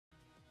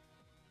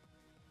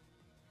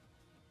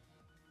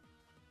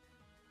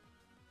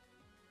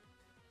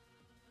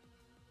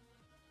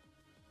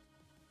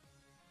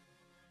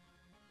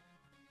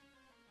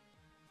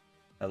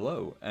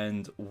Hello,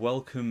 and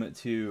welcome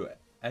to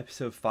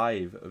episode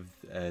 5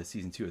 of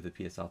season 2 of the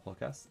PSR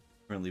podcast.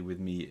 Currently with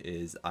me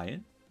is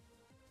Iron.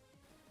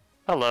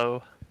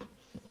 Hello.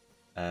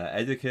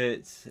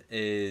 Eddaket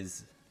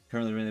is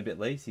currently running a bit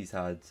late. He's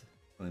had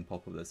something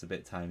pop up that's a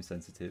bit time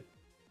sensitive.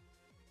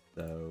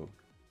 So,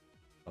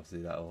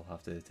 obviously that'll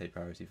have to take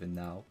priority for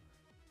now.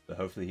 But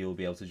hopefully he'll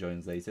be able to join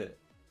us later.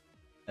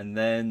 And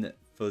then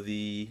for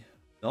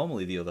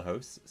normally the other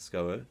host,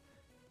 Skoa.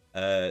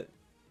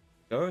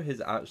 Skoa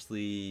has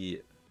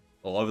actually,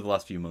 well, over the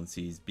last few months,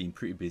 he's been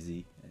pretty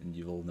busy, and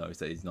you've all noticed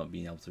that he's not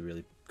been able to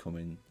really come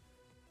in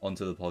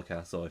onto the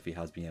podcast, or if he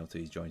has been able to,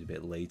 he's joined a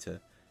bit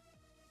later.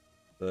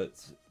 But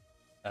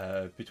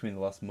between the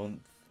last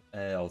month,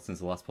 or since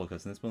the last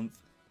podcast in this month,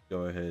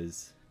 Skoa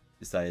has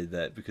decided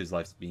that because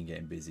life's been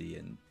getting busy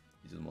and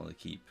he doesn't want to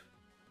keep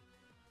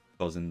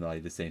causing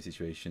like the same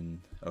situation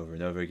over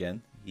and over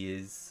again, he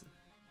is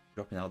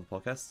dropping out of the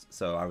podcast.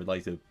 So I would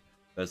like to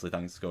personally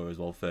thank Skoa as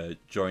well for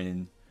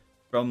joining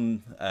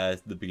from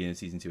the beginning of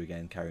season 2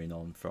 again, carrying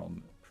on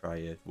from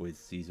prior with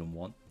season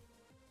 1.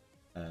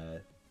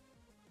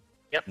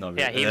 Yep. Really,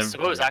 yeah,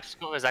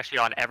 Skoa was actually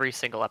on every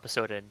single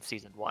episode in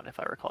season 1, if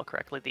I recall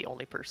correctly. The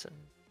only person.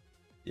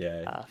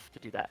 Yeah. To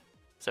do that.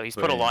 So he's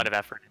put a lot of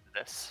effort into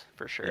this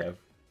for sure. Yeah.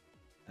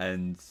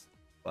 And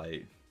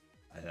like,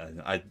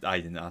 I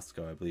didn't ask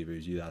Skoa. I believe it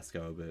was you that asked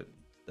Skoa,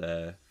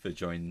 but for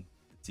joining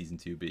season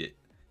 2, but I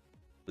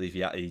believe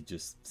he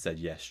just said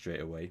yes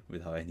straight away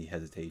without any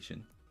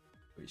hesitation,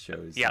 which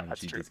shows how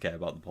much he does care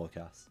about the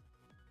podcast.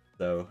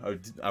 So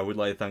I would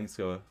like to thank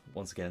Skoa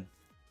once again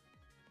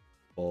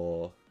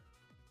for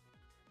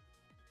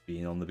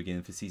being on the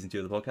beginning for season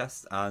 2 of the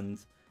podcast. And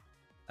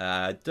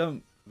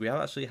we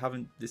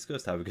haven't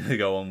discussed how we're going to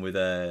go on with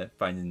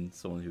finding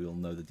someone who will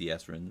know the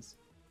DS runs.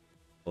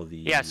 So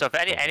if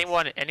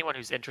anyone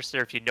who's interested,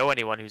 or if you know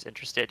anyone who's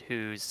interested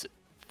who's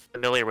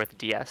familiar with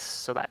DS,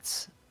 so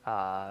that's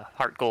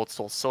Heart Gold,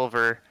 Soul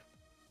Silver,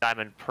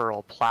 Diamond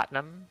Pearl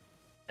Platinum,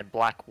 and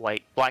Black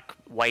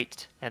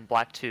White, and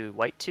Black 2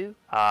 White 2.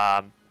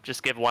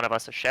 Just give one of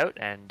us a shout,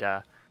 and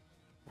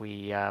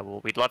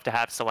we'd love to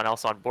have someone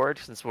else on board,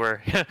 since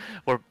Jordan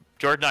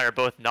and I are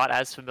both not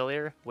as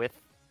familiar with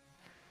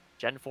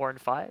Gen 4 and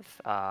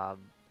 5. I'm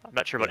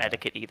not sure about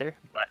eddaket either,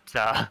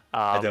 but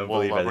I don't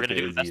believe we're going to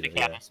do the best we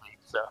can this week.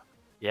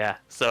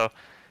 So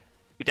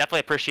we definitely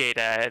appreciate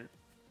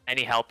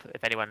any help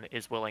if anyone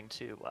is willing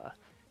to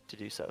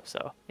do so.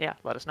 So yeah,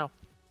 let us know.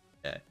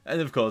 Yeah, and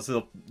of course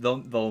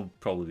there'll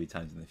probably be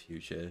times in the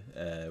future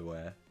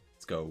where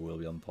Skoa will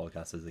be on the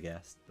podcast as a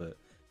guest, but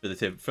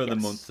for the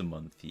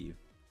month-to-month view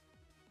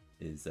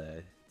is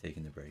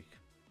taking a break,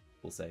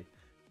 we'll say.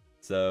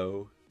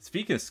 So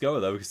speaking of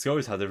Skoa though,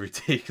 Skoa's had a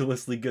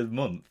ridiculously good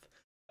month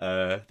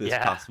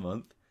past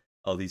month,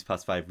 or these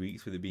past 5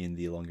 weeks, with it being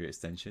the longer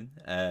extension.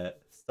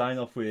 Starting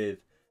off with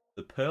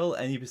the Pearl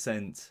any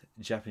percent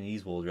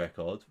Japanese world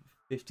record,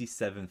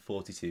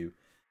 57.42.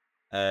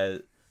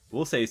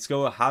 We'll say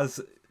Skoa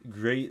has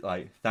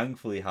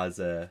thankfully has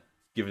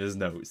given us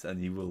notes, and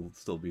he will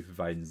still be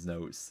providing us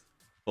notes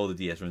for the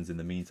DS runs in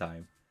the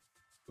meantime,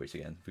 which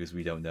again, because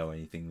we don't know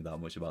anything that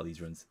much about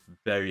these runs,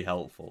 very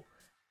helpful.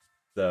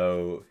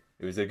 So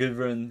it was a good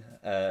run,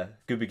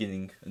 good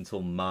beginning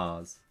until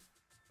Mars,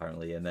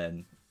 apparently, and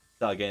then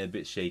started getting a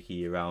bit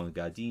shaky around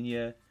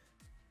Gardenia,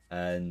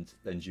 and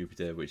then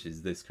Jupiter, which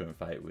is this current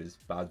fight, was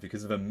bad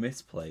because of a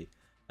misplay,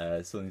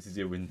 something to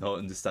do with not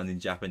understanding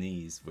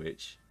Japanese,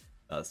 which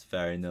that's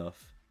fair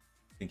enough.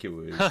 I think it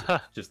was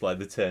just like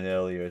the turn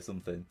earlier or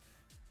something,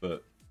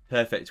 but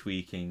perfect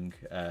tweaking,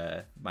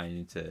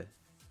 managing to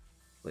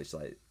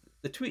like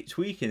the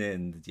tweaking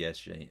in the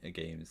DS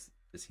games.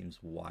 It seems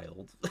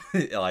wild.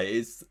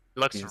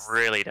 Looks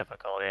really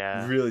difficult,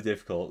 yeah. Really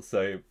difficult.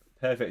 So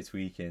perfect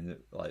tweaking,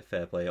 like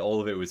fair play. All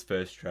of it was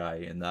first try,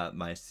 and that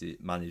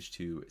managed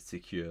to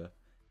secure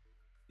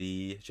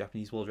the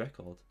Japanese world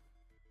record.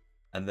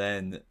 And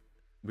then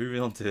moving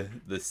on to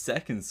the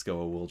second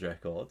Skoa world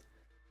record,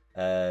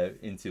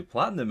 into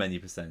platinum any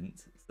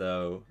percent.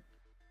 So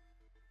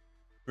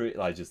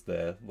just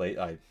the late.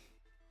 I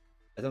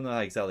don't know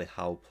exactly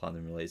how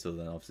platinum relates, other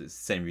than obviously it's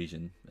the same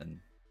region,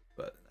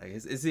 but I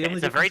guess it's the only.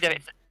 It's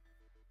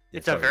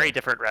a very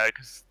different route,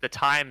 because the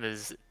time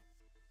is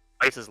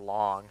twice as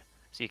long,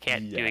 so you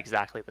can't do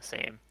exactly the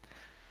same.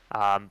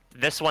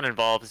 This one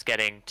involves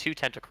getting 2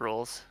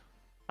 tentacruels.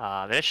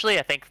 Initially,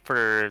 I think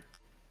it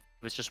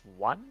was just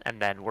 1,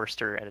 and then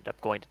Worcester ended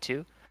up going to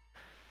 2.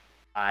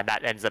 And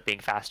that ends up being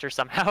faster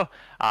somehow.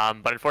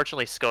 But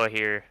unfortunately, Skoa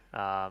here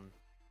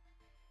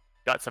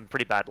got some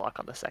pretty bad luck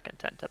on the second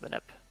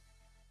Tentaminip.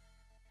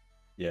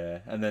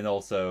 Yeah, and then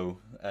also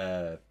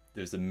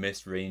there's a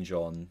missed range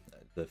on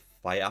the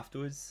fight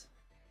afterwards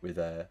with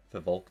for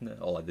Volkner,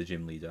 or like the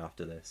gym leader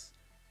after this,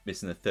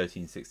 missing a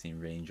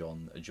 13-16 range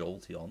on a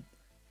Jolteon.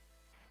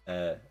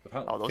 Those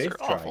are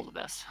awful to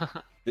miss.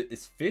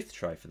 It's 5th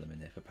try for the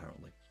Minip,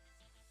 apparently.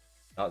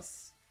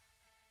 That's...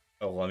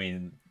 Oh, I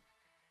mean...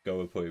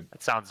 Skoa put...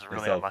 That sounds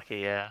really unlucky,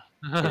 yeah.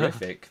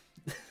 Horrific.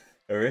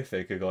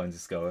 Horrific according to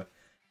Skoa.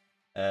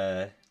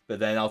 But But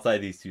then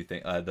outside these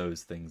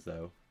those things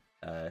though,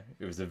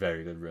 it was a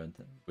very good run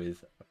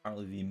with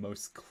apparently the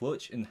most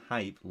clutch and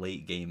hype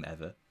late game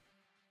ever.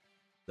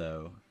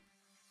 So,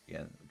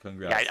 again,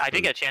 congrats. Yeah, I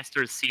did get a chance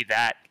to see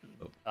that,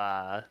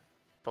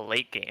 the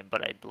late game,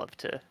 but I'd love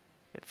to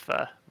if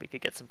we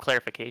could get some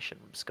clarification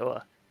from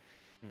Skoa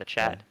in the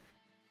chat.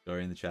 Yeah, or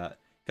in the chat.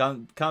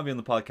 Can't be on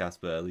the podcast,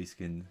 but at least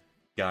can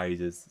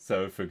guide us.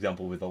 So, for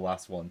example, with the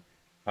last one,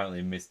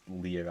 apparently missed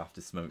Leah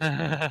after smoke.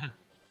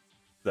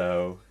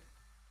 So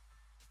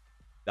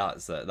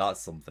that's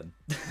something.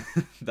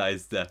 That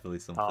is definitely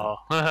something. Oh,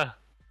 fair.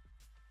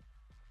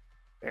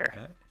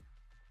 Okay.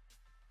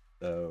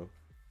 So,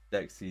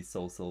 Dexy,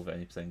 Soul Silver,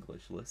 80%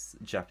 glitchless,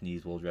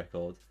 Japanese world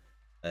record.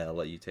 I'll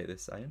let you take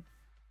this, Ian.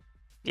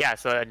 Yeah,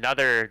 so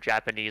another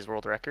Japanese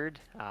world record,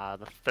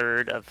 the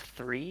third of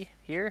 3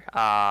 here.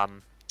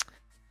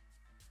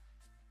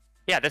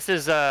 Yeah, this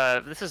is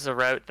a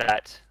route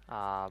that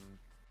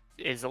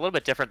is a little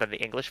bit different than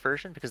the English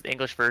version, because the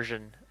English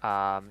version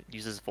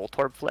uses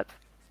Voltorb flip,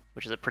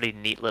 which is a pretty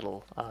neat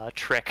little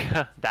trick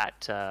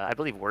that I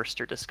believe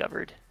Worcester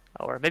discovered,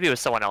 or maybe it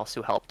was someone else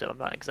who helped him. I'm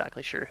not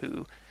exactly sure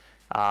who,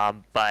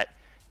 but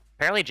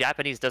apparently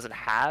Japanese doesn't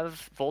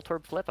have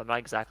Voltorb flip. I'm not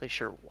exactly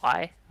sure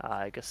why.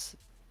 I guess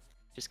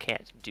just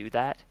can't do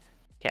that.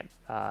 Can't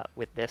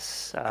with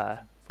this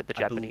with the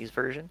Japanese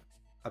version.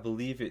 I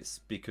believe it's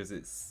because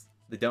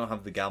they don't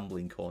have the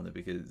gambling corner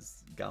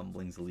because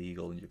gambling's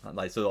illegal in Japan.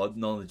 Like, so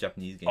none of the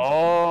Japanese games.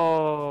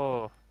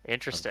 Oh,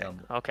 interesting.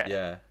 Okay.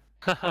 Yeah,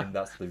 and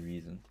that's the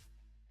reason.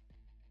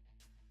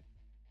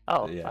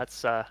 Oh, yeah.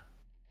 That's I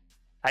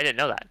didn't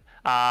know that.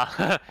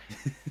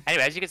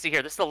 Anyway, as you can see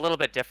here, this is a little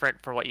bit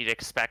different from what you'd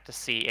expect to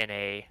see in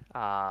a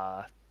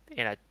 80%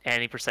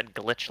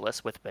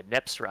 glitchless with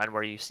Manips run,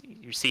 where you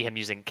see him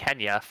using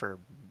Kenya for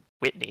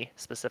Whitney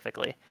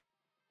specifically.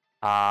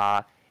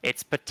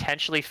 It's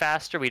potentially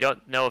faster. We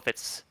don't know if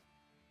it's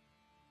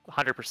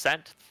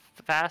 100%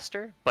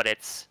 faster, but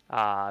it's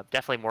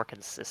definitely more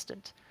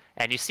consistent.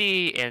 And you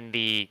see in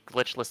the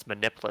glitchless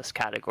Manipless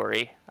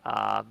category,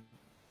 a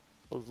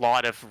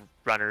lot of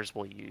runners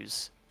will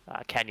use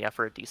Kenya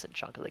for a decent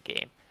chunk of the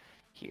game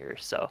here.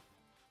 So,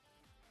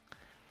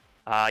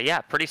 yeah,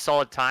 pretty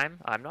solid time.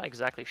 I'm not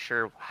exactly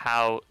sure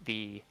how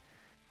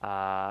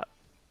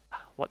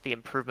what the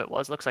improvement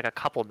was. Looks like a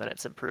couple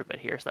minutes improvement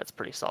here, so that's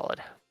pretty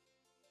solid.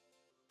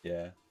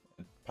 Yeah,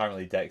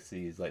 apparently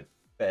Dexy is like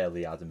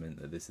fairly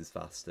adamant that this is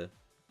faster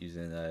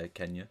using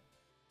Kenya.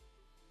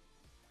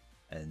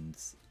 And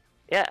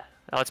yeah,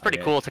 it's pretty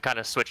cool to kind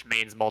of switch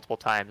mains multiple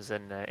times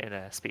in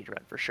a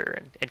speedrun for sure.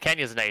 And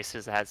Kenya's nice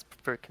because it has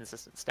pretty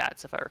consistent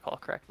stats, if I recall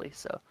correctly.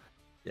 So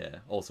yeah,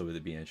 also with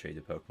it being a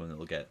traded Pokemon,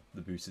 it'll get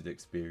the boosted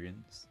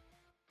experience.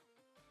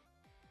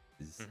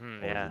 Is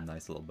a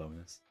nice little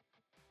bonus.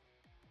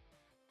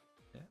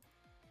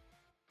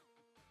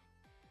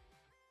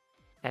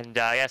 And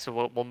yeah,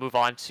 so we'll move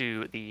on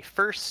to the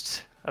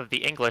first of the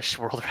English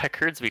world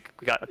records. We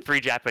got 3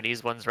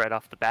 Japanese ones right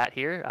off the bat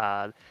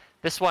here.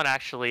 This one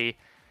actually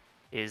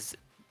is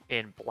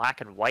in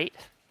black and white,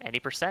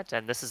 80%,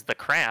 and this is the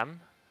Cram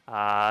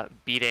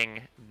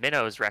beating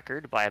Minnow's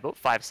record by about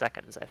 5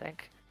 seconds, I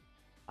think.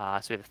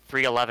 So we have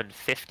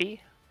 3:11.50,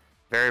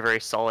 very, very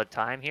solid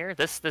time here.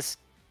 This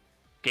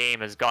game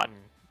has gotten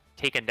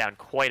taken down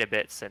quite a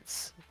bit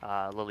since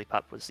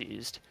Lillipup was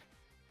used.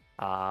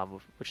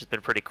 Which has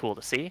been pretty cool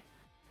to see.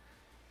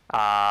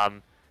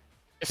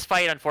 This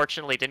fight,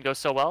 unfortunately, didn't go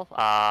so well.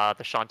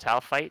 The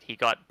Chantal fight, he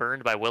got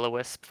burned by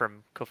Will-O-Wisp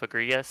from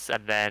Kofagrius,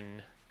 and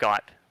then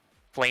got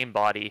Flame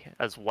Body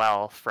as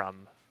well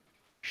from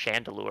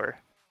Chandelure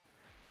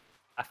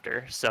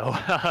after. So,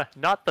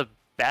 not the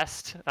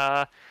best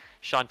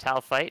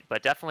Chantal fight,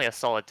 but definitely a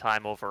solid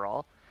time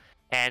overall.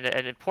 And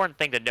an important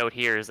thing to note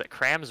here is that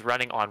Cram's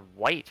running on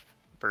white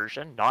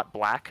version, not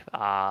black.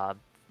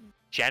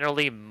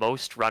 Generally,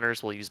 most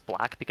runners will use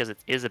black because it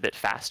is a bit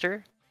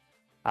faster.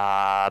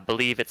 I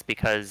believe it's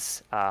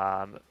because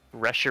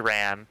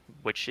Reshiram,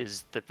 which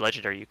is the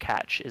legendary you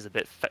catch, is a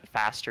bit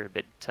faster, a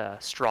bit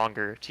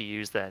stronger to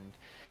use than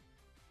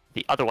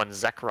the other one,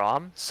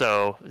 Zekrom.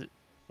 So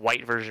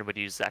white version would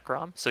use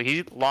Zekrom. So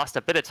he lost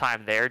a bit of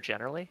time there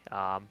generally.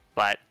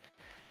 But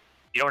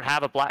you don't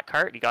have a black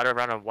cart, you got to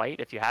run on white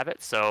if you have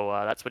it. So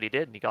that's what he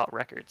did, and he got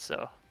records.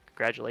 So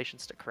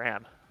congratulations to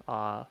Cram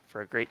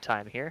for a great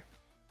time here.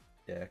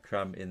 Yeah,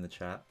 Cram in the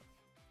chat.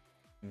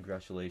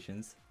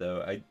 Congratulations.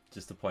 Though,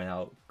 just to point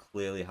out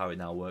clearly how it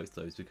now works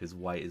though is because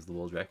white is the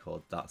world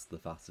record. That's the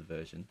faster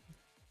version.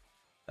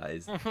 That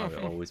is how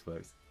it always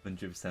works.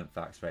 100%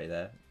 facts right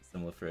there.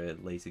 Similar for a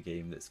later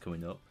game that's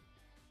coming up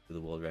for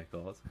the world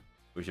record,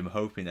 which I'm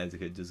hoping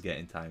eddaket does get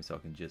in time so I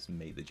can just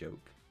make the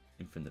joke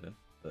in front of him.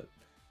 But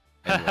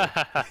anyway.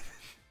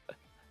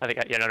 I think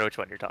I don't know which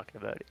one you're talking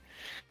about.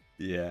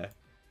 Yeah,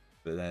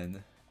 but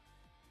then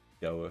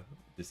Goa,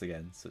 just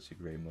again, such a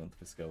great month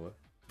for Skoa.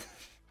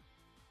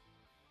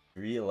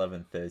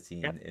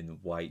 3:11.13 in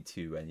white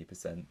 2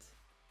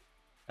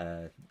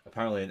 80%.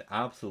 Apparently an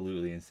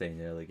absolutely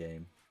insane early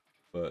game,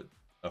 but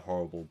a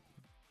horrible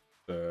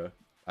burr.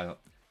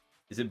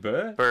 Is it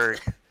burr? Burr.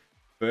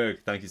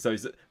 Berg, thank you. So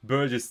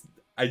Burr just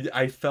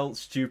I felt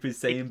stupid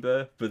saying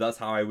Burr, but that's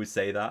how I would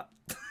say that.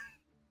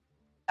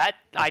 That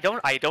I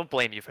don't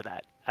blame you for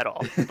that at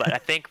all. But I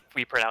think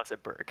we pronounce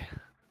it Berg.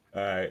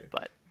 All right.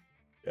 But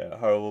yeah,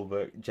 horrible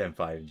Berg. Gen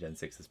 5 and Gen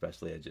 6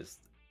 especially are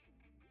just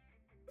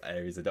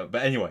areas I don't.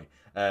 But anyway,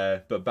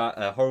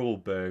 horrible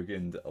Berg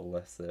and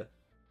Alessa,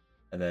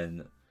 and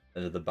then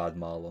another bad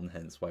Marlon.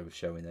 Hence why we're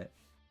showing it.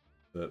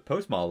 But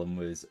post Marlon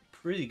was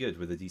pretty good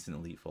with a decent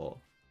Elite Four.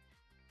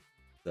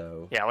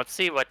 So yeah, let's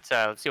see what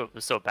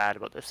was so bad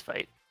about this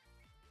fight.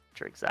 Not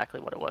sure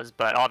exactly what it was,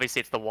 but obviously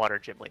it's the water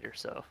gym leader,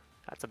 so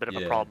that's a bit of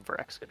a problem for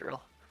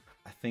Excadrill.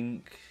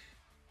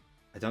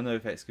 I don't know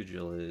if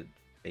Excadrill had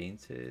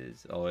fainted.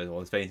 Oh,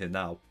 it's fainted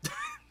now.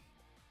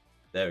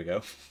 There we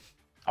go.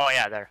 Oh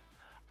yeah, there.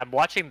 I'm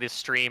watching this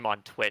stream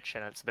on Twitch,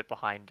 and it's a bit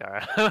behind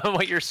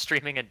what you're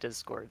streaming in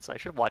Discord, so I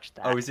should watch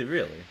that. Oh, is it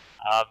really?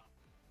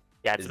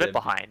 Yeah, it's a bit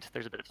behind.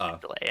 There's a bit of stream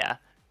delay, yeah.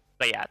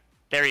 But yeah,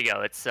 there you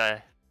go. It's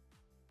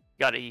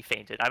he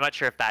fainted. I'm not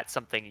sure if that's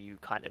something you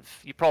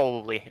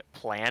probably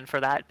plan for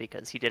that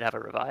because he did have a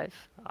revive.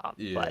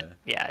 Yeah. But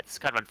yeah, it's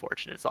kind of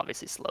unfortunate. It's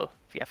obviously slow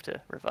if you have to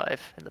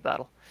revive in the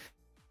battle.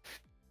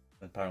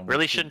 Apparently,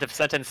 really shouldn't have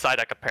sent in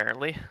Psyduck,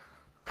 apparently.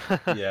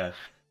 Yeah,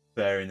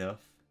 fair enough.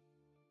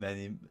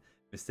 Many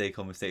mistake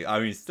on mistake. I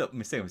mean, still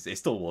mistake on mistake.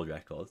 It's still world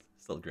record.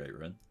 Still a great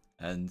run.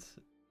 And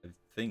I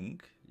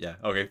think, yeah,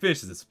 okay,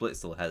 finishes the split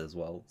still ahead as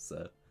well,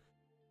 so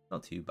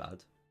not too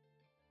bad.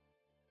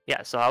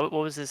 Yeah, so what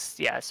was this?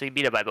 Yeah, so he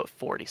beat it by about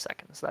 40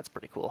 seconds. That's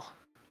pretty cool.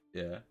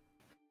 Yeah.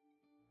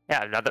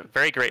 Yeah, another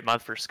very great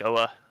month for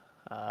Skoa.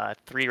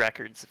 3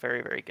 records,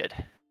 very, very good.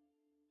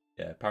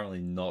 Yeah,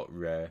 apparently not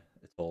rare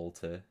at all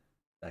to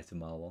die to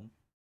Marlon.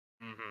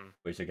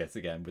 Which I guess,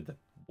 again, with the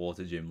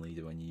water gym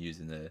leader, when you're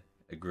using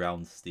a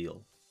ground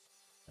steel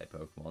type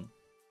Pokemon,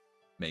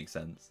 makes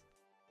sense.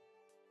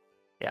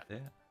 Yeah. Yeah.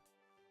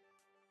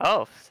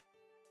 Oh.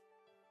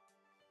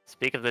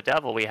 Speak of the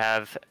devil, we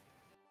have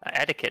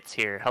Eddaket's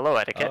here. Hello,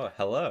 Eddaket. Oh,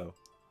 hello.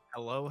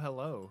 Hello,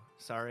 hello.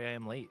 Sorry I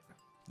am late.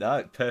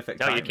 No, perfect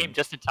No, timing. you came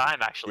just in time,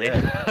 actually.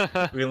 Yeah.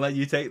 We're going to let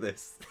you take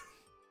this.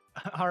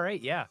 All right,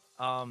 yeah.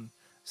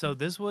 So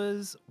this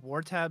was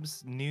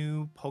Wartab's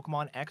new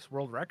Pokemon X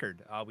world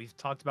record. We've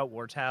talked about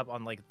Wartab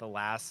on like the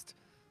last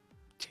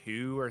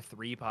 2 or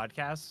 3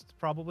 podcasts,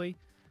 probably.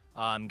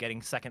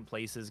 Getting second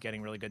places,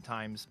 getting really good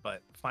times,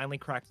 but finally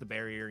cracked the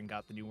barrier and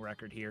got the new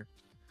record here.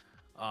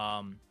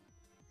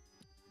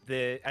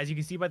 As you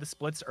can see by the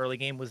splits, early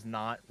game was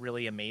not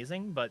really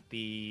amazing, but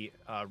the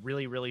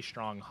really, really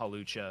strong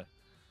Hawlucha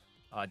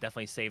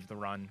definitely saved the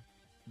run.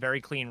 Very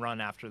clean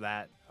run after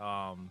that,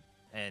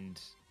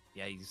 and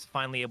yeah, he's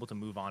finally able to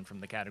move on from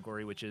the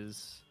category, which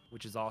is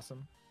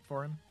awesome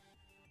for him.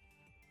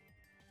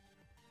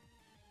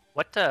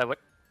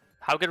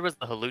 How good was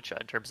the Hawlucha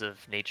in terms of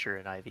nature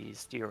and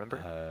IVs? Do you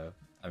remember?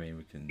 I mean,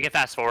 we can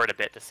fast forward a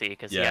bit to see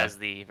because he has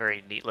the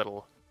very neat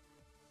little.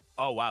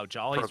 Oh wow,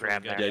 Jolly's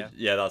program really good. there.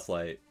 Yeah, that's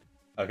like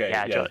okay.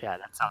 Yeah, yeah,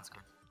 that sounds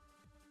good.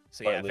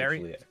 So yeah,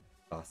 very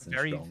fast and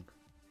very strong.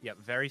 Yeah,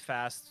 very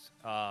fast.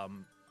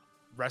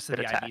 Rest of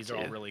the attack, IVs are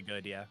all too. really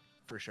good. Yeah,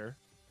 for sure.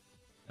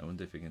 I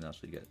wonder if we can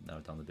actually get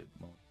narrowed down a bit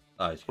more.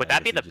 Oh, Would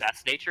that be the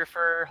best nature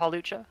for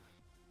Hawlucha?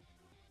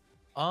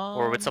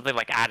 Or would something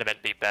like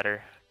Adamant be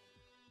better?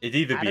 It'd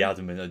either be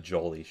Adamant or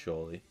Jolly,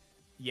 surely.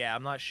 Yeah,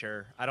 I'm not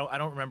sure. I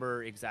don't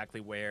remember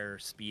exactly where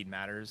speed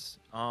matters.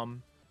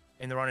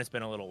 In the run, it's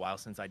been a little while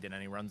since I did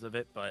any runs of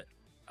it, but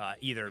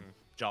either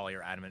Jolly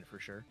or Adamant for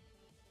sure.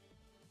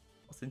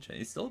 What's interesting?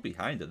 He's still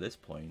behind at this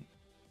point.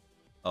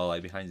 Oh,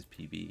 like behind his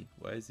PB.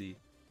 Where is he?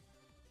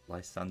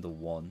 Lysander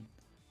 1.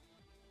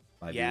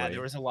 Yeah,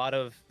 there was a lot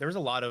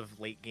of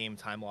late game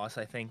time loss,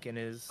 I think, in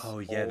his. Oh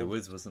yeah, there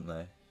wasn't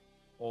there?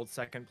 Old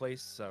second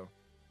place, so.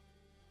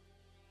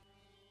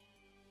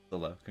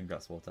 Hello,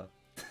 congrats, Walter.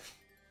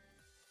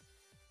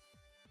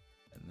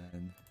 And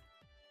then,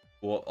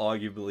 well,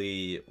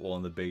 arguably one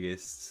of the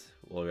biggest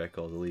world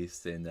records, at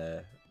least in.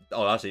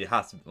 Oh, actually, it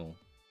has to. Well,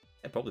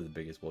 yeah, probably the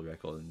biggest world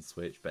record in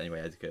Switch. But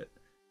anyway, eddaket.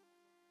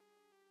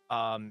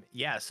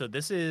 Yeah, so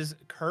this is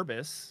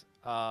Kerbis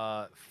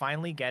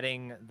finally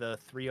getting the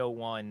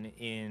 301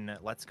 in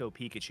Let's Go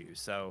Pikachu.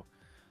 So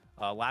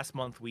last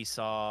month we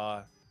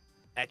saw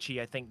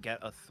Etchy, I think,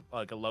 get a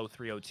low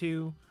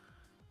 302.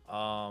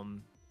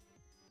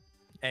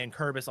 And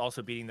Kerbis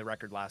also beating the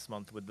record last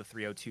month with the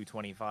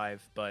 302.25,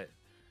 but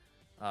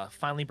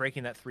finally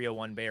breaking that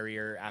 301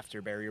 barrier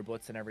after Barrier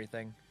Blitz and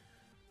everything.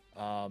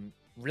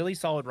 Really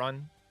solid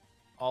run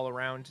all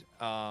around.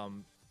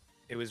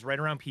 It was right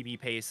around PB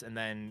pace, and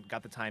then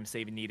got the time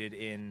save needed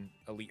in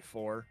Elite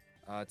Four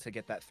to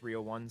get that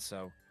 301.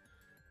 So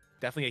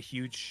definitely a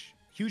huge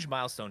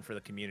milestone for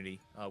the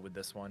community with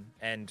this one.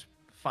 And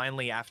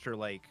finally, after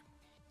like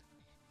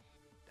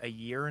a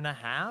year and a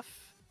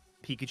half,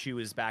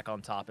 Pikachu is back on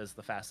top as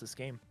the fastest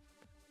game.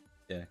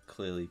 Yeah,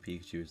 clearly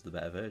Pikachu is the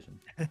better version.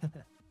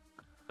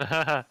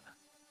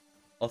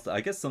 Also,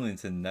 I guess something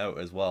to note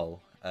as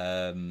well.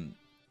 There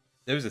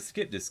was a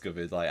skip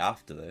discovered like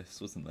after this,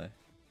 wasn't there?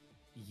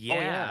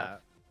 Yeah.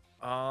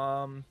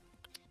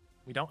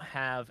 We don't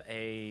have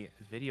a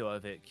video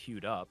of it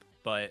queued up,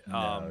 but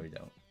No, we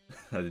don't.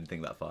 I didn't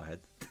think that far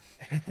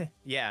ahead.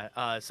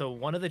 yeah. So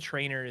one of the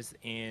trainers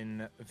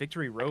in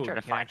Victory Road, try to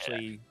we can find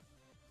actually,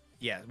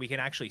 yeah, we can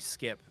actually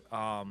skip.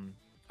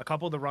 A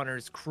couple of the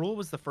runners, Cruel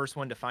was the first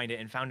one to find it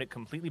and found it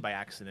completely by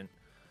accident.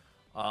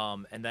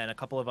 And then a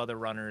couple of other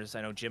runners,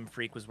 I know Jim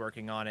Freak was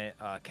working on it,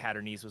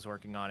 Catternees was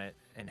working on it,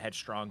 and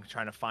Headstrong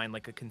trying to find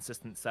like a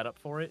consistent setup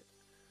for it.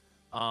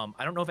 I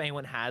don't know if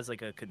anyone has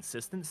like a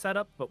consistent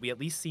setup, but we at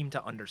least seem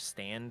to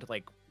understand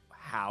like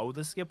how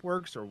the skip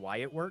works or why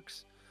it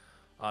works.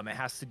 It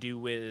has to do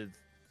with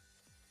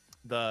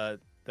the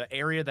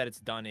area that it's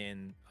done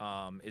in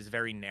is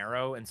very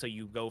narrow, and so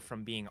you go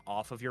from being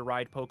off of your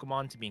ride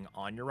Pokemon to being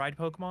on your ride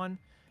Pokemon,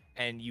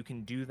 and you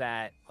can do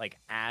that like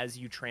as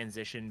you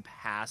transition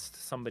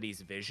past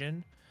somebody's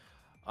vision.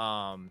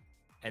 And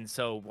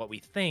so what we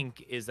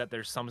think is that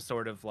there's some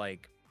sort of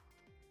like,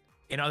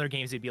 in other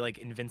games it'd be like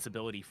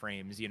invincibility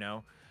frames, you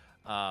know,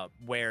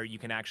 where you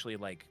can actually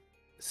like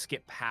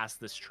skip past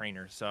this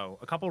trainer. So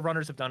a couple of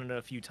runners have done it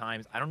a few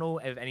times. I don't know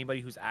if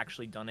anybody who's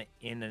actually done it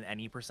in an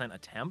any percent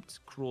attempt.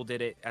 Cruel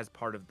did it as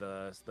part of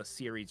the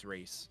series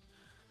race.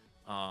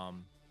 But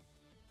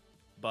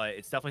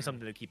it's definitely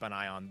something to keep an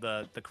eye on.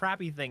 The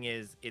crappy thing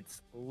is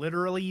it's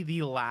literally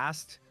the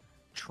last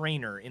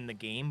trainer in the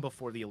game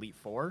before the Elite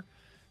Four.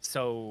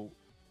 So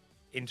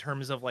in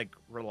terms of like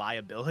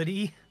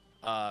reliability,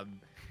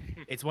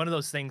 it's one of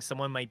those things.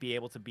 Someone might be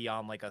able to be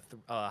on like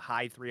a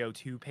high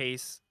 302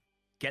 pace,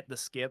 get the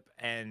skip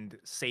and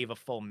save a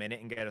full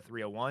minute and get a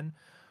 301,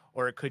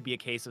 or it could be a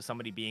case of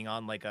somebody being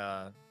on like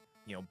a,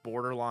 you know,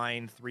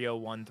 borderline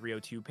 301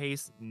 302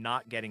 pace,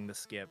 not getting the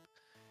skip,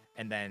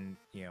 and then,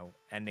 you know,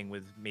 ending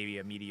with maybe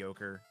a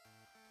mediocre,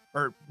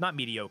 or not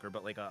mediocre,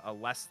 but like a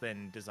less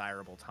than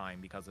desirable time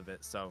because of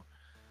it. So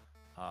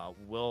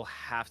we'll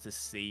have to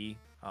see.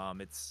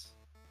 It's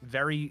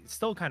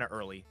still kind of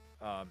early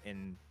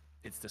in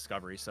its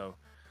discovery, so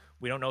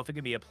we don't know if it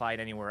can be applied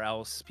anywhere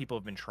else. People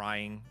have been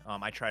trying.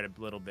 I tried a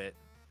little bit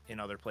in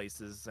other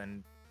places,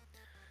 and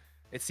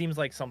it seems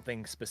like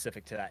something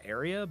specific to that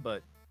area,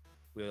 but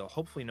we'll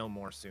hopefully know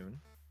more soon.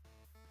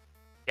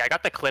 Yeah, I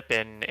got the clip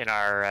in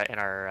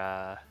our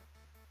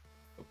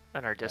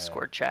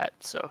Discord chat.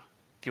 So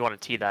if you want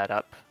to tee that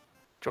up,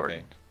 Jordan.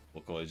 Okay.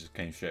 Well, cool. It just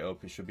came straight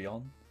up. It should be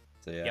on.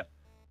 So yeah. Yep.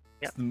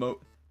 It's the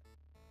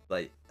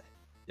like,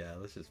 yeah.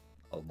 Let's just.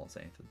 I'll not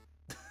say anything.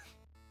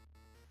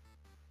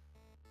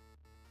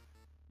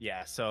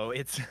 Yeah. So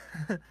it's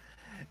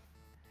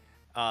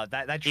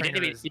that You trainer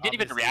didn't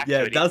even react. Yeah,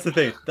 to it that's the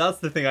thing. That's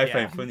the thing I Yeah.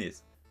 find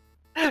funniest.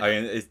 I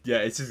mean,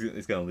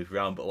 it's gonna loop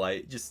around, but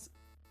like, just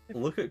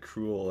look at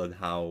Cruel and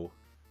how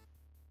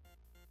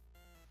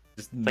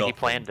just Like he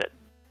planned it.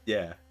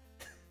 Yeah,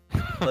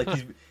 like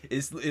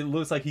it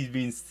looks like he's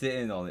been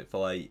sitting on it for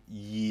like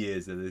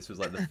years, and this was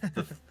like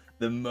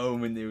the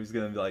moment it was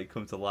gonna like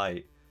come to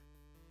light.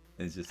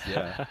 And it's just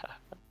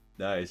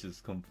no, it's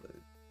just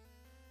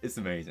it's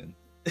amazing.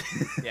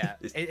 Yeah,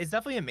 it's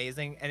definitely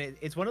amazing, and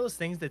it's one of those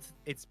things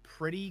it's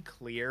pretty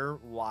clear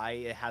why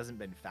it hasn't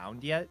been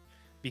found yet,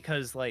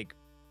 because like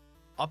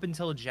up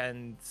until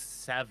Gen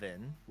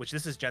 7, which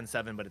this is Gen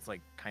 7, but it's like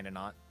kind of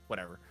not,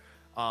 whatever.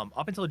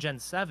 Up until Gen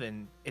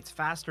 7, it's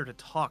faster to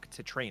talk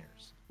to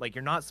trainers. Like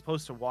you're not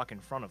supposed to walk in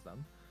front of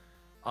them,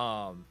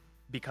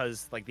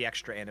 because like the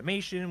extra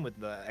animation with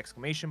the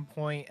exclamation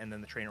point and then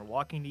the trainer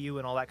walking to you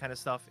and all that kind of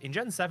stuff. In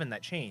Gen 7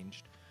 that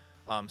changed.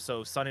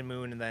 So Sun and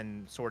Moon and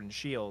then Sword and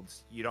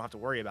Shields, you don't have to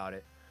worry about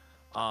it.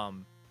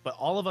 But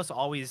all of us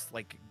always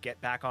like get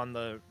back on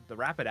the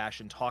Rapidash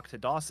and talk to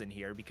Dawson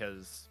here,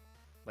 because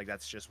like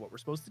that's just what we're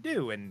supposed to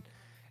do. And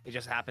it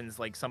just happens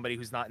like somebody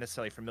who's not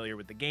necessarily familiar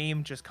with the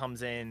game just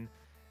comes in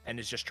and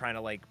is just trying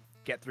to like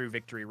get through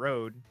Victory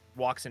Road,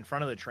 walks in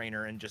front of the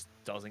trainer and just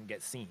doesn't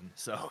get seen.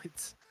 So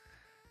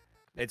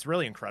it's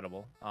really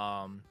incredible.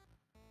 But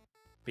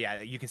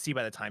yeah, you can see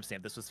by the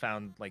timestamp this was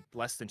found like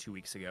less than 2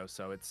 weeks ago,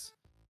 so it's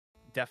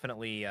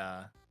definitely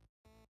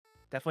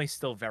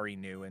still very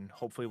new, and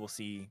hopefully we'll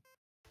see.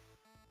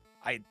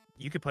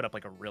 You could put up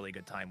like a really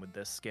good time with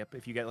this skip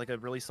if you get like a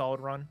really solid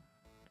run.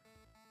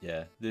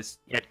 Yeah, this.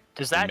 Yeah,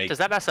 does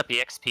that mess up the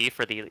XP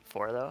for the Elite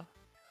Four though?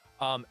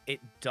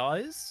 It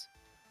does,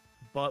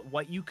 but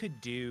what you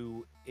could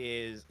do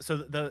is, so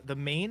the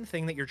main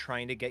thing that you're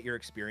trying to get your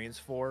experience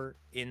for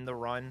in the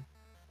run,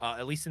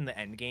 at least in the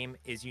end game,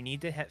 is you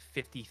need to hit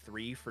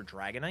 53 for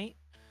Dragonite,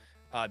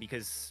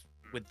 because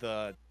with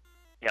the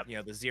you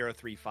know, the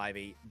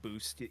 0358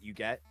 boost that you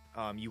get,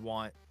 you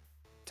want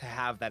to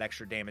have that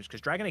extra damage,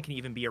 because Dragonite can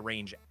even be a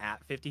range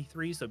at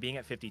 53, so being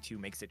at 52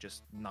 makes it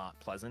just not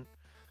pleasant.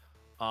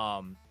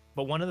 But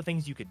one of the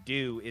things you could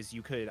do is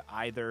you could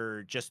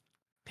either just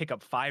pick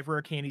up 5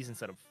 rare candies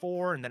instead of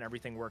 4, and then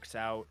everything works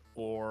out,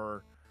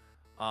 or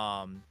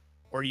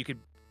you could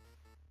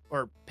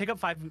pick up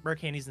 5 rare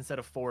candies instead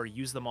of 4,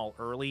 use them all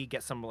early,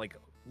 get some like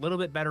a little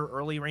bit better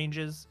early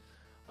ranges.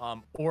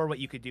 Or what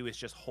you could do is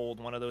just hold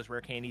one of those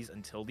rare candies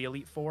until the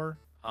Elite Four.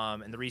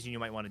 And the reason you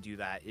might want to do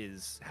that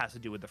has to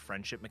do with the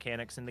friendship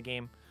mechanics in the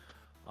game.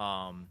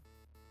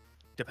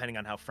 depending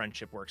on how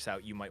friendship works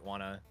out, you might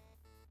want to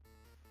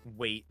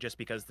wait just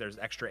because there's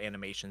extra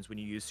animations when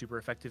you use super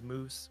effective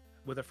moves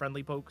with a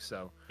friendly poke.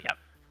 So Yep.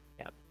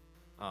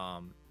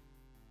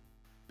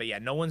 But yeah,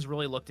 no one's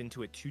really looked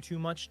into it too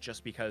much,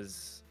 just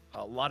because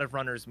a lot of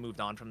runners moved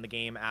on from the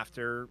game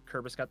after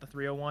Kerbis got the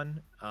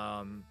 301,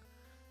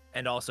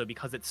 and also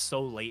because it's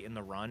so late in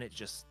the run, it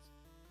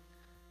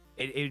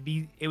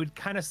would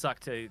kind of suck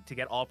to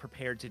get all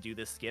prepared to do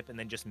this skip and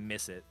then just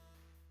miss it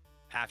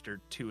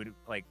after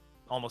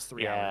almost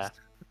 3 hours.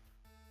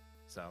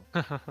 So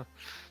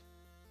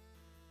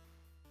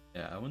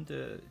Yeah, I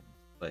wonder,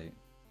 like,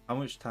 how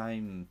much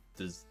time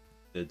does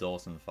the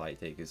Dawson fight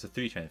take? It's a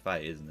 3-turn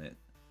fight, isn't it?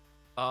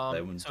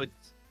 so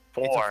it's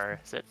 4.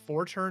 Is it?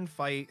 4-turn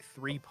fight,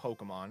 3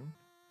 Pokemon.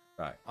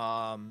 Right.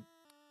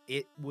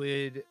 It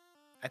would,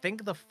 I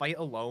think the fight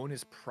alone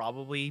is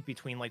probably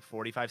between like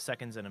 45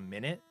 seconds and a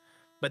minute,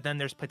 but then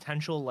there's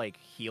potential like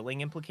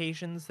healing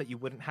implications that you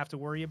wouldn't have to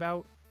worry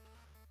about.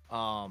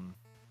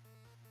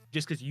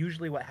 Just because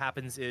usually what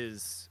happens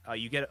is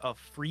you get a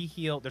free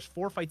heal. There's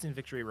 4 fights in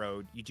Victory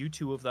Road. You do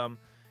 2 of them.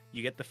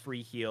 You get the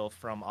free heal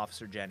from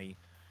Officer Jenny.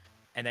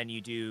 And then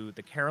you do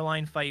the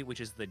Caroline fight,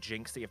 which is the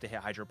Jinx that you have to hit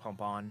Hydro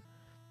Pump on.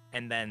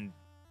 And then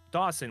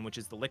Dawson, which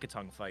is the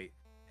Lickitung fight.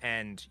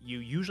 And you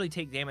usually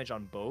take damage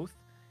on both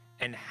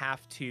and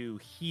have to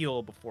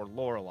heal before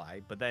Lorelei.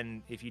 But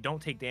then if you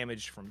don't take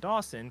damage from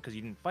Dawson, because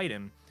you didn't fight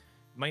him,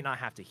 you might not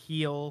have to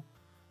heal.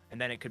 And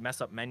then it could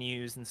mess up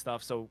menus and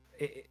stuff. So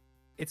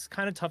it's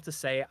kind of tough to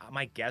say.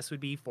 My guess would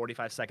be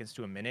 45 seconds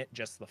to a minute,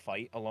 just the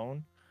fight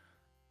alone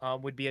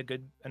would be a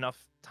good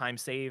enough time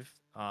save.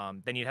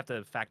 Then you'd have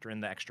to factor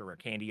in the extra rare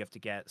candy you have to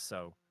get.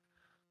 So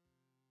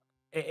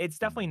it's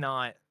definitely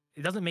not,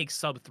 it doesn't make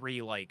sub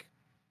 3 like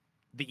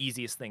the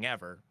easiest thing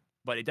ever,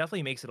 but it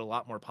definitely makes it a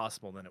lot more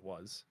possible than it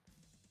was,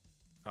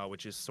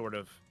 which is sort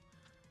of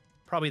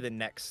probably the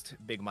next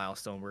big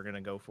milestone we're going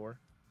to go for.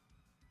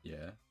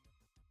 Yeah.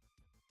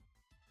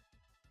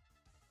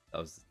 That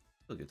was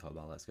a good talk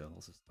about Let's Go.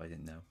 Also, I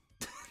didn't know.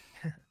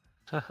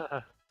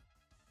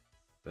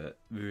 But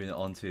moving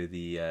on to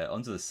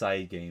the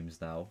side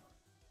games now.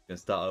 Gonna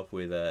start off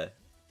with a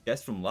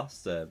guest from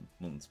last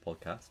month's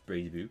podcast,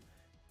 Brady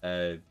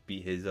Boo.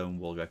 Beat his own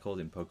world record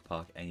in Poke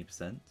Park any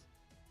percent.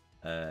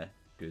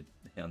 Good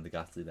hit on the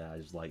gatly there. I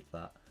just liked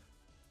that.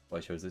 Why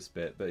I chose this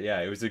bit, but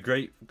yeah, it was a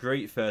great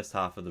first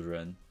half of the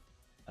run.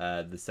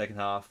 The second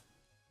half,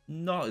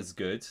 not as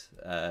good.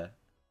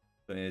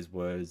 But it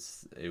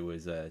was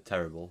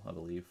terrible, I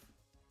believe.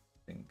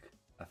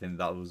 I think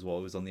that was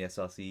what was on the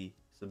SRC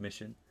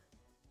submission.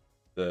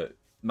 But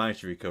managed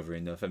to recover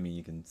enough. I mean,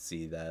 you can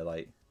see there,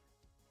 like,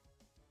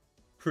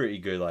 pretty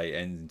good, like,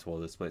 ending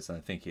toward the splits, and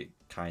I think it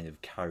kind of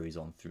carries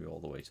on through all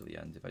the way to the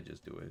end if I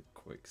just do a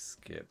quick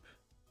skip.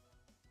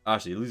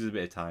 Actually, it loses a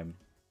bit of time,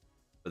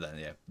 but then,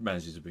 yeah,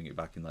 manages to bring it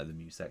back in, like, the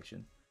Mew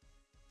section.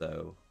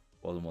 So,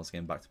 well done once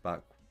again,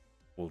 back-to-back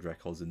world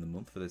records in the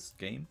month for this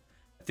game.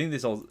 I think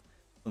this all,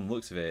 from the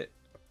looks of it,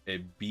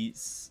 it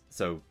beats,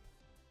 so,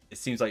 it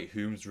seems like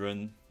Hume's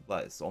run,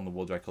 that's on the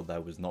world record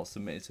there, was not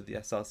submitted to the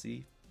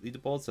SRC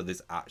leaderboard, so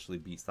this actually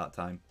beats that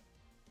time.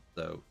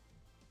 So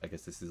I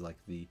guess this is like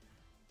the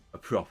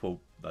proper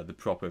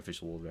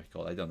official world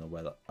record. I don't know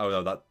where that. Oh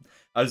no, that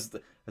I was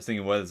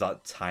thinking where does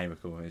that timer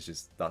come from? It's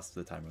just that's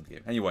the timer on the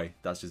game. Anyway,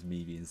 that's just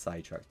me being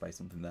sidetracked by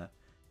something there.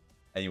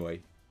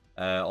 Anyway,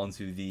 on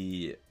to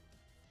the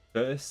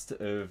first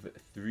of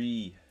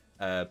 3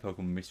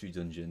 Pokemon Mystery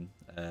Dungeon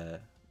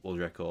world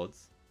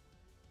records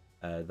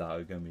that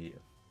are gonna be,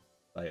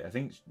 like, I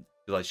think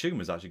like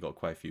Sugarman's actually got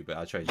quite a few, but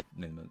I'll try to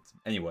name them.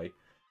 Anyway.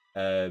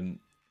 So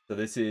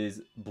this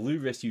is Blue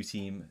Rescue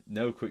Team,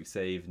 no quick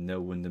save, no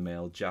Wonder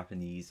Mail,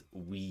 Japanese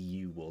Wii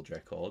U world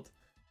record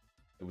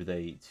with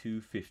a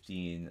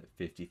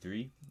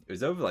 2:15:53. It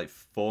was over like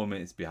 4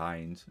 minutes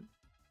behind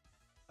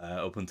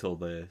up until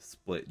the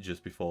split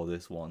just before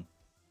this one,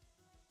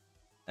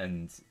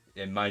 and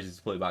it managed to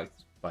split back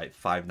by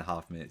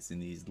 5.5 minutes in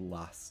these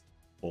last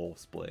 4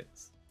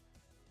 splits.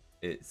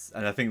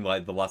 And I think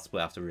like the last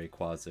split after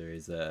Rayquaza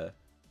is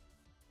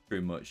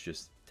pretty much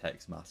just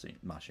text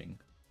mashing.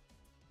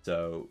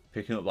 So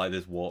picking up like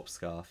this warp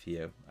scarf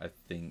here, I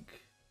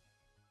think,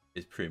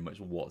 is pretty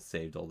much what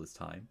saved all this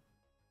time.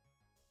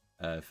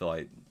 For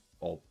like,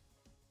 or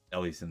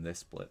at least in this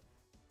split.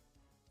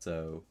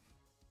 So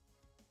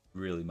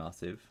really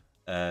massive.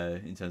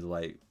 In terms of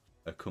like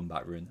a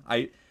comeback run.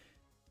 I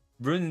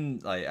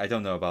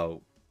don't know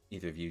about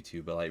either of you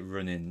two, but like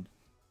running,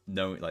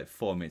 knowing like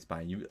 4 minutes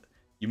behind you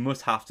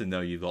must have to know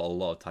you've got a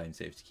lot of time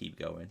saved to keep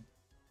going.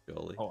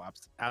 Surely. Oh,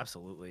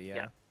 absolutely,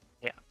 yeah.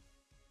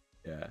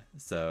 Yeah,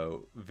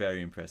 so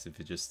very impressive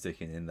for just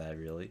sticking in there,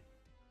 really,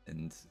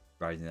 and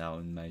riding out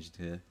and managing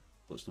to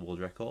clutch the world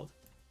record.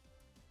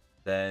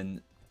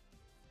 Then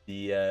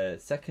the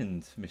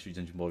second Mystery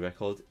Dungeon world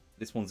record,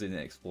 this one's in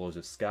Explorers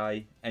of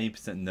Sky, any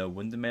percent no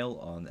Wonder Mail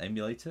on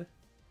emulator,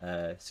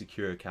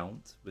 secure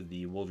account with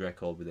the world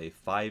record with a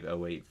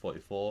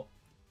 5:08:44,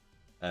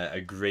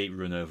 a great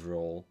run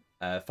overall,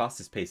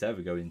 fastest pace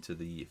ever going into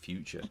the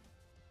future.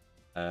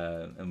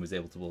 and was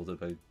able to build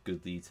up a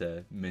good lead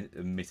to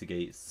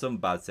mitigate some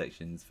bad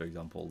sections. For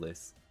example,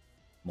 this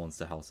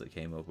monster house that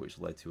came up, which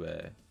led to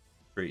a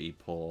pretty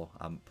poor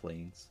amp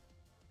planes,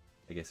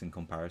 I guess, in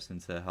comparison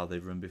to how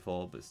they've run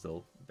before, but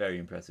still very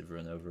impressive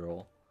run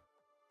overall.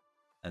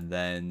 And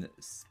then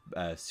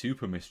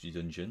Super Mystery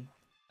Dungeon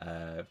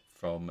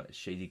from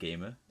Shady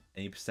Gamer,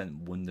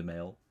 80% Wonder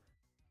Mail,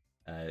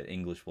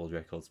 English world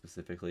record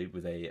specifically,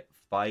 with a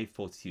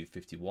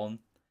 5:42.51.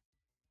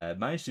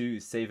 Managed to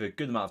save a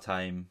good amount of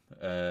time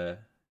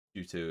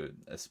due to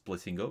a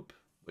splitting up,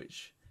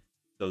 which,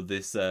 so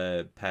this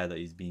pair that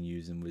he's been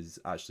using was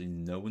actually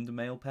no Wonder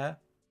Mail pair.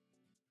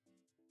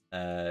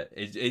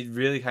 It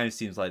really kind of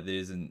seems like there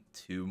isn't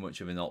too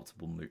much of an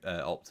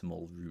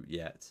optimal route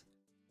yet.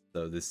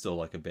 So there's still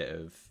like a bit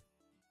of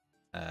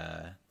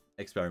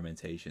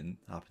experimentation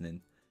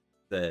happening.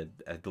 I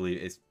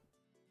believe it's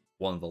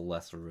one of the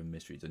lesser run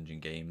Mystery Dungeon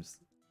games.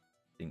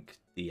 I think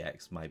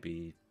DX might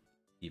be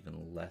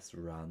even less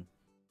ran.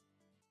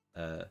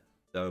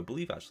 Though I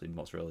believe actually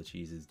Mozzarella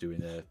Cheese is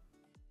doing a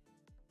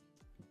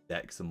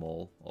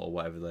Dexamol or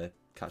whatever the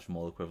Catch 'em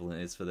All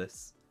equivalent is for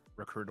this.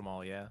 Recruit 'em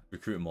all, yeah.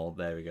 Recruit 'em all,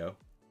 there we go.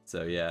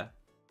 So yeah,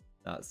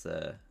 that's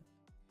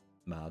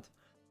mad.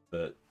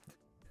 But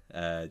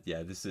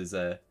yeah, this is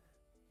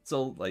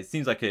so like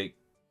seems like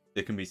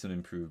there can be some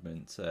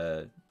improvement.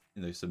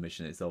 In the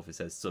submission itself, it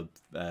says sub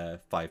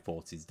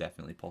 540 is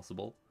definitely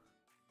possible.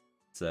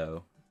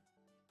 So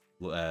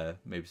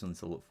maybe something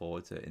to look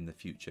forward to in the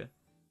future.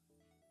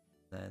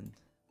 Then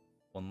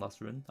one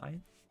last run,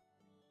 Ian.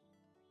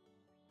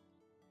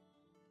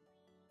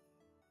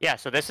 Yeah,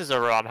 so this is a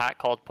ROM hack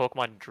called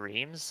Pokemon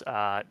Dreams.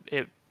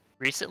 It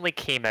recently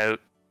came out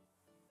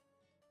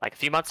like a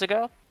few months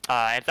ago.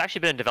 And it's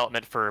actually been in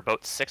development for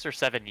about 6 or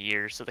 7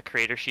 years, so the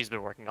creator, she's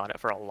been working on it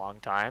for a long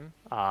time.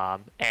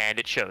 And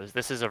it shows.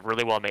 This is a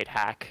really well-made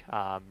hack.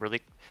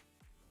 Really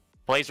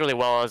plays really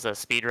well as a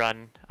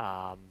speedrun.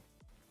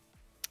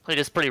 It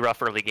is pretty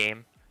rough early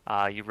game.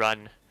 You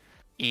run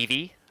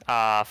Eevee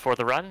for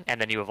the run,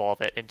 and then you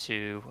evolve it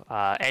into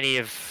any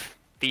of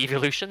the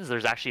evolutions.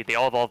 They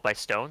all evolve by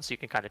stone, so you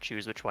can kind of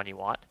choose which one you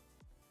want.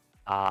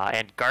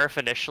 And Garf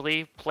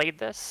initially played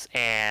this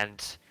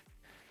and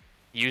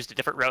used a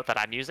different route that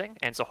I'm using,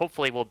 and so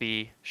hopefully we'll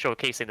be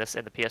showcasing this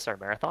in the PSR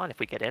Marathon if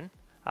we get in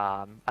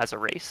as a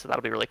race, so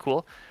that'll be really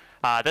cool.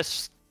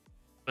 This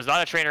was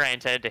not a trainer I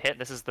intended to hit.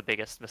 This is the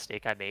biggest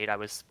mistake I made. I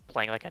was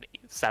playing like a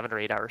 7 or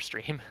 8 hour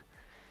stream.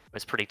 I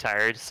was pretty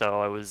tired, so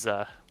I was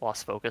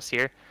lost focus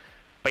here.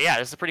 But yeah,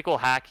 this is a pretty cool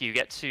hack. You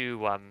get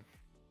to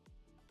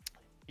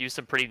use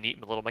some pretty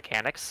neat little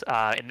mechanics.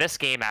 In this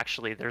game,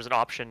 actually, there's an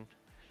option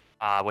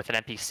with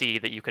an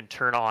NPC that you can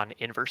turn on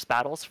inverse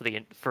battles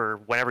for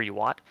whenever you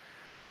want.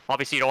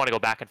 Obviously, you don't want to go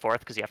back and forth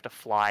because you have to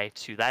fly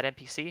to that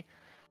NPC.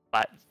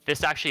 But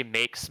this actually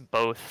makes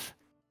both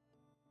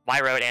my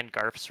route and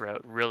Garf's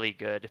route really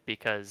good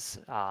because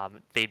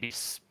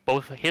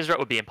both his route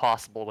would be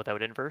impossible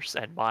without inverse,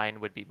 and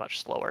mine would be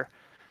much slower.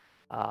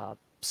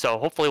 So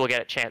hopefully we'll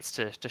get a chance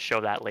to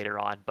show that later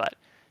on. But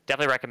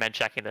definitely recommend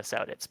checking this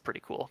out. It's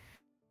pretty cool.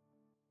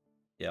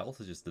 Yeah,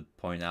 also just to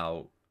point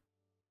out,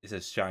 it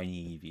says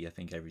shiny Eevee, I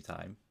think, every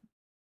time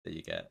that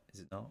you get.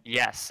 Is it not?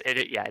 Yes, it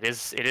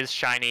is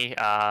shiny.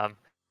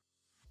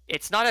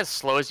 It's not as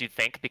slow as you'd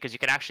think because you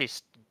can actually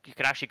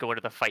go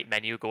into the fight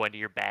menu, go into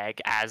your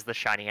bag as the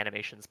shiny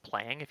animation's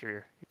playing if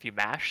you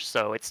mash.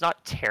 So it's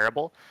not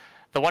terrible.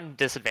 The one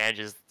disadvantage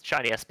is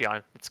shiny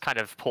Espeon. It's kind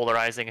of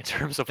polarizing in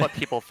terms of what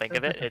people think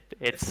of it.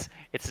 It's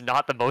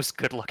not the most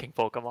good-looking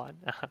Pokemon.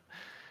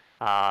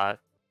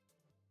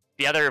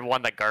 The other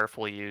one that Garf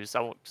will use,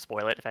 I won't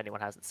spoil it if anyone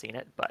hasn't seen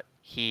it, but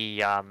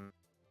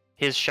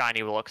his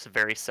shiny looks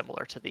very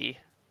similar to the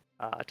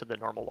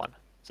normal one.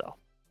 So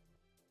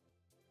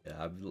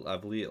yeah, I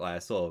believe like I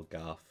saw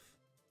Garf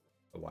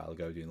a while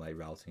ago doing like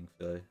routing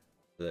for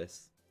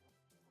this.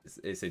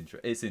 It's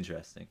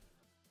interesting.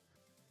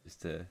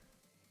 Just to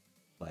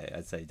like,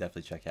 I'd say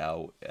definitely check it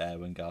out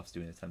when Garf's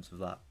doing attempts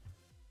with that.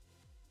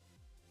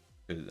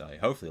 Because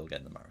hopefully he'll get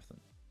in the marathon.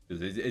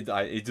 Because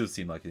it does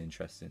seem like an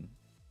interesting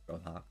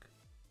run hack.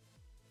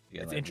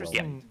 Again, it's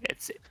interesting.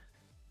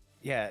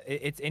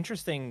 It's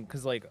interesting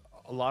because like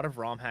a lot of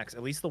ROM hacks,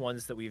 at least the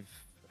ones that we've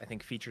I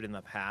think featured in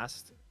the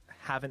past,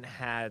 haven't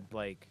had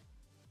like,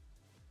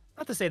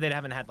 not to say they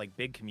haven't had like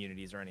big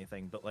communities or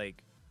anything, but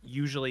like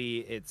usually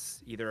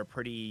it's either a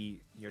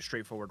pretty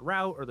straightforward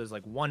route or there's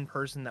like one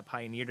person that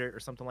pioneered it or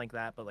something like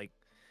that. But like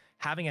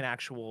having an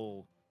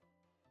actual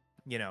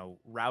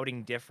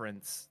routing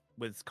difference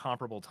with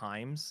comparable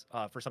times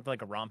for something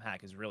like a ROM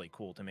hack is really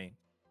cool to me.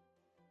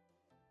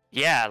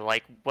 Yeah,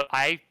 like what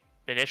I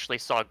initially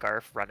saw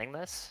Garf running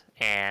this,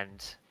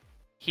 and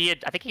I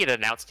think he had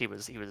announced he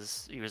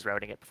was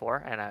routing it before,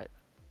 and I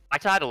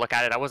tried to look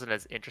at it. I wasn't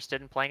as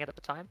interested in playing it at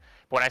the time,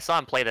 but when I saw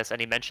him play this, and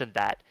he mentioned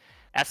that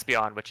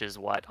Espeon, which is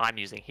what I'm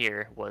using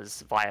here,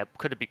 was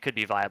could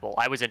be viable.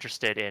 I was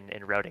interested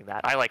in routing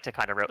that. I like to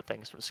kind of route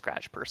things from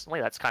scratch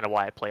personally. That's kind of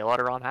why I play a lot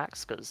of ROM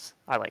hacks, because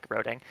I like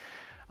routing.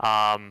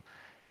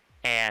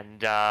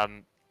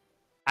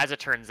 As as it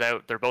turns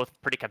out, they're both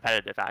pretty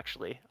competitive.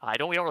 Actually, we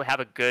don't really have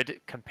a good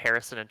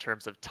comparison in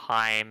terms of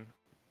time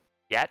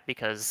yet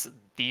because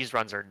these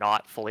runs are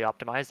not fully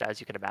optimized, as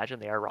you can imagine.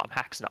 They are ROM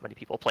hacks. Not many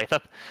people play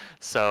them,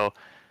 so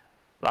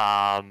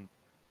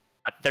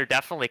they're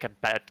definitely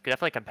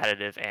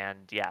competitive, and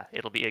yeah,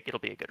 it'll be a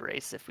good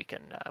race if we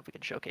can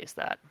showcase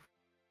that.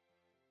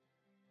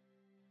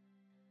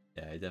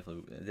 Yeah, it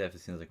definitely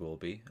seems like it will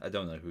be. I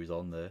don't know who's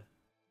on the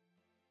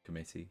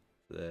committee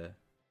for the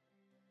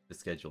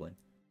scheduling,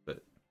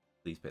 but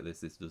please pick this.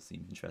 This does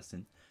seem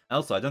interesting. And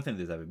also, I don't think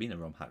there's ever been a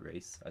ROM hack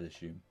race. I'd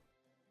assume.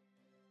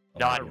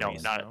 Not at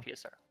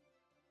PSR.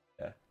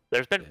 Yeah.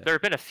 There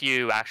have been a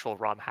few actual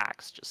ROM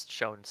hacks just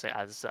shown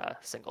as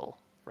single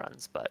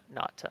runs, but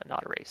not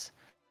a race.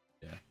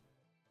 Yeah.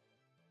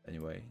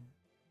 Anyway,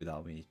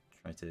 without me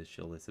trying to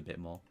chill this a bit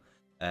more,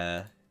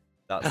 that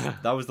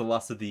was the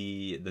last of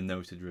the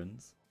noted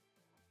runs.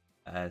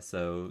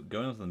 So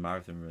going on to the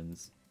marathon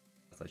runs,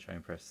 as I try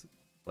and press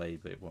play,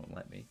 but it won't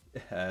let me.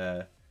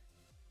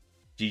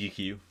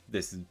 GGQ.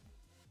 This is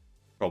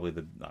probably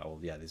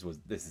this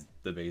is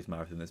the biggest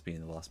marathon that's been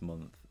in the last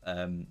month.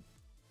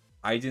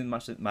 I didn't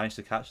manage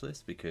to catch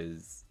this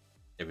because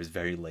it was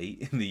very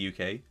late in the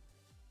UK.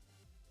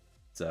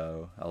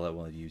 So I'll let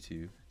one of you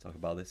two talk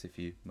about this if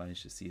you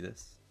managed to see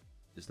this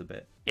just a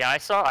bit. Yeah, I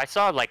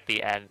saw like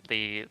the end,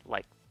 the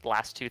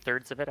last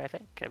 2/3 of it. I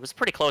think it was a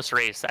pretty close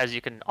race, as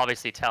you can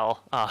obviously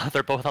tell.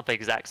 They're both on the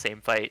exact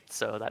same fight,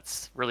 so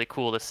that's really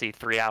cool to see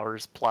 3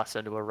 hours plus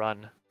into a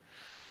run,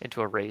 into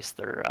a race.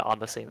 They're on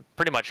the same,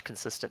 pretty much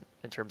consistent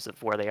in terms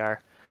of where they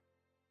are.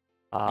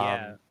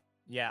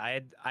 Yeah,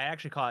 I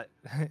actually caught.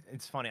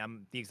 It's funny.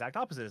 I'm the exact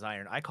opposite as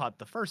Iron. I caught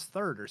the first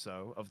third or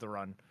so of the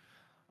run,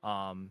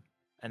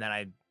 and then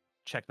I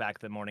checked back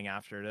the morning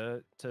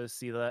after to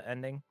see the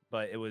ending.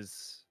 But it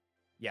was,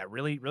 yeah,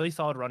 really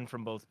solid run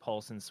from both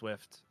Pulse and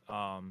Swift.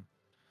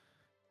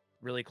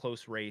 Really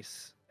close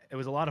race. It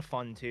was a lot of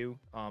fun too.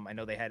 I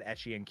know they had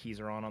Etchy and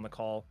Keezer on the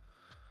call.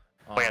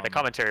 Oh yeah, the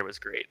commentary was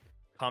great.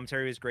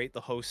 Commentary was great.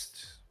 The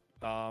host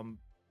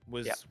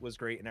was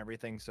great and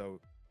everything.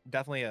 So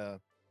definitely a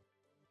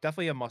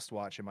must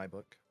watch in my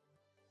book.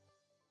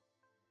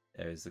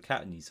 It was the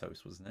Cat and Knees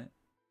host, wasn't it?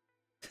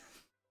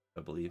 I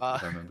believe, if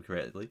I remember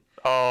correctly.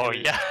 Oh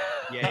yeah.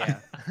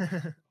 Yeah.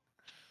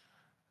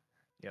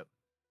 Yep.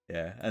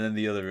 Yeah, and then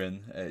the other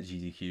run at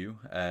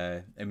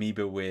GDQ,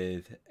 Amoeba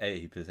with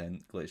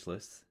 80%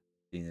 glitchless,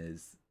 seeing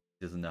as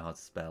doesn't know how to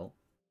spell.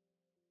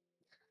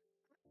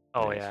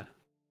 Oh yeah.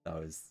 That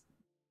was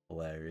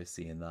hilarious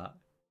seeing that.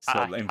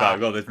 So, in fact, I've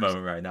got this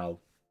moment right now.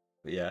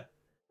 But yeah.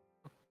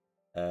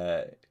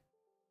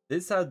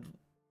 This had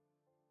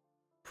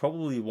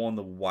probably one of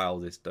the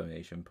wildest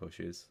donation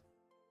pushes.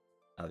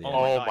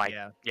 Oh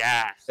my,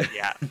 yeah.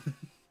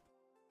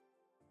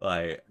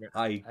 Like,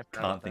 I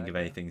can't think of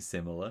anything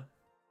similar.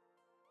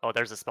 Oh,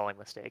 there's a spelling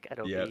mistake.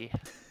 Adobe.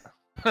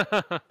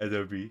 Yep.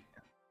 Adobe.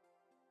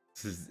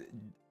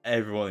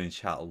 Everyone in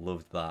chat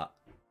loved that.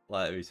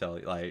 Like we tell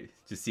you, like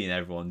just seeing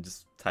everyone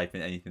just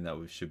typing anything that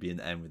should be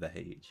an N with a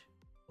H.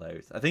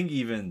 Like, I think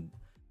even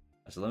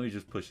actually, let me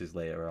just push this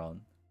later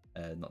on.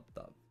 Not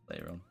that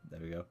later on. There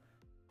we go.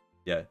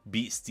 Yeah,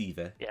 beat Steve.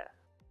 Yeah.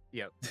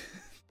 Yep.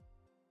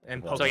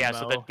 And so yeah,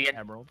 so the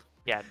Emerald.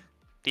 Yeah,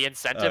 the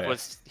incentive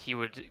was he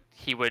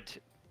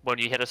would when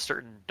you hit a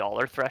certain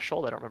dollar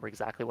threshold, I don't remember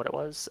exactly what it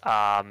was.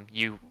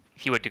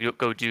 He would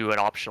go do an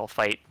optional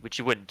fight, which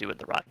you wouldn't do in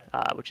the run,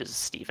 which is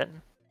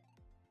Steven.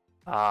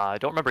 I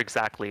don't remember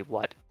exactly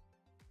what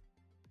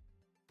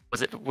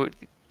was it.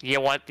 Yeah,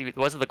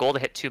 was it the goal to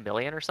hit 2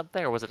 million or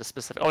something, or was it a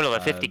specific? Oh no, the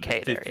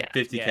 50K there. Yeah,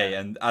 50K,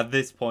 and at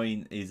this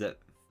point he's at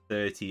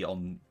 30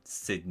 on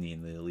Sydney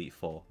in the Elite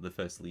Four, the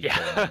first Elite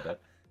Four.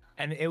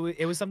 And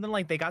it was something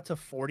like they got to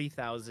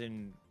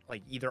 40,000,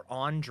 like either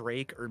on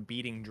Drake or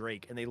beating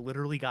Drake, and they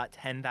literally got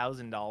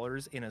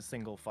 $10,000 in a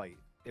single fight.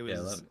 It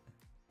was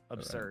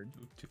absurd.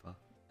 Too far.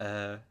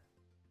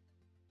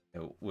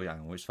 Wait, hang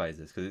on, which fight is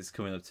this? Because it's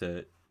coming up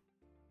to.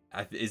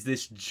 Is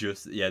this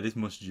just? Yeah, this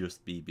must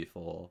just be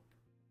before.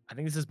 I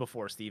think this is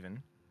before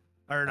Steven.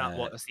 Or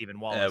not Steven,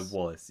 Wallace.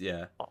 Wallace,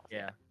 yeah.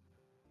 Yeah.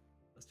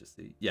 Let's just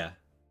see. Yeah.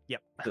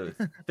 Yep. So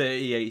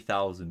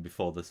 38,000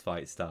 before this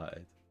fight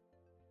started.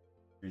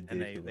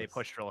 Ridiculous. And they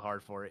pushed real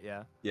hard for it,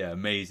 yeah. Yeah,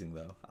 amazing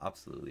though.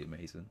 Absolutely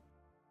amazing.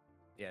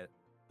 Yeah.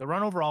 The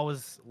run overall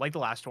was, like the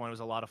last one, it was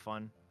a lot of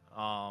fun.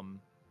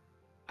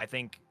 I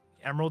think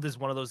Emerald is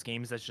one of those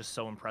games that's just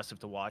so impressive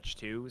to watch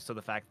too. So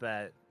the fact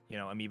that, you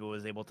know, Amoeba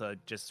was able to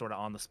just sort of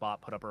on the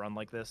spot put up a run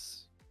like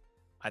this,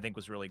 I think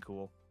was really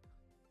cool.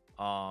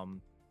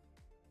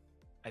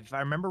 If I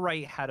remember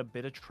right, had a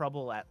bit of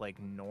trouble at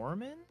like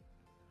Norman.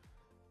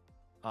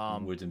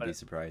 Wouldn't be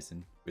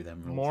surprising with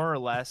Emerald. More or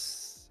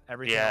less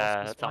everything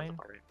else was fine.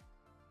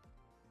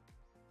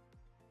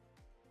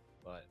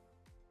 But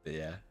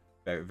yeah,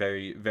 very,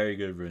 very, very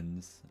good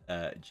runs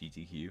at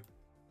GTQ.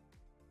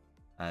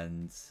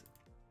 And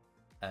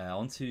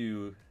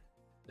onto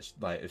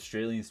like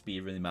Australian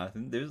speedrunning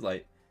marathon. There's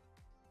like,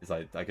 it's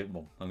like I'm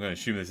going to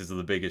assume this is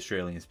the big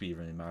Australian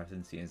speedrunning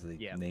marathon, seeing as they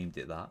named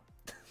it that.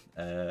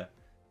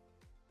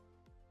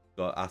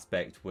 got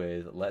Aspect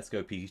with Let's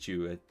Go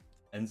Pikachu. It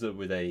ends up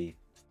with a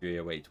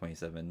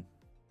 3:08:27.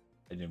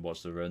 I didn't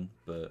watch the run,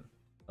 but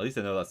at least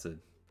I know that's a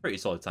pretty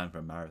solid time for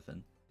a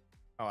marathon.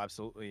 Oh,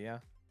 absolutely, yeah.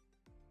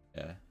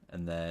 Yeah,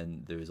 and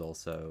then there is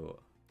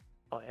also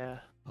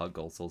Heart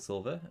Gold Soul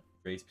Silver,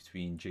 race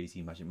between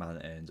JT Magic Man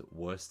and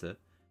Worcester.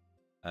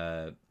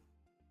 I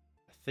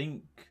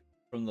think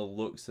from the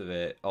looks of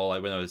it,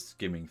 like when I was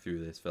skimming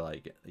through this for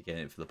like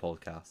getting it for the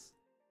podcast,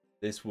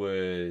 this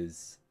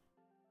was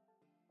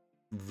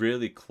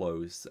really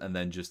close, and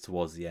then just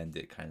towards the end,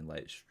 it kind of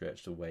like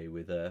stretched away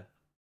with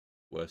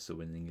Worcester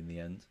winning in the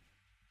end.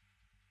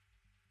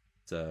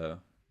 So,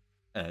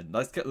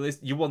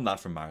 you won that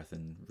from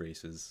marathon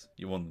races.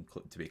 You won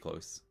to be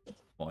close,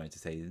 more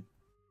entertaining.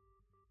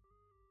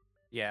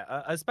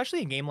 Yeah,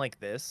 especially a game like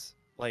this,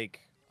 like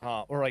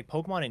or like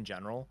Pokemon in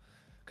general,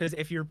 because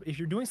if you're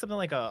doing something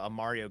like a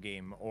Mario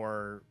game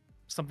or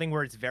something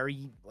where it's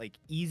very like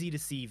easy to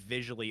see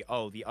visually,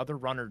 oh, the other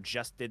runner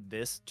just did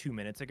this 2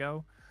 minutes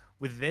ago.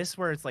 With this,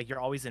 where it's like you're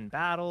always in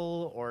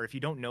battle, or if you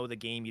don't know the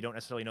game, you don't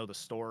necessarily know the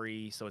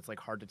story, so it's like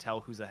hard to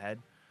tell who's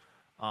ahead.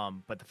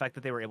 But the fact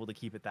that they were able to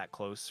keep it that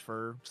close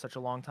for such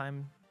a long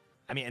time,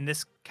 I mean, and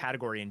this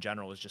category in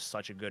general is just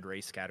such a good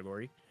race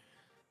category.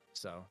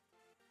 So,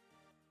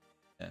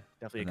 yeah,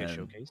 definitely a good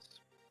showcase.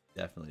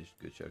 Definitely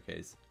a good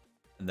showcase.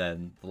 And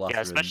then the last,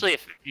 especially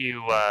if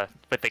you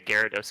with the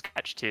Gyarados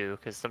catch too,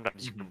 because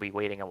sometimes you can be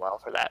waiting a while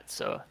for that.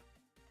 So,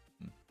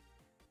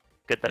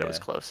 good that it was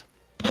close.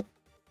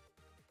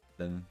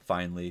 Then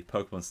finally,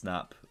 Pokemon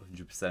Snap,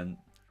 100%.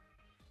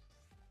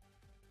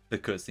 The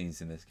cutscenes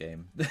in this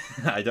game.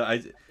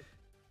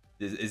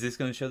 Is this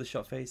going to show the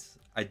shock face?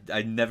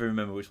 I never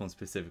remember which one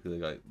specifically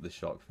got the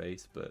shock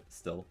face, but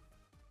still.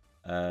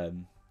 I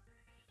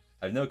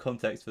have no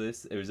context for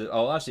this. It was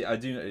actually I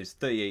do know it was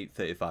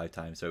 38-35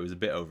 times, so it was a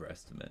bit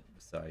overestimate.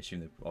 So I assume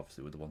they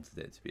obviously would have wanted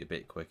it to be a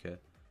bit quicker,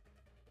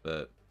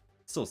 but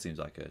still seems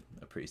like a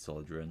pretty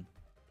solid run.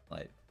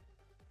 Like,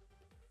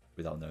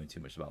 without knowing too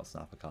much about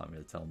Snap, I can't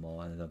really tell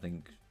more, and I don't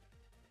think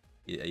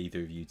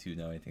either of you two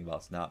know anything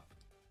about Snap.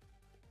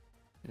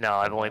 No,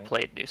 I've only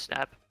played New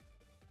Snap.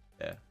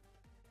 Yeah.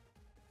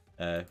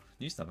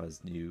 New Snap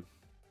has new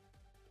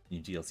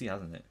DLC,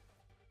 hasn't it?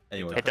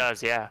 Anyway, it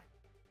does, yeah.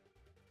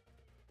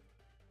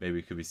 Maybe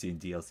we could be seeing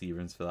DLC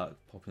runs for that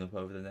popping up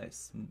over the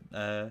next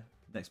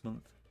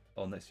month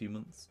or next few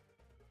months.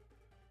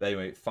 But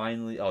anyway,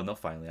 finally, not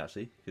finally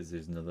actually, because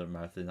there's another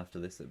marathon after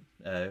this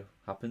that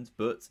happens.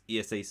 But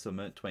ESA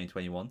Summer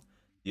 2021,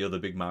 the other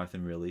big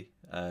marathon, really.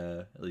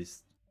 At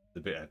least the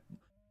bit.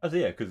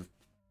 Because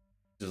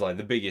just like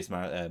the biggest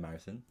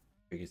marathon,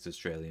 biggest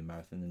Australian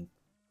marathon, and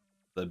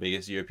the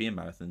biggest European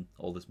marathon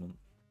all this month.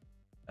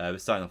 We're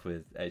starting off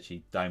with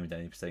actually Diamond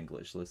 90%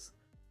 glitchless,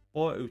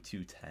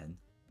 4:02:10.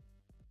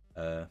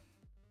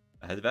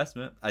 Ahead of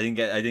estimate. I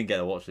didn't get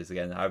to watch this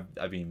again.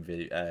 I've been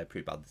really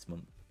pretty bad this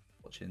month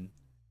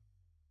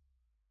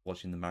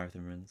watching the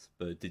marathon runs.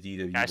 But did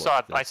either of you? I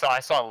saw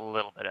a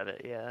little bit of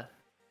it. Yeah.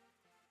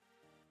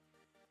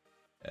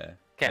 Yeah.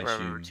 Can't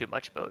remember too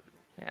much about.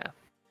 Yeah.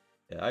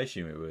 Yeah, I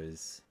assume it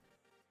was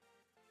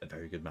a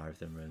very good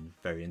marathon run,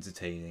 very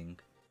entertaining.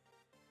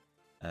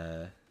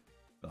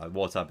 Like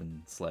Wartab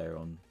and Slayer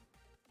on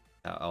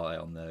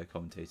the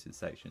commentators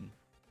section.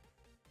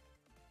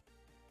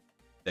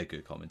 They're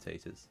good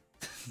commentators,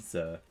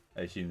 so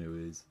I assume it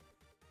was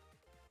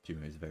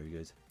very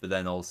good. But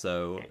then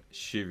also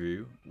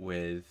Shiru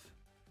with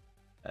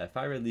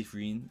Fire Red Leaf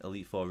Green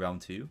Elite Four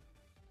Round 2.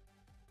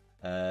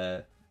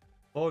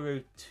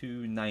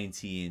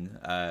 4:02:19.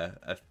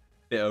 A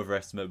bit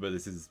overestimate, but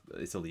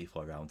it's Elite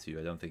Four Round 2.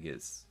 I don't think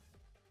it's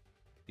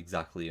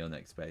exactly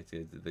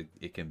unexpected.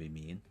 It can be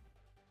mean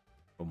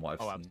from what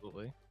I've seen.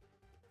 Absolutely.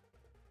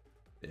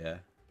 Yeah,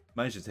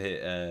 managed to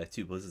hit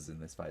 2 blizzards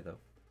in this fight though,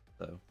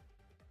 so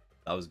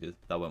that was good.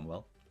 That went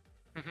well.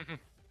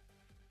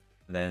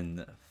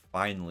 Then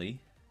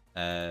finally,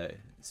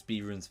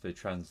 speedruns for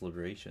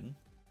Transliberation.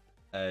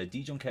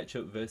 Dijon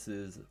Ketchup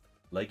versus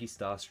Leggy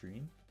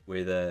Starstream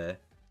with a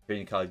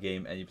trading card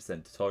game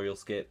 80% tutorial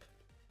skip.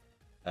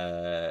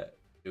 It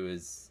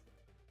was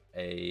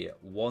a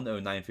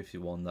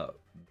 1:09:51 that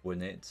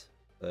won it,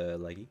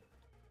 Leggy.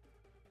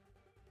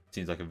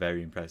 Seems like a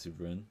very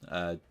impressive run.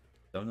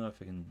 Don't know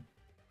if I can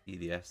see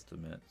the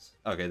estimates.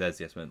 Okay, there's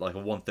the estimate, like a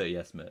 1:30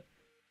 estimate.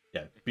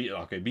 Yeah,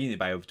 beating it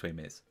by over 20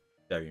 minutes.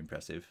 Very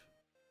impressive.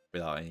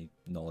 Without any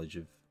knowledge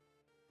of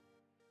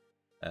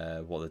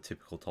what the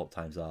typical top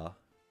times are.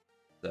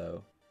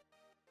 So,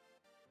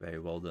 very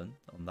well done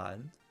on that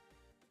end.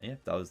 And yeah,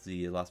 that was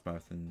the last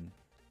marathon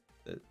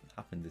that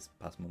happened this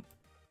past month.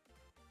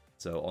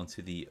 So, on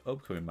to the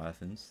upcoming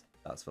marathons.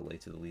 That's for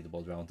later, the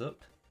leaderboard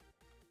roundup.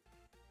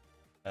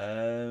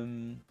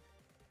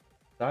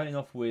 Starting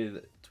off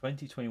with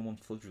 2021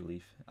 Flood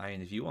Relief.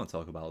 Ian, if you want to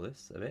talk about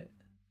this a bit,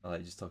 I'll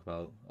just talk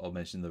about or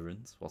mention the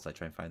runs whilst I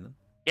try and find them.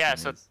 Yeah,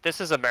 so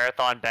this is a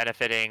marathon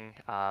benefiting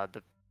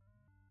the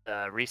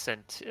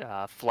recent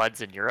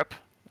floods in Europe.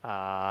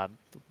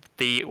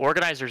 The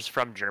organizer's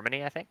from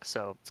Germany, I think,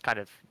 so it's kind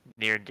of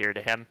near and dear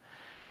to him.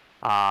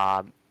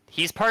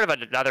 he's part of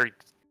another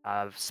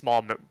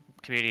small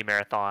community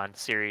marathon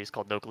series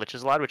called No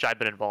Glitches Allowed, which I've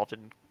been involved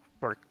in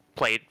or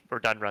played or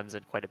done runs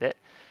in quite a bit.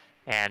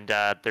 And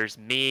there's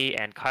me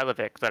and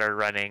Kylovic that are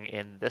running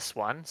in this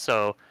one.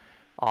 So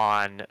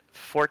on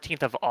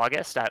 14th of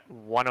August at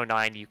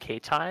 1:09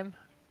 UK time,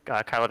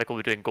 Kylovic will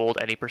be doing gold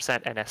any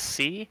percent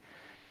NSC.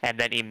 And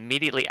then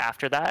immediately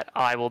after that,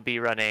 I will be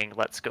running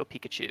Let's Go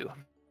Pikachu.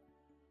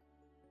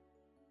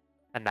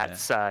 And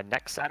that's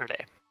next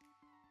Saturday.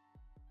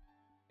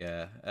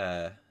 Yeah,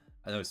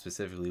 I know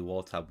specifically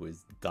Wartab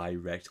was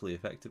directly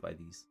affected by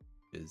these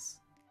because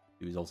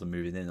he was also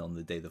moving in on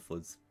the day the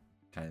floods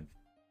kind of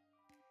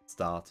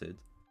started,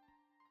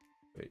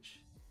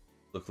 which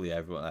luckily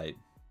everyone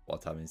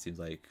Wartab, it seems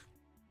like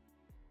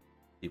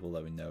people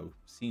that we know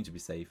seem to be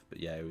safe, but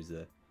yeah, it was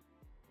a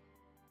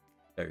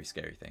very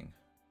scary thing.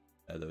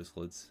 Those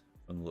floods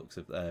from the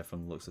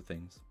looks of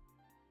things.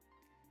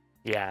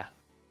 Yeah.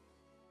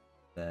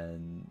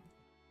 Then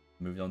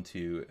moving on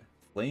to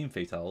Flame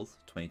Fatales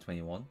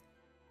 2021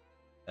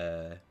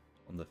 on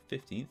the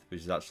 15th,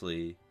 which is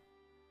actually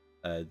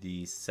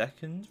the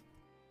second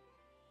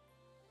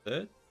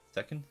run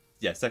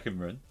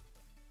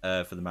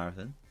for the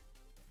marathon.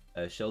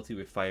 Shelty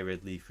with Fire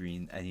Red, Leaf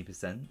Green, any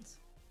percent.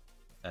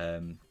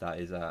 That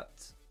is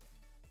at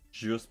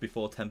just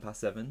before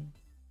 7:10.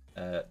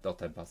 Not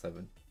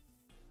 7:10.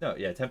 No,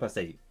 yeah,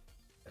 8:10.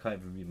 I can't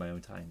even read my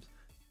own times.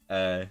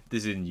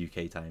 This is in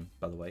UK time,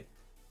 by the way.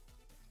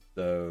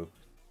 So,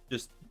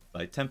 just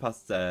like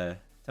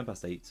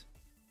 8:10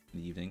 in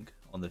the evening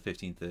on the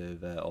 15th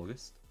of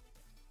August.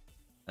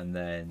 And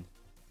then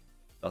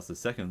that's the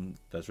second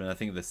first run. I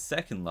think the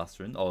second last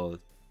run,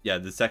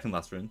 the second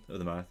last run of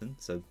the marathon.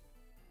 So,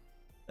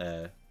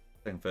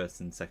 second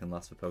first and second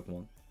last for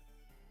Pokemon.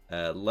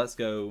 Let's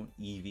Go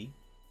Eevee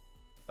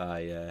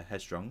by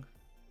Headstrong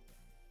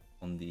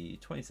on the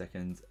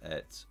 22nd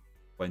at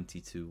 1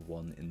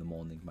 in the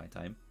morning my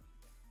time.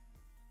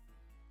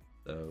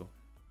 So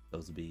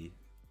those will be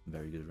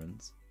very good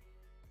runs.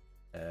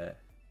 Do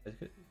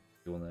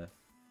you want to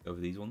go over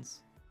these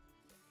ones?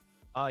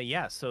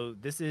 Yeah, so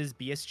this is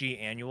BSG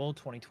Annual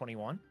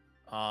 2021.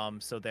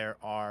 So there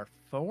are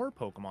 4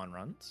 Pokemon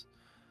runs.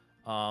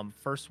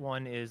 First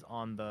one is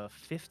on the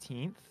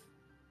 15th,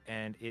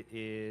 and it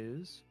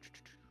is...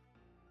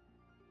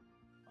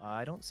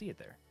 I don't see it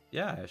there.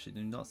 Yeah, I actually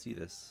do not see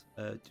this.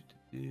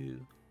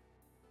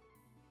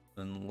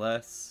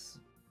 Unless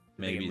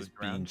maybe it's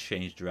being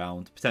changed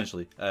around.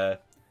 Potentially. You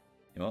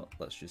know what?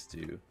 Let's just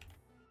do...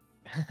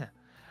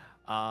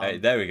 hey,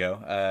 there we go.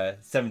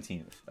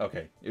 17th.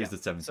 Okay, it was the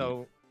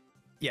 17th.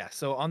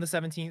 So on the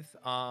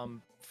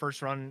 17th,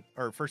 first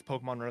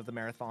Pokemon run of the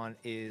marathon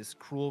is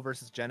Cruel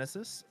versus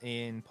Genesis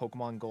in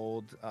Pokemon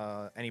Gold,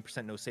 any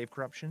percent no save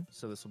corruption.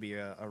 So this will be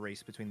a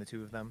race between the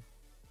two of them.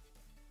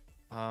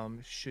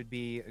 Should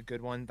be a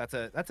good one. That's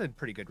a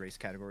pretty good race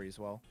category as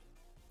well.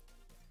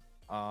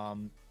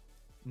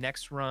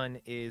 Next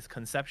run is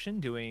Conception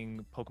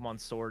doing Pokemon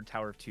Sword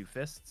Tower of Two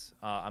Fists.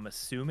 I'm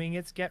assuming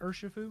it's Get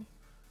Urshifu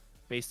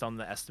based on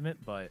the estimate,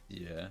 but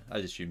yeah,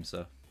 I'd assume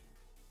so.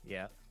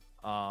 Yeah.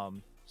 So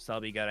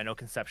that'll be good. I know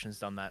Conception's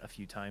done that a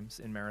few times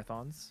in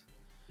marathons.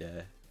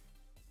 Yeah.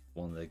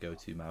 One of their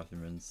go-to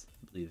marathon runs,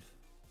 I believe.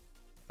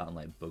 That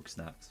like Bug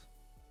Snacks.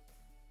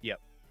 Yep.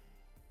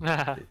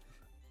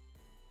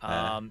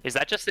 Is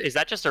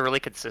that just a really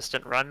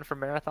consistent run for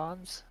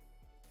marathons?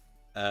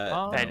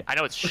 And I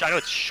know it's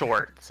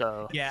short,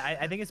 so yeah,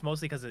 I think it's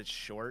mostly because it's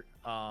short.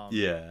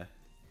 Yeah,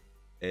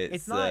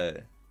 it's not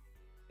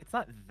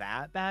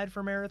that bad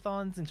for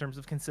marathons in terms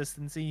of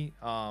consistency.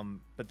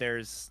 But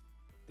there's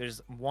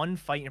one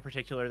fight in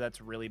particular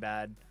that's really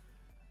bad.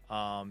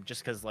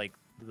 Just because like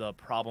the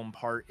problem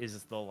part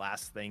is the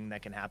last thing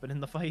that can happen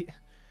in the fight.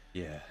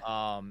 Yeah.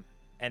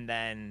 And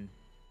then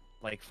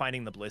like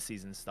finding the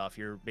Blissies and stuff,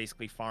 you're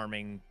basically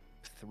farming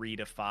 3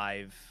 to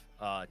 5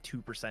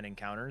 2%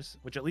 encounters,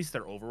 which at least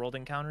they're overworld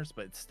encounters,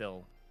 but it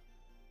still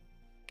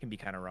can be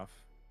kind of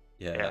rough.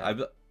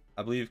 Yeah.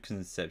 I believe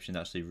Conception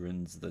actually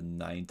runs the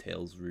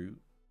Ninetales route.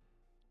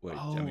 Which,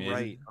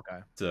 right.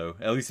 Okay. So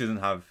at least it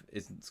doesn't have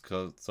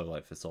so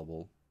like for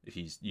Sobble, if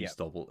you use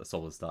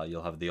Sobble start,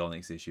 you'll have the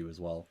Onyx issue as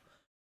well.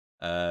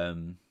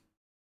 I'm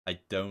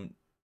going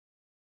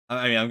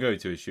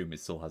to assume it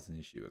still has an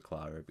issue at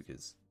Clara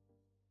because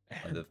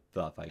like, the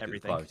fact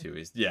that Clara 2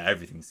 is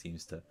everything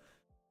seems to.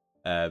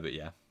 But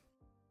yeah.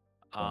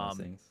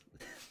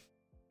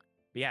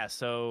 Yeah,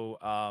 so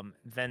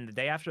then the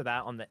day after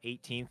that, on the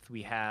 18th,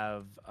 we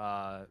have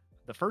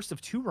the first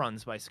of 2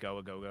 runs by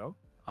Skoa Go-Go.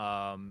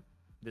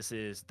 This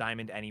is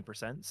Diamond any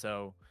percent,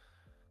 so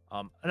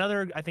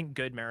another, I think,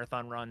 good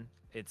marathon run.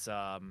 It's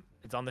on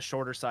the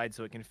shorter side,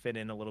 so it can fit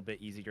in a little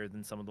bit easier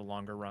than some of the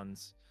longer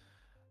runs.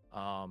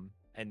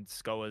 And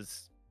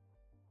Skoa's,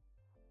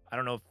 I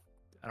don't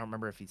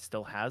remember if he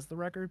still has the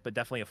record, but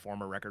definitely a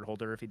former record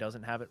holder if he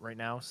doesn't have it right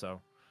now,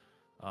 so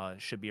it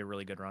should be a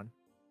really good run.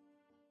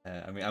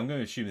 I'm going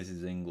to assume this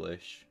is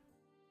English.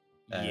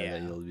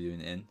 That you'll be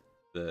doing it in,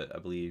 but I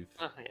believe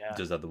it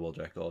does have the world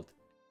record.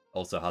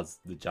 Also has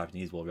the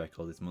Japanese world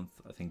record this month.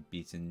 I think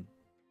beating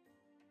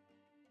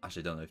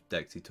Actually, I don't know if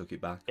Dexy took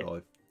it back or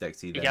if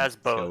Dexy He then has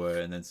both.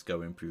 Scoa and then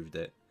Scoa improved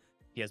it.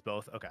 He has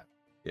both. Okay.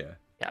 Yeah,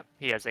 Yeah,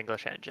 he has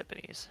English and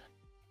Japanese.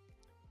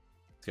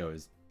 Scoa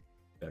is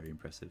very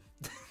impressive.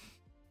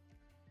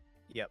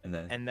 Yep.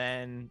 And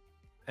then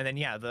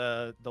yeah,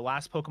 the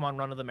last Pokemon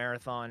run of the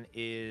marathon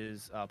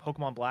is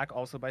Pokemon Black,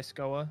 also by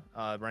Scoa,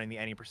 running the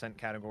any percent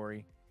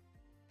category.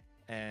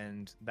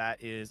 And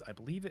that is, I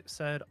believe it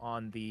said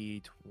on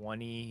the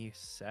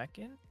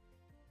 22nd?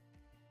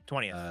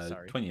 20th,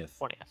 sorry. 20th.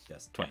 20th.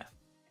 Yes, 20th.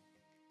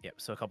 Yep,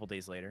 so a couple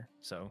days later.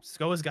 So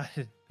Scoa's got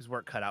his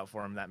work cut out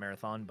for him that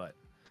marathon, but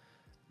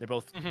they're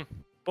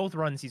both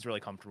runs he's really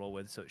comfortable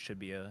with, so it should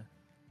be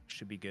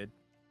good.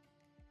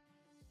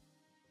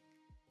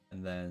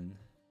 And then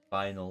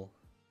final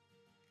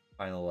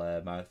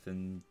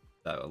marathon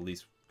that at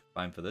least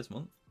fine for this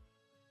month.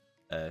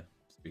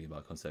 Speaking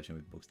about conception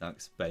with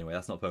Bugsnax, but anyway,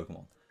 that's not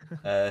Pokemon.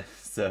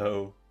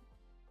 So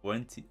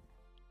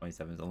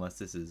 27th, unless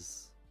this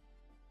is.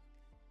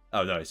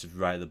 Oh no, it's just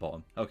right at the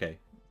bottom. Okay,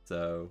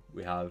 so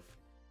we have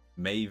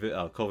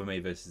Culver May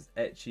versus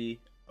Etchy,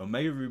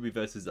 Omega Ruby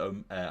versus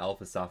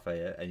Alpha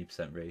Sapphire, any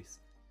percent race.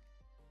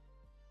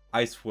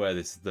 I swear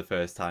this is the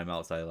first time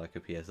outside like a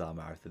PSR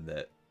marathon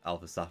that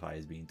Alpha Sapphire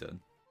is being done.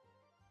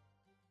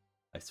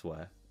 I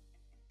swear.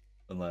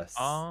 Unless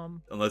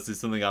it's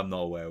something I'm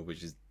not aware of,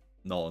 which is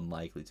not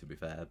unlikely to be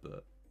fair,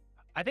 but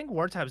I think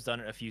Wartab's done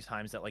it a few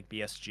times at like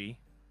BSG.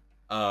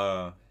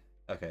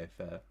 Okay,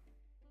 fair.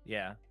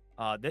 Yeah.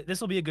 This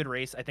will be a good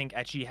race. I think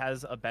Etchy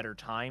has a better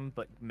time,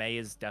 but May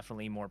is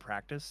definitely more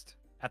practiced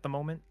at the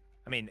moment.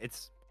 I mean,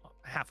 it's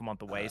half a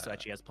month away, so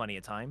Etchy has plenty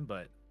of time,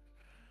 but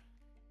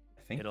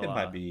I think it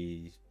might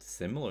be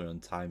similar on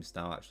times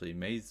now, actually.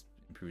 May's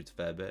improved a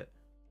fair bit.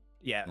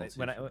 Yeah,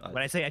 when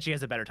I say Etchy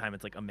has a better time,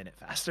 it's like a minute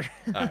faster.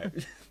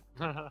 Alright.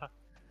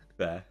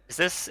 Fair. Is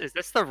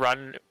this the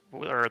run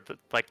or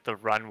the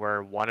run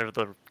where one of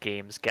the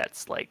games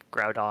gets like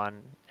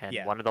Groudon and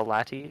one of the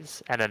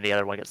Latis, and then the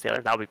other one gets the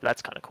other?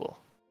 That's kind of cool.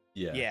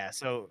 Yeah. Yeah.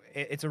 So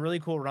it's a really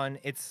cool run.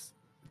 It's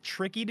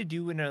tricky to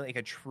do in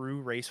a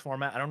true race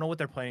format. I don't know what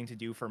they're planning to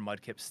do for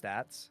Mudkip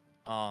stats.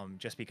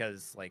 Just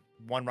because like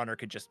one runner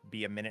could just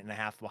be a minute and a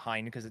half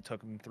behind because it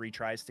took him 3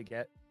 tries to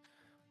get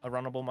a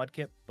runnable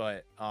Mudkip,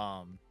 but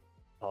oh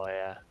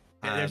yeah.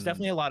 There's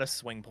definitely a lot of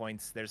swing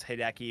points. There's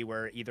Hideki,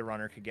 where either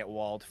runner could get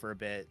walled for a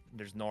bit.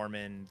 There's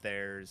Norman.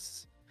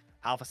 There's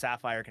Alpha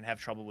Sapphire can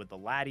have trouble with the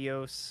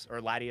Latios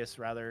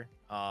rather.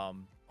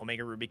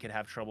 Omega Ruby could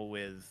have trouble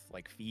with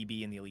like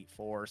Phoebe in the Elite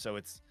Four. So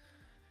it's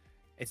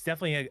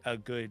definitely a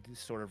good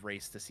sort of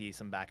race to see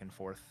some back and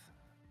forth.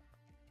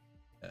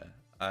 Yeah,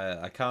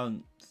 I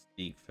can't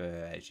speak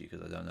for Edgy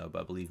because I don't know,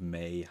 but I believe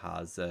May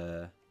has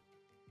a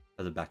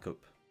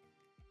backup,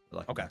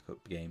 like a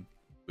backup game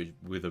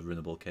with a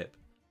runnable kit.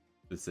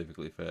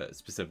 Specifically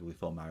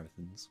for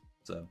marathons.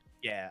 So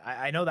yeah,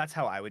 I know that's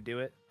how I would do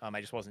it. I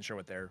just wasn't sure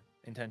what their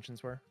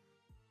intentions were.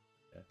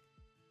 Yeah.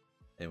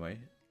 Anyway,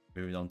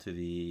 moving on to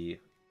the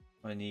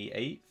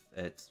 28th.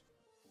 It's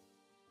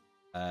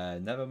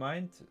never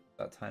mind.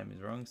 That time is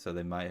wrong. So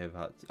they might have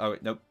had. Oh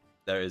wait, nope.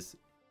 There is.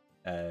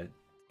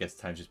 Guess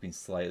time's just been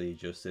slightly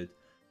adjusted.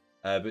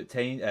 But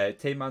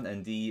Tayman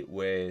ND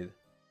with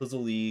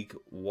Puzzle League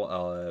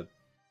one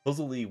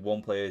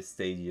player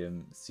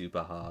stadium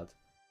super hard.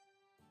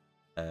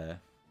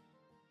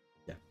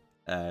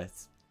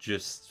 It's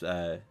just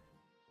like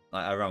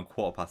around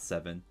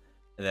 7:15, and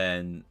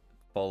then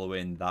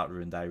following that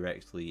run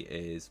directly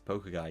is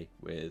Poker Guy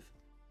with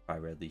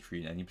Fire Red Leaf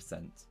 3 and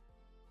 80%,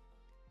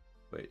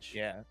 which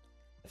I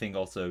think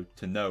also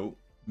to note,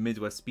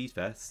 Midwest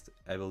Speedfest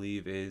I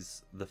believe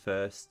is the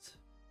first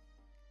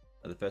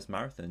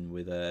marathon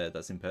with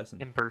that's in person.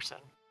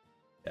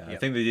 Yeah, I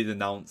think they did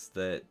announce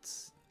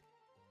that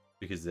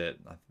because I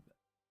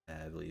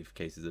believe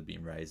cases have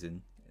been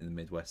rising in the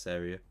Midwest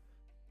area,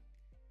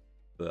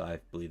 but I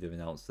believe they've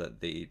announced that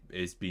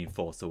it's being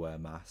forced to wear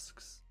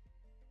masks.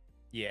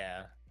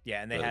 Yeah,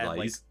 and they had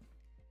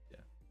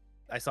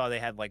I saw they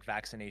had like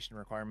vaccination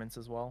requirements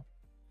as well.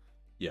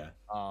 Yeah.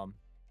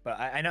 But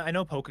I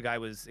know Poke Guy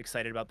was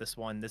excited about this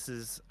one. This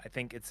is, I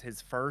think it's his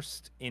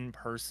first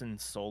in-person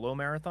solo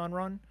marathon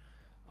run,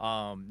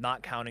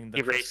 not counting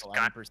the first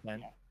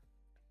 1%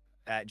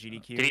 at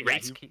GDQ. Did he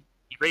race? He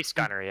raced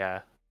Gunner,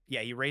 yeah.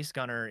 Yeah, he raced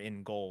Gunner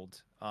in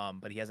gold,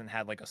 but he hasn't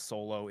had like a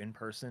solo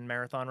in-person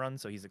marathon run,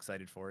 so he's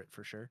excited for it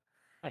for sure.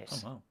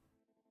 Nice. Oh wow,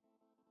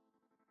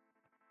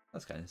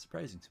 that's kind of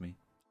surprising to me.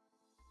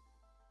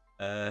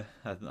 I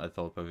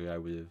thought Poke Guy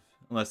would have,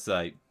 unless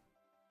like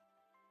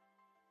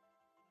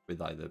with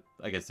like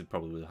I guess it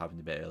probably would have happened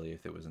a bit earlier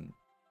if it wasn't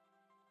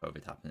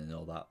COVID happening and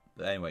all that.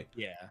 But anyway,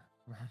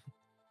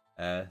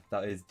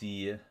 that is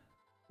the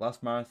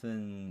last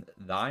marathon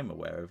that I'm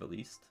aware of, at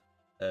least,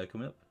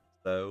 coming up.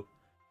 So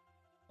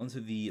onto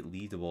the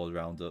leaderboard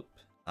roundup,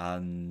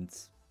 and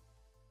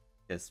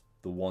I guess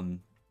the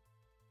one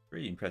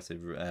pretty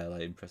impressive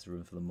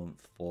run for the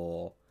month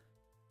for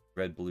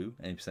Red Blue,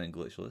 80%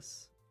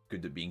 glitchless,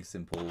 good at being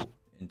simple,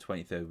 in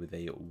 23rd with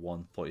a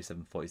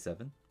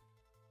 1:47.47.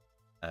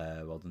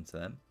 Well done to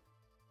them.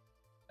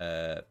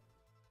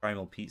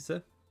 Primal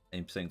Pizza,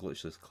 80%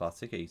 glitchless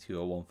classic,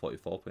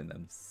 820144, putting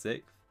them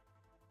 6th.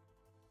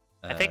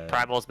 I think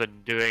Primal's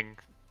been doing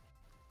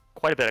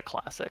quite a bit of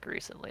classic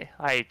recently.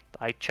 I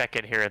check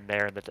in here and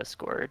there in the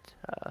Discord.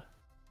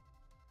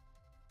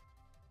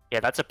 Yeah,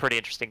 that's a pretty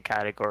interesting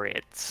category.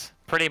 It's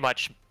pretty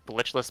much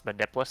glitchless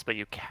manipless, but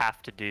you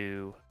have to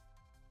do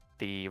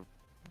the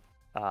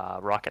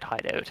rocket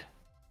hideout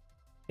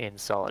in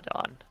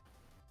Solidon,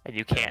 and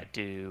you can't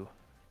do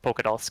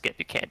polka doll skip.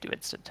 You can't do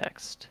instant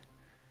text.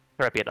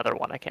 There might be another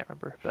one I can't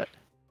remember, but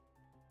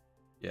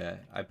yeah,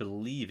 I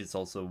believe it's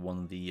also one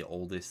of the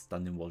oldest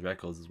standing world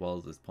records as well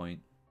at this point.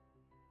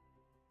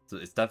 So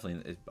it's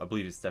definitely, I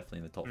believe it's definitely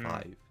in the top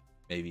 5,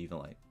 maybe even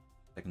like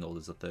second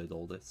oldest or third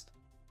oldest.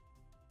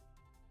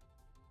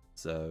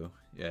 So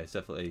yeah, it's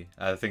definitely,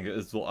 I think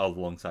it's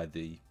alongside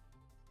the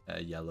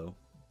yellow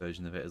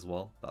version of it as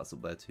well. That's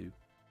up there too.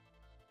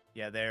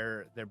 Yeah,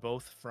 they're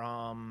both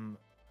from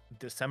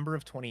December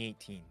of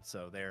 2018,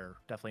 so they're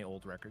definitely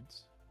old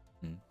records.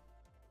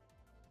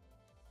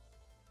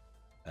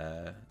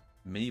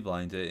 Mini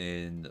Blinder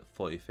in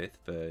 45th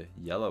for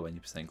yellow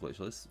 80%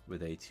 glitchless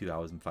with a 2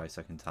 hours and 5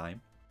 second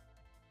time.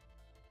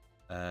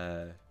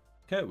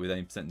 Kurt with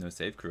 80% no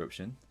save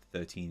corruption,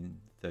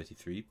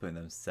 1333, putting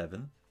them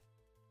 7th.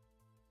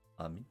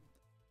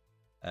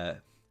 Okay,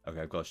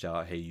 I've got to shout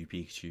out Hey You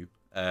Pikachu.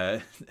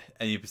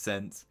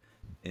 80%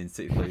 in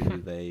 6th place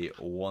with a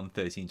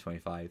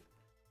 113.25.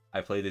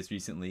 I played this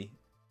recently.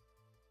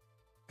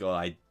 God,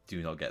 I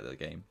do not get the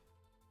game.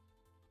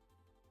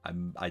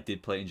 I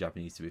did play it in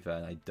Japanese, to be fair,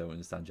 and I don't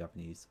understand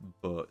Japanese,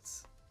 but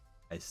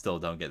I still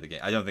don't get the game.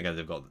 I don't think I've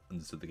ever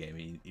understood the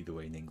game either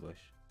way in English.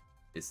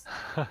 It's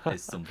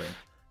something.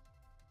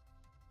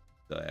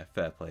 So yeah,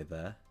 fair play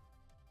there.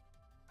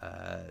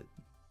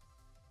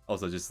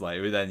 Also, just like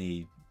with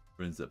any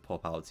runs that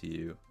pop out to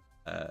you,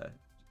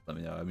 let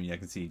me know. I mean, I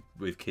can see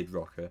with Kid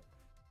Rocker,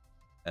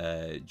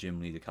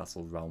 Gym Leader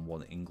Castle round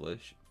 1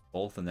 English,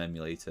 4th an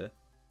emulator,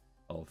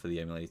 or for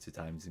the emulator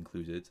times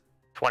included.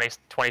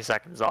 20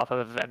 seconds off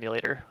of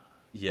emulator.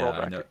 Yeah, world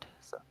I know. record,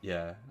 so.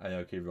 Yeah, I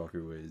know. Kid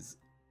Rocker was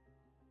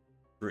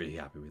pretty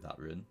happy with that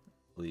run,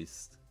 at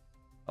least.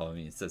 Oh, I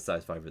mean, it's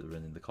satisfied with the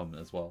run in the comment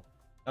as well.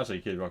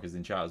 Actually, Kid Rocker's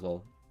in chat as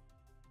well.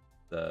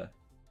 To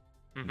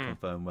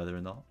confirm whether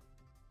or not.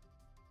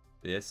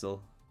 But yeah,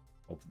 still,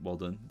 well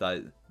done.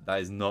 That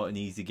is not an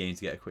easy game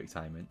to get a quick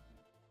time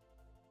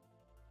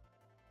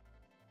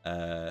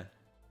in.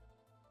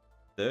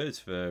 Third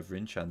for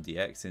Rinchan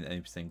DX in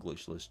 80%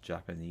 glitchless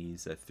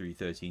Japanese at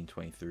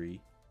 313.23.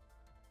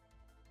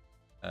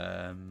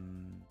 I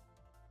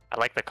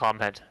like the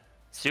comment.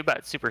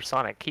 Zubat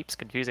Supersonic keeps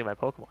confusing my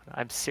Pokemon.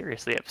 I'm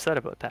seriously upset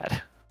about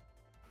that.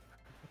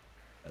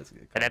 That's a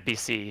good An comment.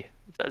 NPC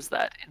does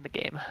that in the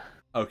game.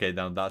 Okay,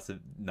 now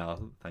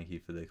thank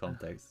you for the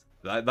context.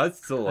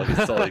 That's still like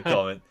a solid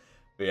comment.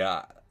 But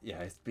yeah,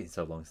 it's been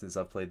so long since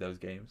I've played those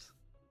games.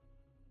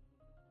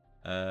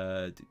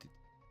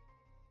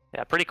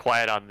 Yeah, pretty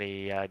quiet on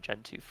the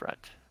Gen 2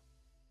 front.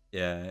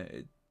 Yeah,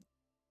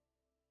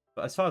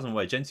 but as far as I'm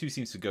aware, Gen 2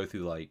 seems to go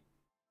through like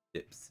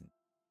dips and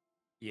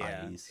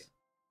Yeah, highs.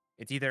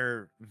 it's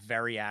either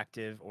very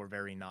active or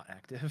very not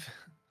active.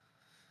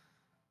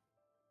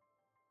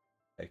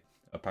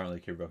 Apparently,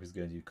 Kid Rock is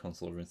going to do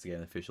console runs to get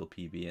an official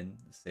PB in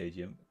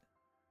Stadium.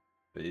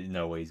 But in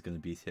no way he's going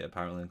to beat it,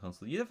 apparently, on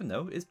console. You never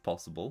know. It's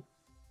possible.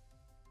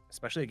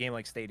 Especially a game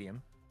like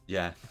Stadium.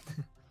 Yeah.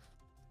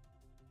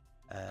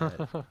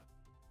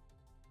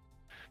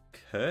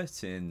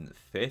 Kurt in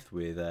 5th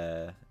with,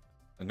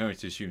 I'm going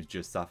to assume it's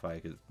just Sapphire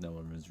because no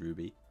one runs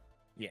Ruby.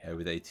 Yeah.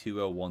 With a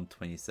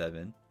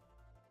 201.27.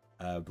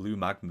 Blue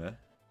Magma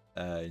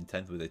in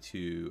 10th with a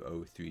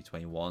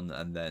 203.21,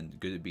 and then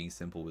Good at Being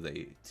Simple with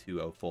a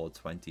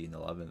 204.20 in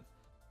 11th.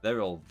 They're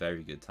all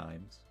very good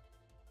times.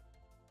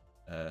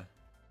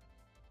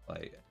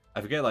 Like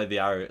I forget like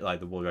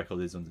the world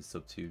record is under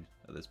sub 2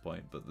 at this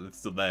point, but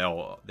still they're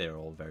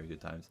all very good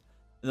times.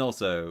 And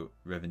also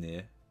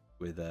Revenir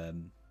with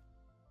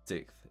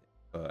 6th,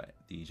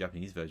 the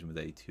Japanese version with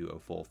a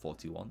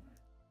 204.41.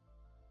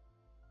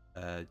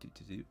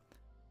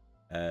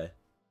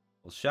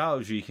 Well, shout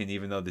out Jukin,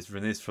 even though this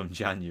run is from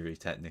January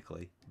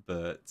technically,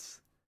 but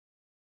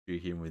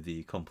Jukin with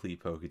the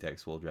complete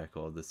Pokédex world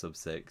record, the sub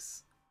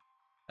 6.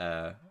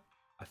 I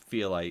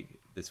feel like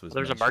this was.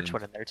 Well, there's a March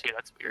one in there too.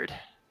 That's weird.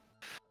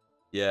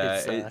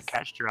 Yeah, it's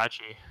Catch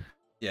Jirachi.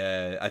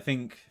 Yeah, I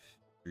think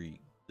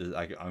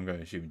I'm going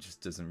to assume it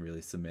just doesn't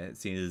really submit.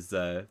 Seeing as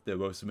they're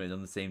both submitted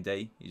on the same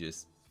day, you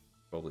just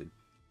probably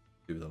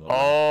do them.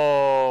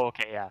 Oh,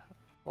 okay, yeah.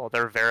 Well,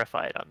 they're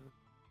verified on.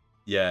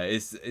 Yeah,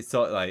 it's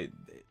sort of like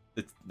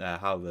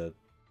how the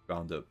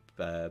roundup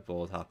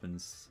board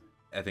happens.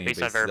 I think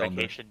based on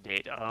verification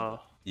date.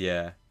 Oh.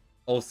 Yeah.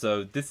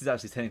 Also, this is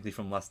actually technically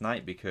from last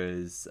night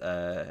because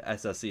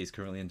SRC is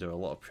currently under a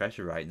lot of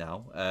pressure right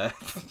now,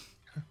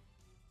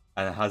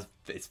 and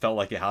it's felt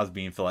like it has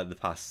been for like the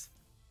past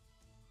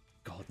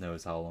God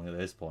knows how long at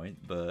this point,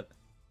 but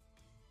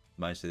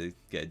managed to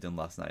get it done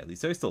last night at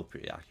least, so it's still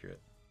pretty accurate.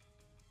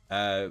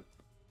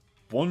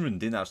 one run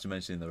didn't actually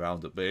mention in the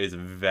roundup, but it is a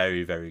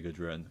very, very good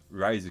run.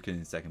 Ryuzukin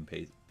in second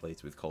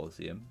place with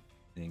Colosseum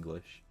in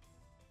English.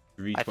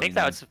 I think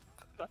that's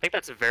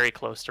very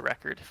close to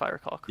record, if I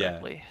recall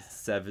correctly.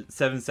 Yeah,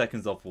 7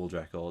 seconds off world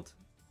record.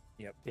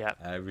 Yep. Yeah.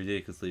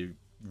 Ridiculously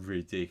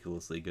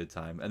good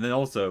time. And then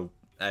also,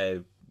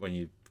 when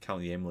you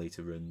count the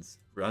emulator runs,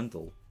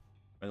 Randall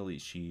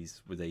eats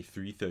cheese with a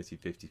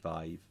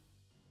 3:30.55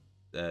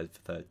 for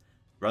third.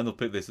 Randall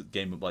picked this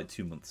game up like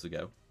 2 months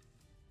ago,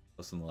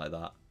 or something like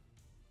that.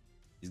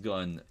 He's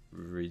gotten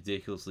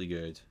ridiculously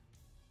good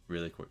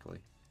really quickly.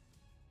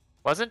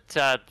 Wasn't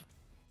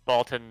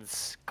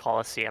Bolton's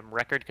Coliseum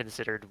record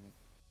considered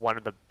one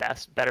of the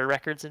better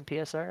records in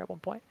PSR at one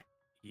point?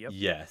 Yep.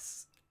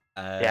 Yes.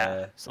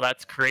 Yeah, so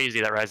that's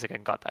crazy that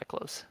Ryuzukin got that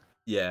close.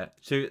 Yeah,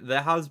 so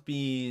there has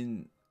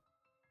been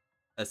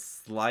a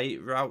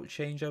slight route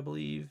change, I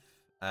believe,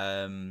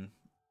 involving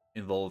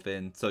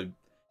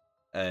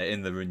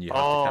in the run you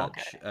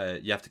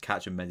have to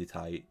catch a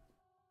Meditite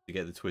to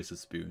get the Twisted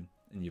Spoon,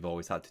 and you've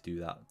always had to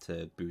do that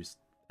to boost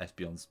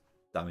Espeon's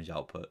damage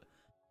output.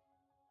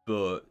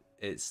 But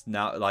it's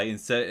now like in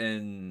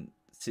certain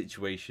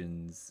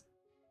situations,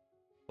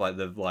 like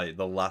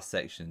the last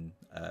section,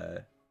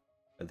 the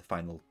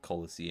final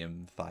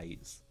Colosseum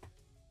fights,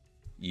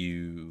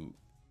 you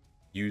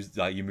move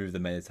the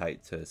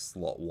Meditite to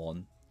slot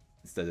 1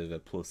 instead of a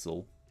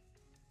Plusle.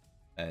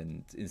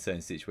 And in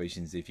certain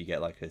situations, if you get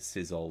like a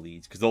Scissor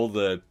lead, because all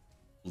the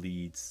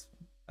leads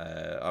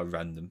are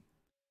random,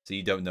 so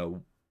you don't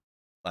know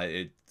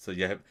so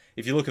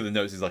if you look at the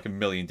notes, there's like a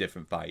million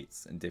different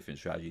fights and different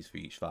strategies for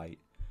each fight.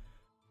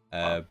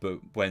 But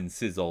when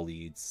Scissor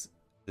leads,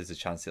 there's a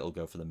chance it'll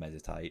go for the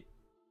Meditite,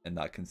 and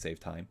that can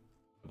save time,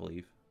 I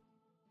believe.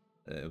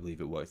 I believe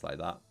it works like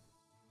that.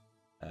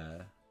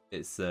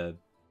 It's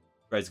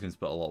Ryuzukin's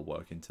put a lot of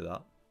work into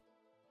that,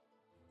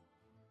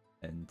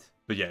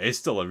 but yeah, it's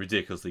still a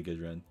ridiculously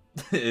good run.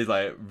 It's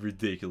like a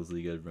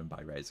ridiculously good run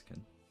by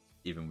Ryuzukin,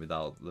 even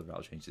without the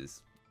route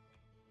changes.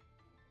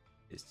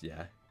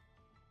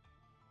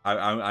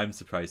 I'm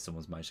surprised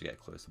someone's managed to get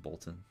close to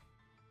Bolton.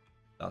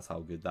 That's how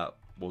good that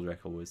world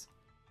record was.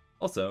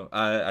 Also,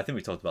 I think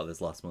we talked about this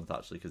last month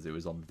actually, because it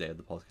was on the day of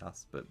the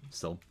podcast, but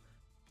still,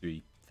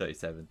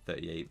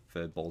 3:37.38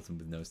 for Bolton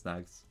with no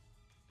snags,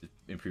 just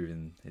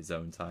improving his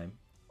own time,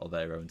 or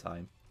their own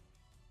time.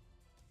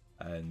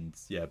 And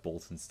yeah,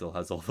 Bolton still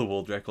has all the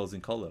world records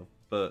in Colo,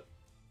 but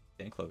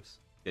getting close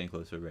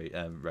for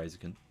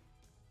Ryuzukin.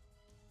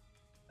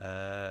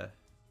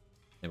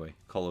 Anyway,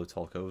 Colo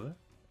talk over.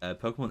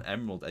 Pokemon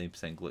Emerald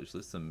 80%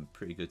 glitchless, some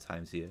pretty good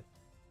times here.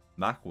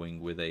 Macwing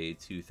with a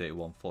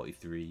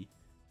 2:31.43,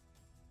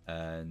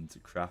 and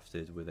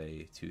Crafted with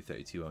a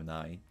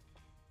 2:32.09.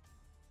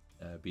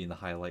 Being the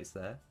highlights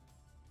there.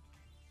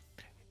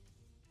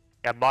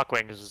 Yeah,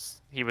 Mockwing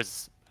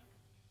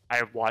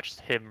I watched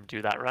him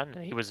do that run,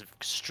 and he was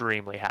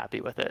extremely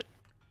happy with it.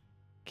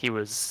 He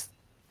was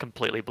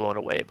completely blown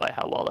away by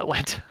how well that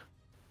went.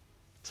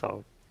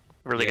 So,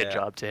 really good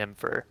job to him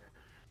for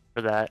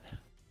that.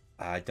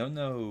 I don't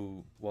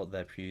know what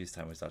their previous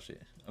time was actually.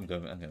 I'm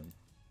going to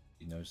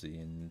be nosy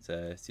and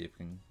see if I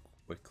can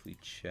quickly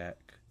check.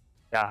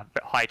 Yeah,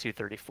 high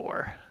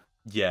 2:34.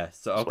 Yeah,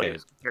 so okay,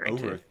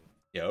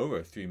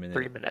 over 3 minutes.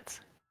 3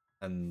 minutes.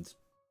 And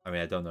I mean,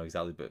 I don't know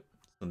exactly, but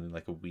something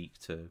like a week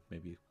to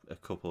maybe a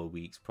couple of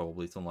weeks,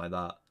 probably something like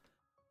that.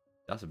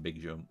 That's a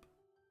big jump.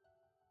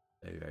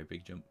 Very, very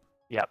big jump.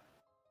 Yep.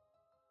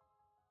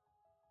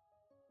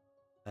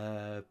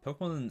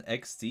 Pokemon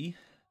XD,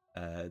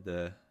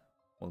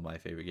 one of my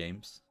favorite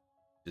games,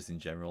 just in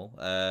general.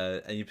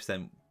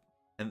 80%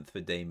 10th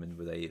for Damon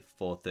with a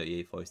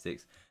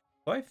 4:38.46.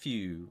 Quite a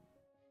few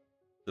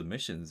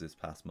submissions this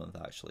past month,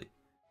 actually.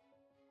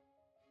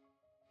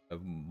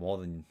 More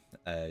than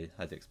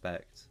I'd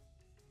expect.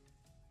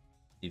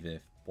 Even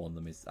if one of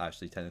them is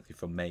actually technically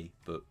from May,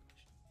 but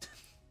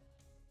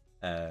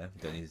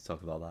don't need to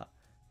talk about that.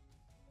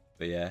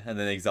 But yeah, and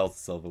then Exalted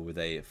Silver with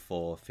a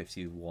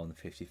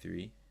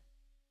 4:51.53.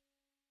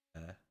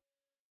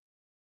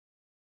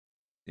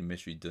 The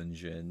Mystery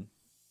Dungeon,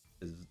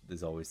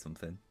 there's always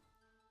something.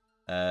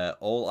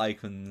 All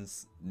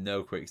icons,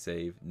 no quick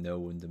save, no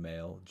Wonder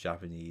Mail,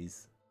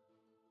 Japanese.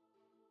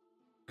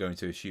 Going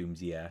to assume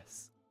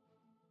yes.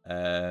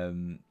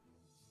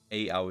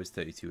 8 hours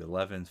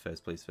 32:11,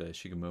 first place for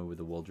Shigamo with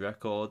a world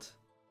record.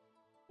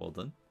 Well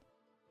done.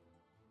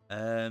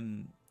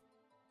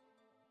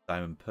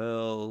 Diamond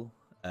Pearl,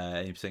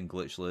 80%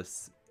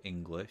 glitchless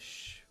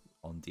English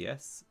on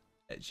DS.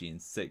 Etchy in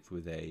 6th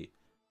with a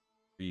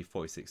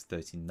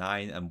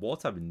 3:46.39, and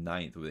Wartab in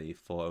 9th with a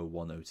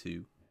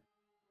 4:01.02.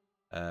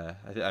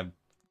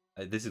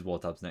 This is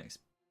Wartab's next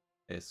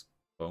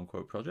quote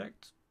unquote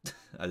project.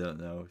 I don't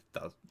know if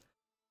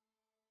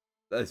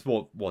that's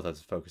what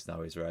Wartab's focus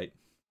now is, right?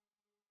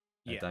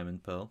 Yeah.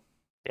 Diamond Pearl.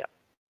 Yeah.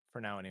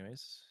 For now,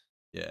 anyways.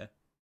 Yeah.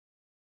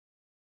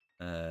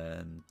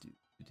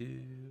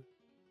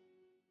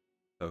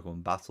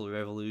 Pokemon Battle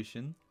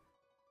Revolution.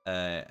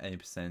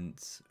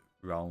 80%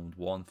 round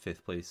 1,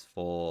 5th place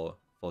for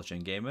Fortune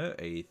Gamer,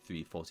 a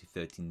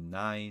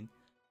 3:40.39.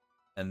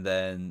 And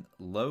then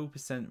low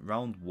percent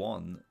round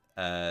 1,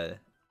 RDA,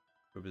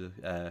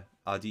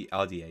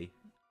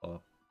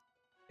 or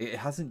it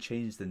hasn't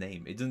changed the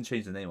name. It doesn't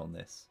change the name on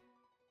this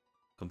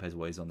compared to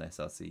what is on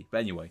SRC. But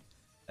anyway,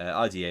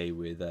 RDA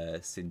with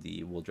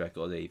Cindy world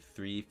record a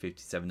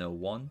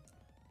 3:57.01.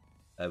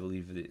 I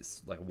believe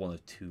it's like 1 or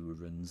 2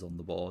 runs on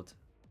the board.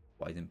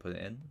 Why I didn't put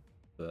it in,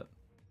 but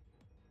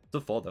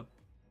still 4 though.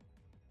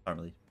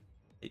 Apparently,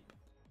 8.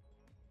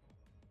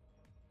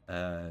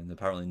 And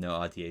apparently no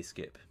RDA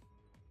skip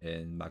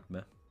in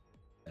Magma.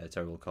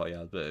 Terrible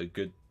courtyard, but a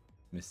good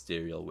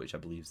Mysterial, which I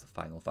believe is the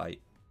final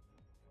fight.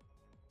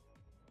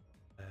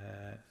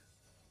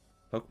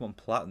 Pokemon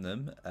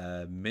Platinum,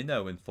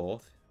 Minnow in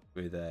 4th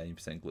with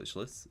 80%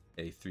 glitchless,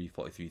 a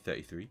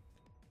 3:43.33.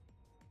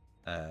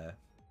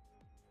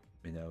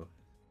 Minnow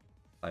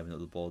climbing up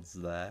the boards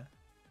there.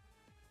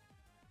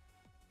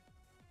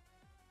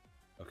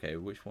 Okay,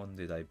 which one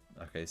did I...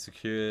 Okay,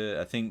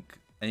 secure, I think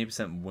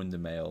 80% Wonder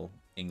Mail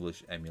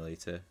English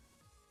emulator.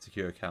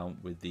 Secure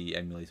account with the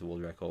emulator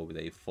world record with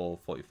a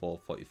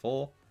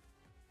 4:44.44.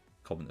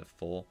 Comment of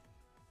 4.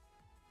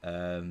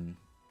 I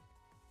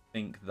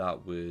think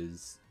that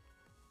was...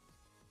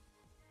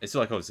 It's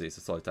like, obviously it's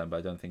a solid time, but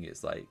I don't think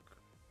it's like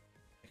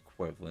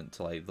equivalent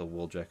to like the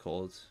world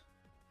record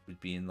would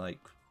be in like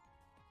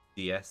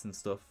DS and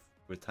stuff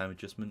with time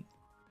adjustment.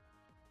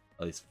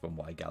 At least from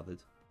what I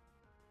gathered.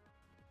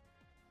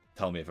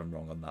 Tell me if I'm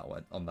wrong on that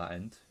one, on that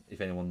end,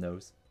 if anyone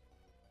knows.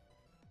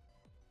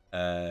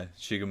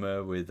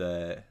 Shiguma with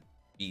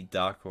Beat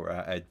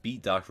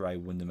Darkrai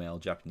Wonder Mail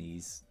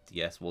Japanese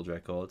DS world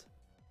record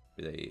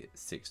with a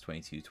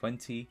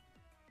 6:22.20.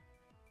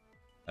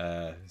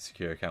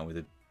 Secure account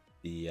with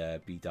the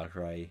Beat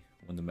Darkrai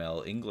Wonder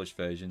Mail English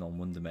version on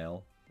Wonder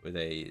Mail with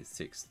a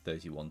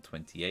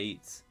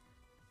 6:31.28.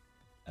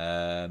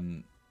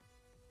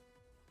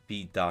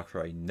 Beat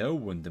Darkrai No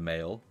Wonder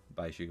Mail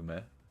by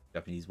Shiguma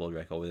Japanese world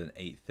record with an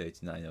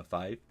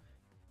 8:39.05.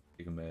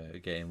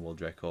 Shiguma getting world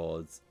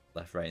records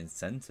left, right, and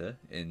center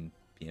in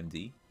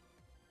PMD.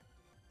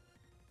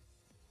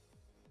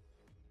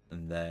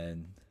 And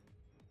then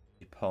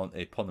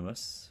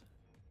Eponymous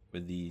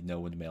with the No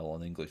Wonder Mail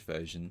on English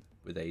version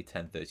with a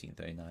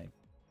 10:13.39.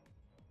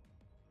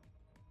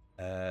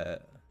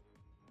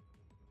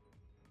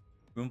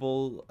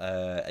 Rumble,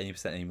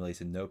 80%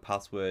 emulator, no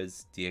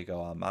passwords.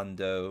 Diego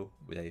Armando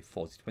with a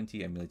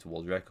 40:20 emulator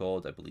world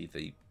record. I believe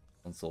the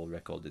console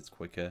record is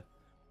quicker,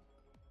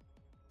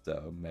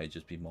 so it may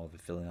just be more of a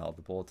filling out of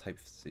the board type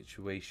of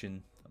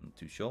situation. I'm not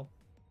too sure.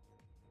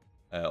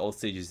 All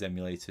stages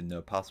emulator,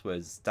 no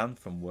passwords. Stand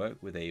from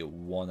work with a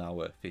 1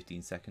 hour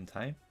 15-second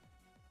time.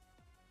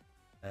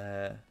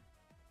 And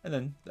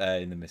then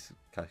in the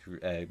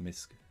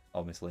miscellaneous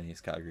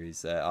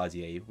categories,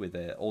 RDA with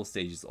all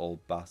stages,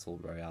 all battle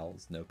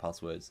royales, no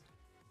passwords.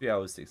 3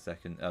 hours 6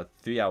 seconds.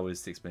 3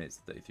 hours 6 minutes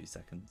 33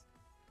 seconds.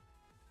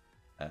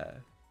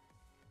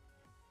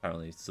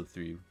 Apparently sub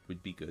 3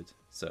 would be good,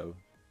 so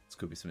this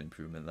could be some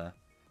improvement there.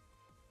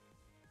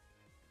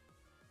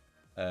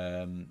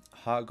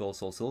 Heart Gold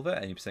Soul Silver,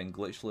 80%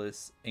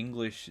 glitchless,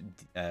 English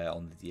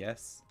on the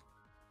DS.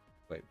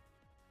 Wait,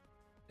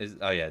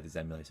 oh yeah, there's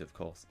emulator of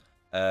course.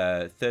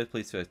 3rd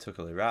place for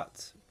Tukali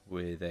Rat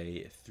with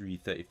a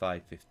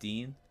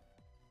 3:35.15.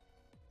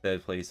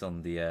 3rd place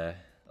on the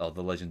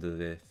the Legend of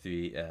the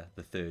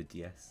 3rd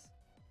DS.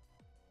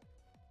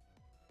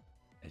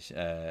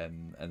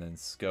 And then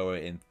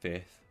Scoa in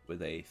 5th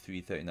with a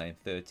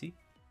 3:39.30.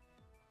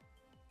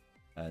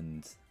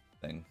 And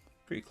then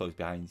pretty close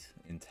behind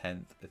in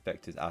 10th,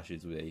 Affected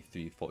Ashes with a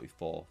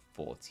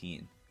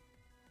 3:44.14.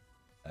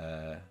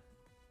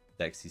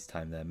 Dexy's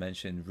time there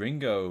mentioned.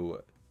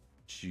 Ringo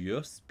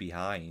just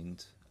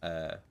behind,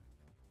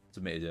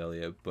 submitted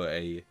earlier, but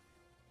a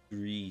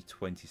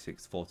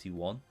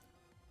 3:26.41.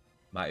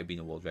 Might have been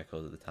a world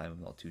record at the time,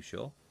 I'm not too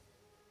sure.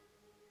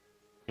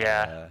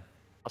 Yeah,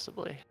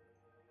 possibly.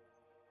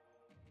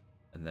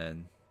 And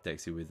then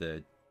Dexy with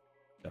the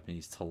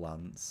Japanese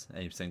Talents,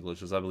 80%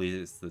 glitches. I believe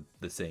it's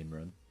the same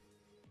run.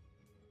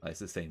 It's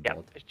the same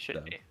board. It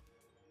should be.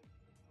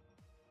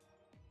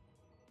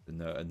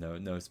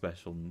 No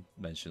special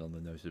mention on the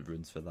noted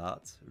runs for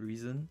that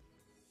reason.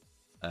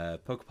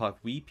 Pokepark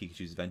Wii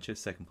Pikachu's Adventure,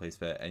 2nd place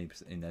for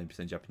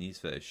 90% Japanese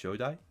for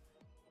Shodai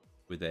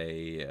with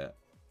a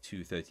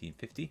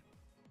 2:13.50.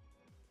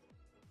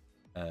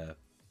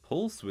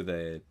 Pulse with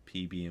a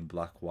PB in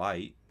black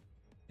white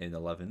in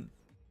 11th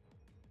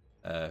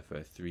for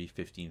a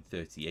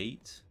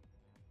 3:15.38,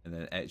 and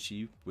then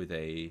Etchi with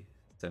a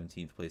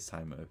 17th place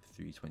time of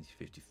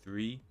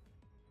 3:20.53.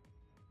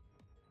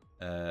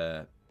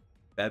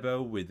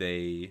 Bebo with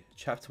a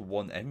Chapter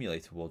 1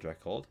 emulator world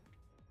record,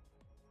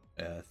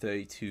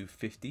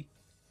 32:50.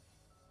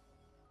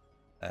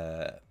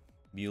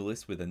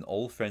 Mulus with an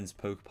All Friends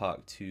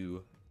Pokepark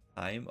 2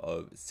 time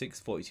of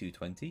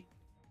 6:42.20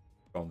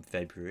 from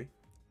February.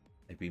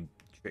 They've been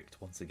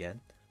tricked once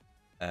again.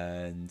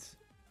 And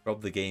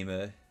Rob the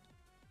Gamer,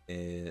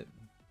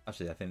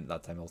 actually I think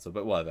that time also,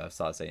 but whatever, I've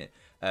started saying it.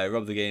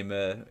 Rob the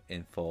Gamer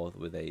in 4th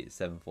with a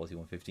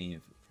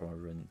 7:41.15 from a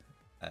run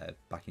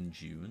back in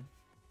June.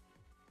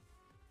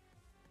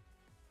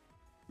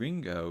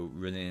 Ringo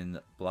running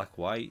Black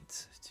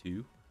White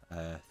 2,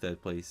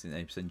 third place in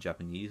 80%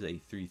 Japanese,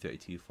 a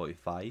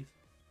 3:32.45.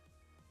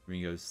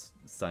 Ringo's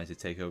starting to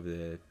take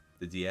over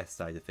the DS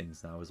side of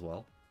things now as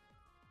well,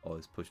 or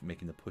is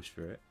making the push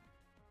for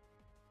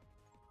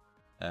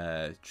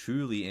it.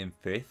 Truly in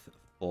 5th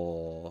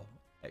for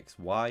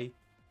XY,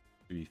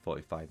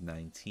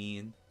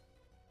 3:45.19.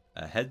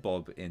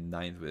 Headbob in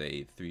 9th with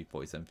a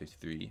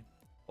 3:47.53.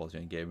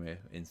 Australian Gamer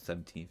in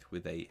 17th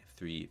with a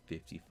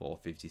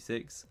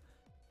 3:54.56.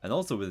 And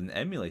also with an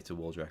emulator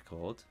world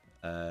record,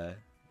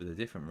 with a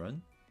different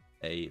run,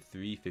 a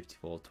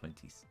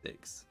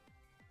 3:54.26.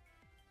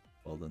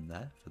 Well done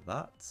there for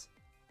that.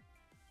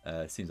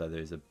 Seems like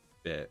there is a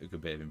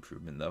good bit of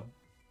improvement though,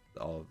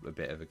 or a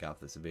bit of a gap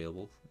that's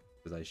available,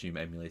 because I assume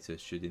emulators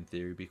should in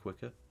theory be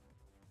quicker.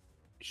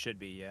 It should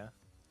be, yeah.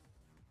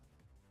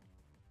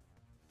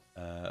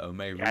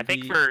 Omega Yeah, I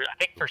think for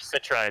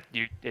Citra,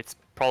 it's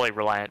probably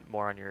reliant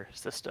more on your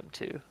system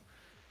to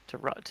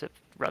run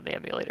the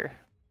emulator.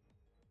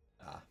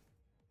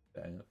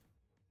 Fair enough.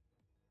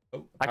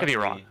 Oh, I could be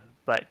wrong,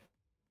 but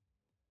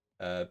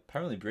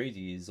apparently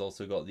Brady's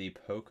also got the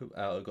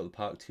got the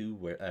Park 2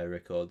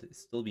 record. It's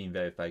still being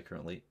verified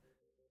currently,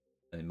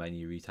 and it might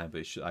need retime,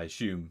 but I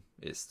assume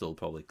it's still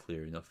probably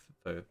clear enough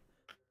for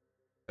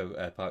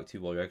Park 2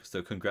 world record.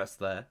 So congrats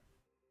there.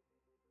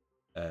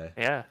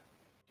 yeah,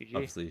 GG.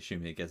 Obviously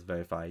assuming it gets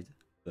verified,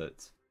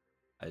 but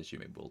I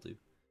assume it will do.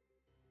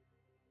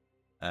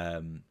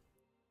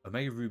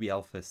 Omega Ruby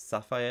Alpha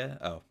Sapphire.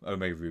 Oh,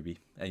 Omega Ruby,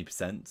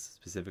 80%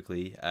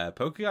 specifically.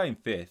 Pokeguy in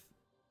 5th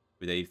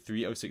with a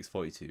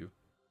 3:06.42.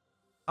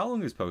 How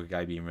long has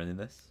Pokeguy been running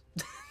this?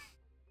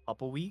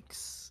 Couple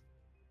weeks.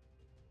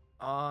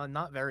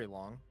 Not very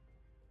long.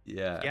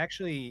 Yeah.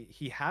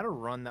 He had a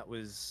run that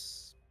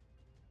was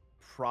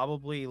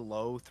probably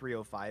low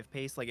 3:05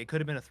 pace. Like it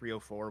could have been a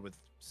 3:04 with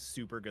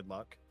super good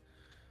luck.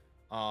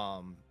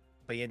 But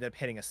he ended up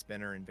hitting a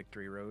spinner in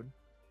Victory Road.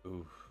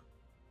 Ooh.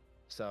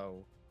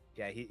 So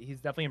yeah, he's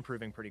definitely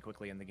improving pretty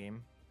quickly in the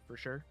game, for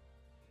sure.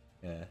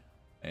 Yeah.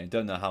 I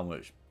don't know how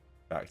much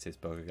practice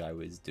Pokeguy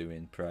was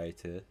doing prior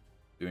to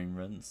doing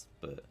runs,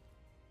 but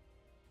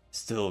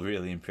still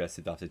really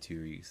impressive after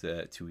 2 weeks.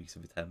 2 weeks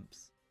of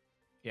attempts.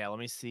 Yeah, let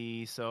me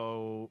see.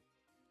 So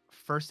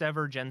first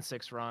ever Gen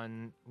 6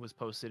 run was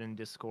posted in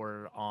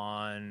Discord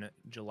on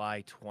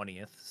July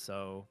 20th.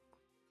 So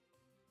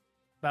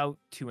about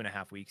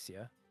 2.5 weeks,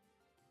 yeah.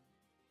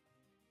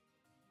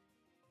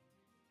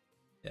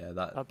 Yeah,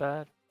 that not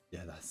bad.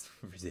 Yeah, that's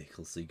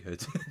ridiculously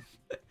good.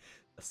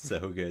 That's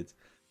so good.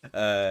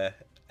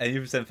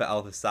 80% for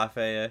Alpha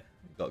Sapphire.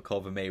 Got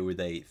Corva May with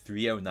a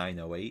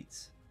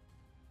 3:09.08.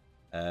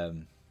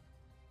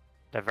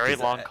 A very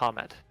long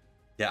comment.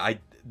 Yeah,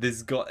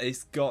 it's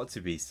got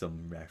to be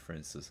some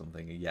reference or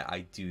something. Yeah,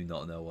 I do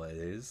not know what it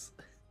is.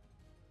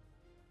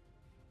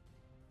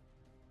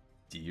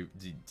 Do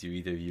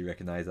either of you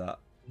recognize that?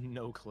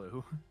 No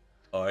clue.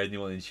 Or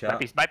anyone in chat?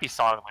 Might be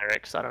song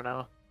lyrics. I don't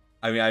know.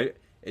 I mean,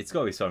 it's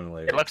got to be song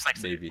lyrics. It looks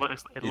like maybe.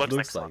 It looks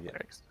like song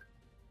lyrics.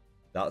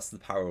 That's the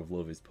power of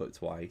love is put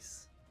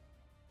twice.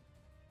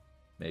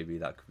 Maybe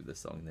that could be the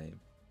song name.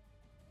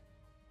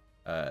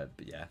 But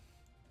yeah.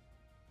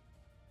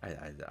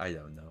 I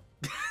don't know.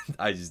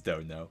 I just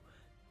don't know.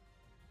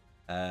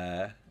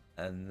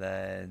 And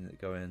then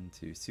going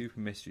to Super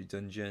Mystery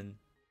Dungeon.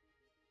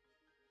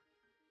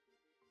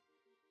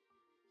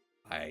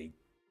 I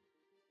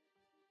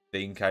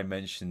think I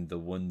mentioned the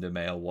Wonder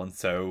Mail one,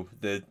 so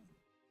in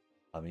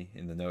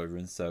the no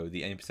run. So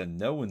the 80%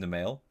 no Wonder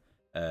Mail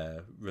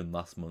run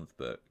last month,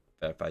 but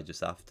verified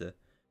just after.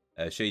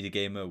 Shady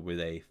Gamer with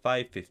a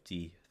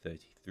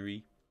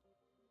 5:50.33.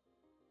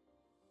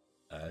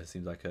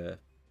 Seems like an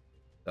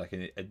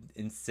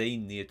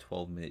insane near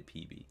 12-minute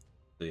PB.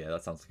 So yeah,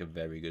 that sounds like a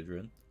very good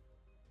run.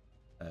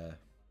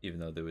 Even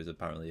though there was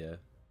apparently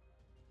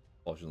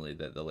fortunately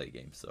the late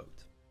game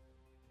sucked.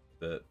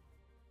 But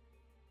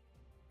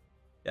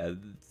yeah,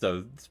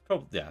 so it's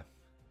probably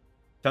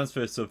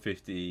transfer sub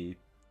 50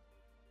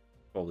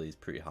 probably is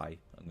pretty high,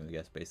 I'm gonna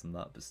guess, based on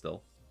that, but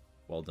still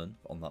well done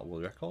on that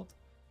world record.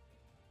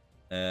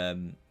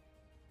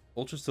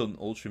 Ultra Sun,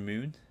 Ultra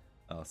Moon.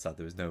 Oh, sad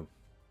there was no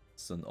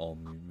Sun or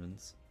Moon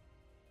runs.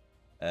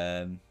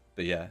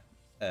 But yeah,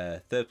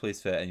 third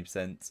place for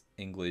 80%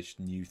 English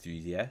New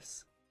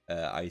 3DS.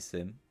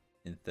 iSim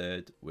in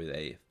third with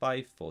a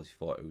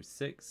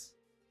 5:44.06.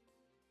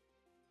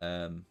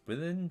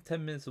 Within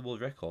 10 minutes of world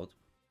record,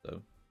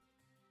 so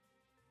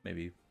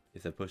maybe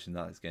if they're pushing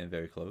that, it's getting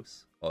very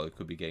close, or it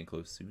could be getting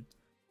close soon.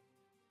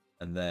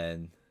 And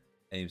then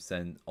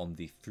 80% on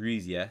the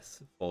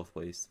 3DS, fourth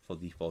place for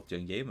the 4th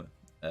gen gamer,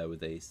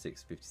 with a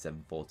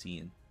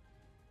 6:57.14.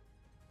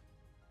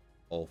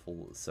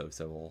 Awful, so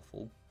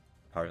awful.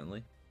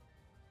 Apparently,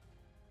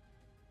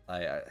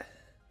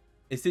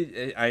 is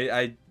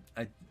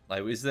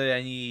there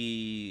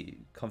any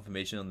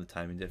confirmation on the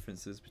timing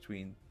differences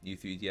between new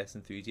 3DS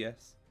and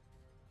 3DS?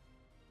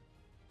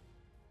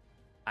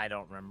 I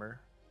don't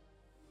remember.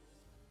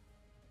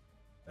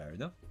 Fair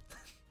enough.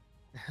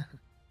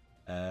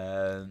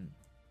 Eddaket,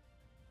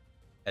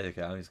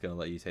 I'm just gonna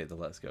let you take the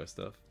let's go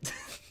stuff.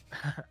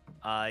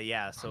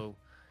 Yeah. So,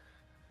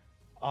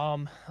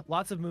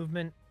 lots of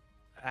movement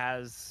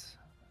as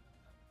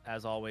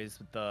always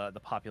with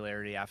the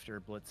popularity after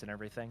Blitz and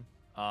everything.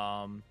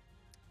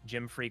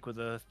 Gym Freak with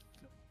a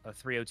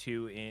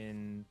 302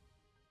 in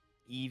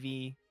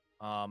Eevee.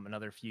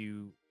 Another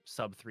few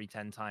sub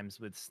 310 times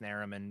with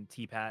Snarum and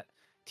T-Pat.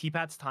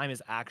 T-Pat's time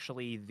is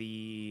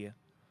actually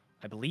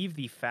I believe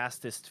the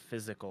fastest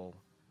physical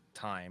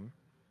time,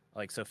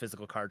 like so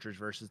physical cartridge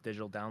versus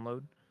digital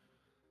download.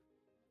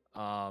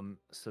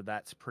 So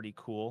that's pretty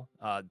cool.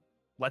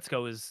 Let's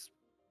Go is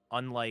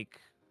unlike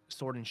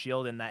Sword and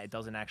Shield in that it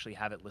doesn't actually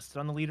have it listed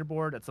on the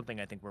leaderboard. That's something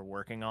I think we're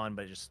working on,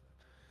 but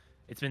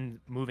it's been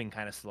moving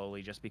kind of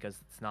slowly just because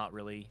it's not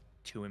really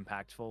too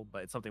impactful,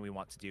 but it's something we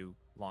want to do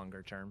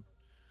longer term.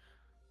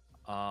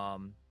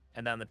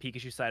 And then on the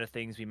Pikachu side of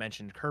things, we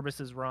mentioned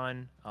Kerbis's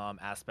run,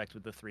 Aspect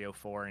with the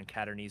 304, and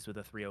Caternies with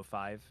the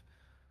 305.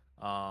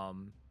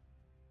 And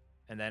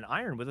then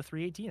Iron with a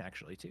 318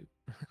 actually too.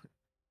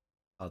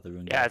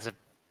 Yeah, it's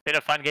been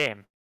a fun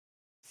game.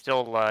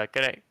 Still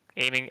good at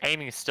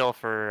aiming still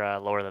for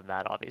lower than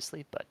that,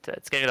 obviously, but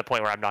it's getting to the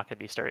point where I'm not going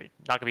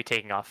to be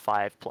taking off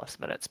 5+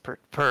 minutes per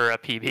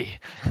PB.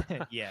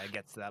 Yeah, it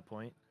gets to that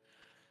point.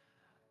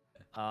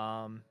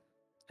 And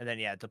then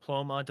yeah,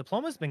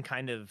 Diploma's been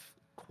kind of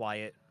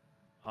quiet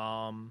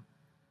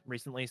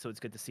recently, so it's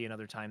good to see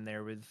another time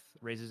there with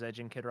Razor's Edge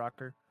and Kid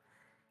Rocker.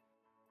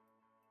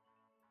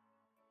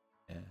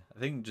 Yeah, I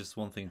think just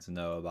one thing to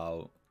know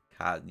about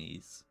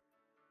Caternies.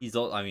 He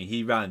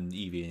ran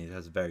Eevee and he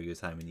has a very good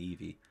time in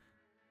Eevee,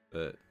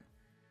 but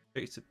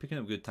picking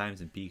up good times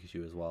in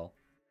Pikachu as well,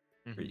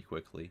 pretty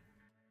quickly.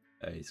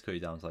 He's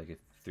cut down to like a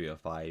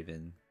 305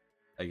 in,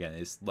 again,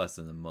 it's less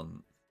than a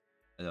month.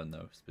 I don't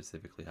know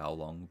specifically how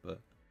long,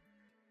 but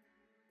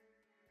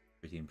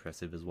pretty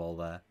impressive as well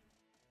there.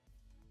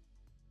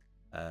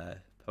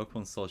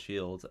 Pokemon Sword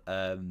Shield.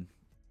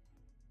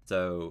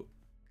 So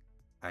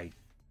I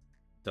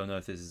don't know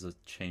if this is a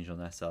change on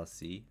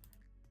SRC.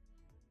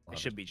 It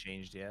should be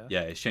changed, yeah.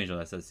 Yeah, it's changed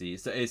on SRC.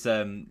 So it's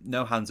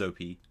no hands OP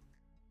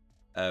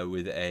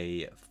with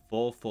a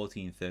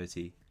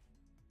 4-14-30.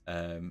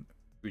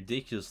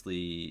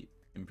 Ridiculously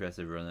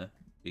impressive runner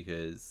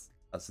because,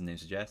 as the name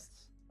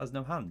suggests, has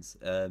no hands.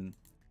 I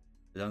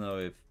don't know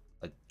if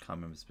I can't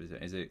remember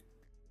specifically. Is it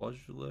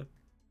Quadrular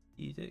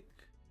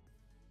Edict?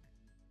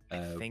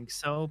 I think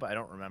so, but I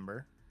don't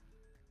remember.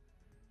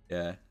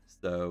 Yeah.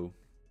 So,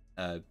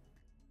 yeah,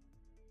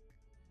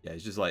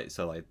 it's just like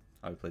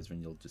how he plays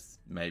run. You'll just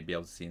may be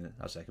able to see it.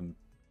 Actually, I can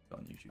go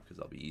on YouTube because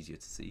that'll be easier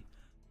to see.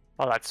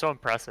 Oh, that's so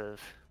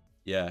impressive.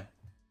 Yeah,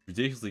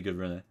 ridiculously good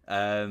runner.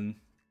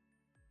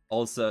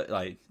 Also,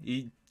 like,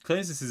 he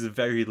claims this is a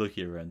very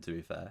lucky run, to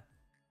be fair,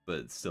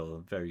 but still a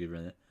very good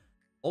runner.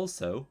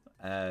 Also,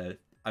 I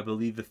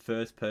believe the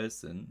first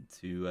person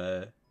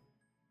to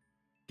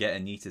get a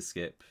Nita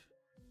skip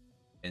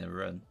in a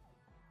run.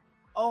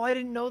 Oh, I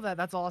didn't know that.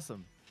 That's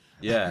awesome.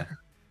 Yeah.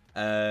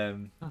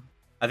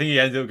 I think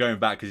he ended up going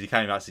back because you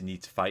kind of actually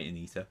need to fight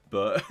Anita,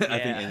 but yeah. I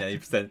think in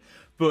 80%.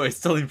 But it's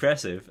still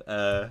impressive.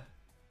 That's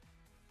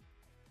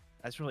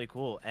really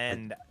cool.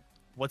 And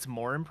what's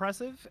more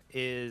impressive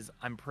is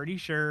I'm pretty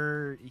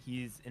sure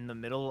he's in the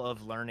middle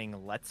of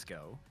learning Let's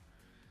Go.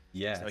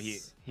 Yes. So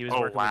he was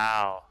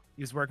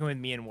he was working with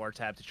me and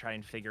Wartab to try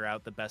and figure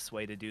out the best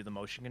way to do the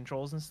motion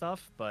controls and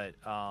stuff. But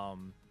I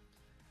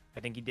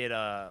think he did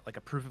a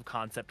proof of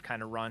concept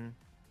kind of run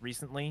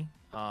recently.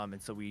 And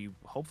so we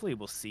hopefully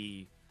will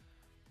see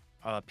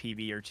a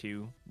PB or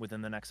two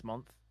within the next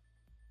month.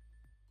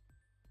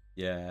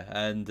 Yeah,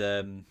 and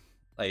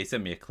like he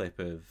sent me a clip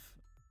of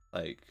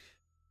I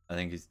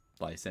think he's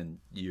sent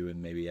you and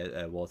maybe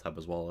Wartab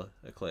as well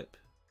a clip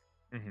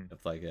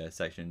of a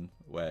section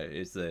where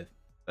it's the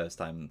first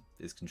time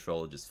his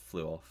controller just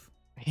flew off.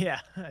 Yeah,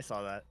 I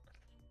saw that.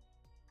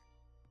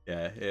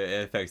 Yeah,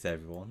 it affects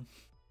everyone,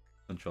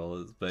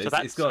 controllers, but so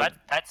that's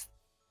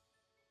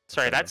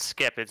that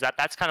skip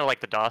that's kind of like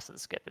the Dawson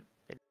skip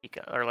in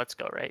Pika or Let's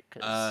Go, right?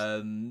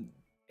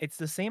 It's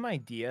the same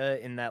idea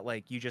in that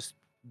you just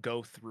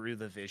go through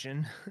the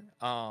vision.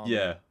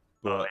 Yeah,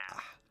 but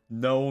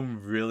no one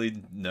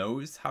really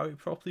knows how it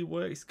properly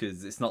works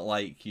because it's not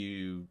like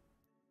you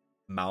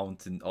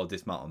mount or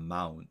dismount and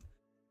mount.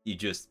 You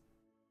just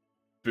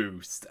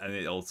boost, and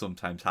it'll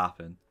sometimes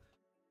happen.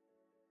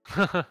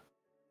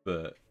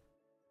 But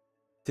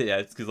yeah,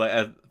 it's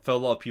because for a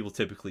lot of people,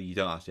 typically you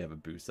don't actually have a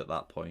boost at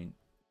that point.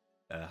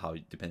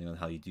 Depending on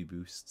how you do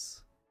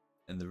boosts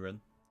in the run.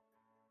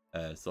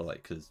 In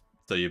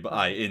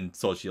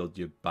Sword Shield,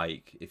 your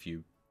bike, if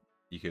you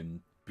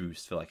can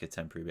boost for a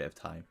temporary bit of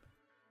time,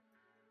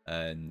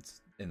 and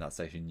in that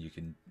section you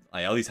can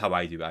at least how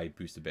I do, I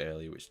boost a bit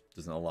early, which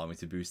doesn't allow me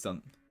to boost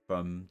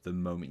from the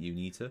moment you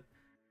need to.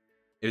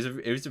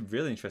 It was a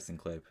really interesting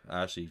clip.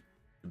 I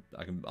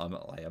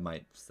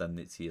might send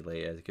it to you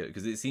later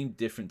because it seemed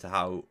different to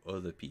how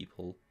other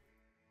people,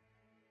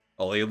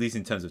 or at least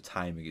in terms of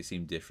timing, it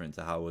seemed different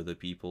to how other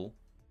people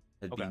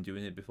had been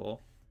doing it before.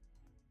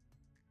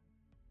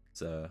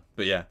 So,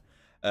 but yeah,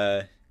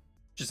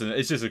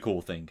 it's just a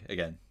cool thing.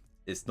 Again,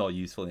 it's not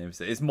useful in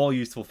 80%. It's more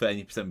useful for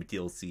 80% with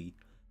DLC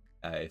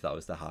if that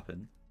was to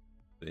happen.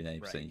 But in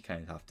 80%, you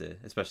kind of have to,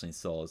 especially in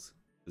stores,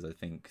 because I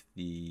think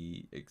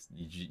you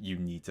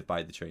need to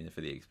fight the trainer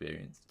for the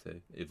experience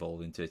to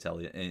evolve into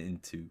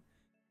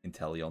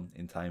Inteleon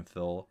in time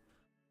for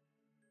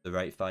the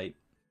right fight.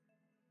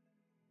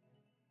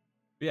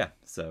 But yeah,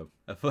 so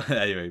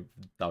anyway,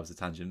 that was a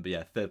tangent. But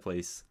yeah, third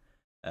place,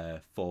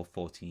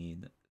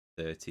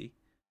 4:14:30.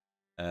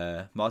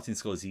 Martin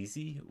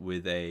Scorsese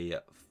with a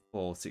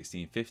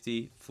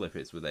 4:16:50.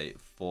 Flippets with a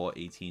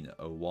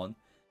 4:18:01,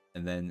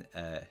 and then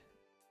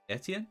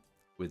Etienne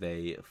with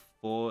a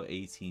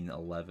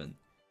 4:18:11.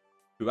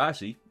 Who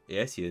actually,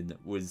 Etienne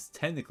was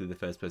technically the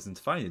first person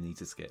to find a need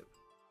to skip.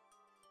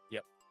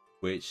 Yep.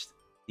 Which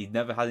he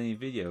never had any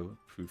video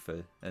proof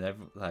for, and I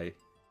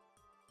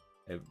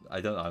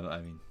don't know.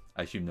 I mean,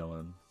 I assume no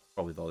one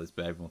probably thought this,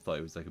 but everyone thought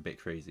it was like a bit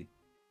crazy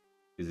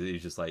because it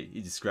was just like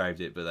he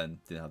described it, but then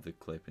didn't have the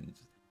clip, and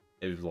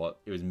it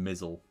was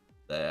Mizzle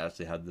that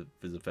actually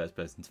was the first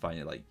person to find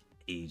it like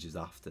ages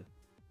after.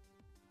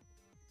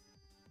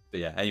 But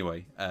yeah,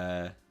 anyway,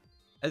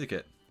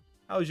 Eddaket,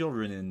 how's your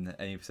run in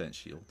 80%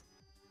 Shield?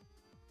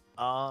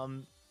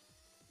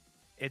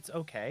 It's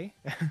okay.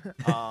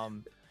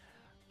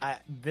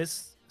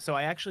 So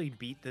I actually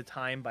beat the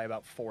time by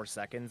about 4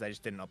 seconds. I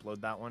just didn't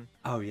upload that one.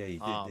 Oh yeah, you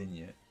did, didn't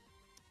you?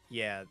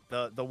 Yeah,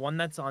 the one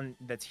that's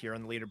here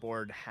on the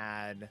leaderboard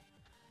had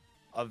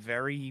a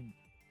very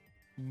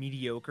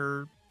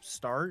mediocre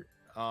start.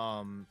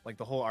 Like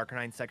the whole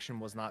Arcanine section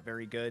was not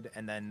very good,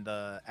 and then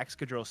the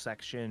Excadrill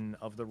section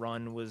of the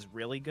run was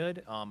really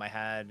good. I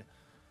had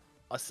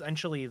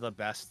essentially the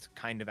best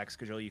kind of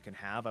Excadrill you can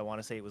have. I want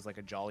to say it was like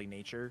a Jolly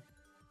Nature.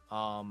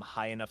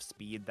 High enough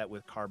speed that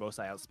with Carbos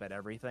I outsped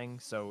everything.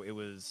 So it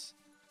was,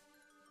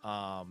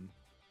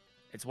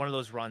 it's one of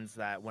those runs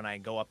that when I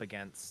go up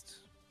against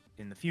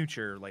in the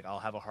future, like I'll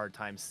have a hard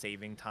time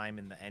saving time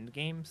in the end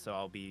game. So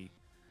I'll be,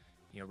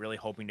 really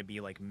hoping to be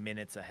like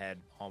minutes ahead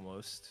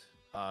almost,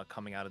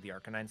 coming out of the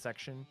Arcanine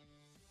section.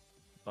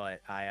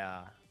 But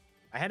I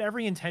had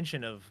every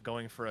intention of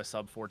going for a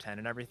sub 410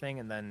 and everything,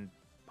 and then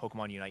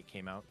Pokemon Unite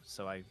came out,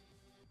 so I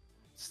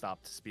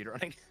stopped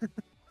speedrunning.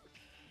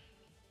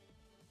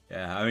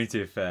 Yeah, I mean,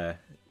 to be fair,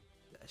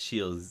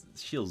 Shield's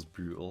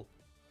brutal.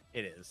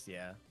 It is,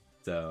 yeah.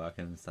 So I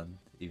can understand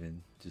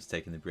even just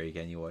taking the break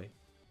anyway.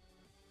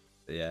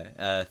 But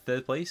yeah,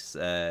 third place,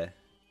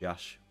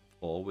 Josh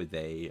 4 with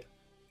a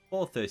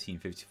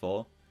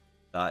 4:13:54.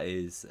 That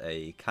is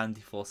a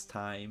Candy Floss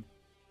time.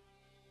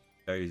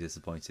 Very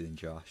disappointed in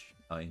Josh,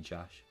 not in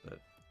Josh,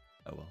 but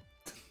oh well.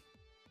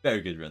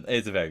 Very good run.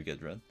 It's a very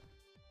good run.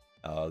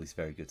 At least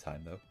very good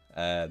time though.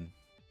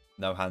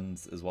 No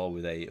Hands as well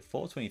with a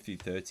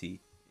 4:23:30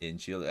 in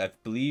Shield. I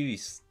believe he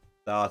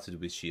started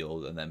with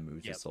Shield and then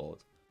moved to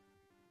Sword.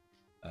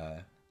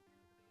 So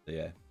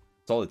yeah,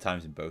 solid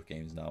times in both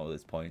games now at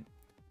this point.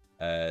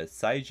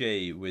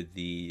 Saijay with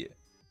the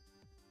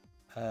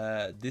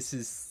this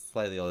is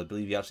slightly odd. I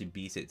believe he actually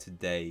beat it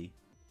today.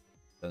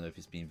 Don't know if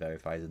it's been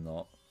verified or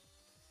not,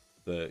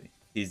 but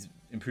he's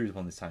improved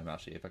upon this time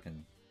actually. If I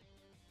can,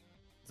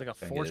 it's like a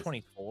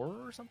 4:24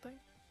 or something.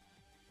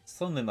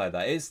 Something like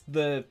that.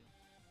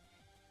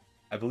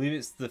 I believe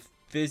it's the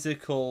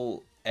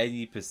physical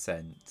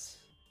 80%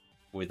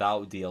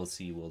 without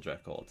DLC world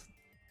record.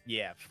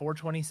 Yeah,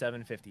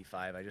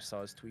 4:27:55. I just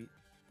saw his tweet.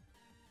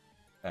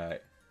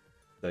 Alright.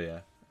 So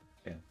yeah.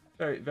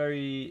 Very,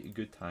 very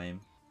good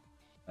time.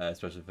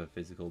 Especially for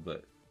physical,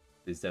 but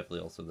there's definitely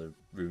also the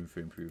room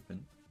for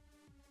improvement.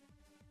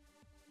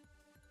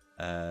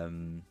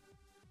 And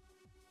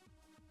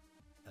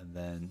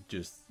then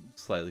just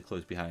slightly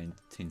close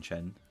behind Tin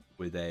Chen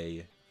with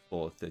a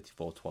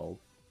 4:34:12.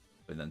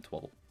 And then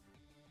 12.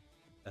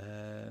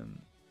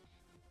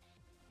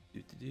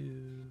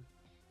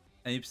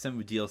 80%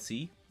 with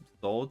DLC.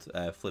 Sword.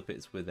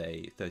 Flippets with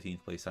a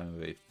 13th place time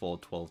of a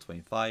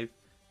 4:12:25.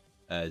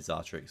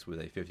 Zartrix with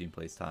a 15th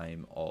place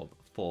time of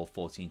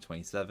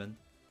 4:14:27.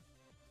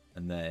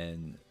 And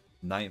then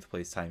 9th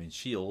place time in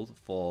Shield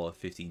for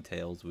 15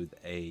 Tails with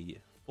a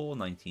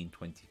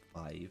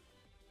 4:19:25.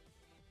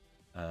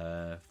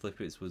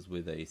 Flippets was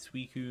with a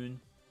Suicune.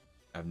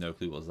 I have no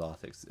clue what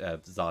Zartrix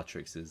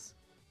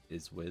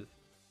is with.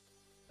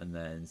 And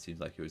then seems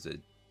like it was a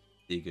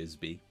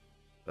Diggersby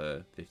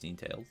for 15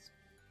 Tails.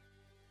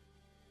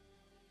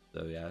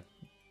 So yeah,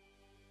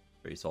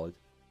 pretty solid.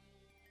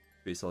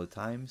 Pretty solid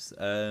times.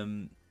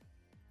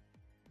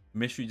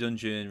 Mystery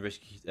Dungeon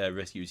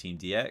Rescue Team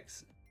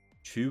DX.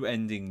 True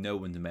Ending No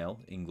Wonder Mail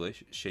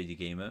English Shady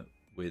Gamer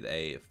with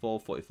a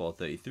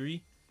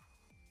 4:44:33.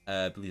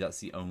 I believe that's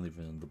the only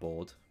run on the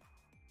board.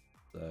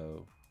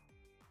 So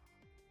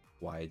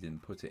why I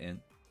didn't put it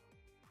in.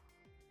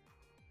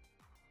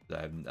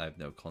 I have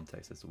no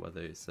context as to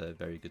whether it's a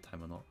very good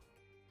time or not.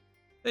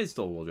 It's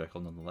still a world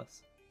record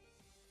nonetheless.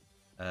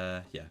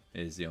 Yeah,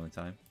 it is the only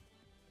time.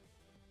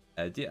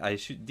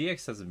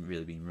 DX hasn't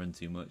really been run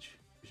too much,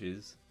 which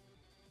is,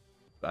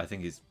 but I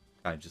think it's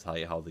kind of just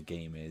how the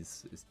game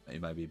is.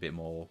 It might be a bit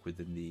more awkward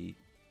than the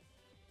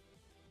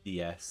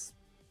DS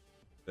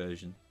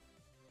version.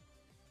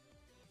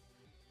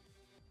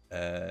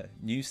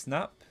 New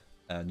Snap,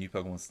 new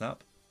Pokemon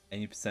Snap,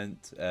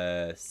 80%,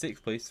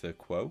 6th place for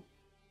Quo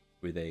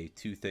with a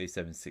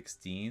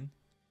 237.16,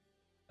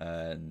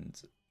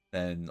 and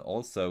then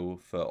also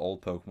for all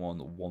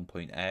Pokemon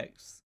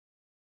 1.x,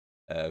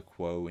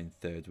 Quo in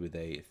 3rd with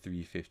a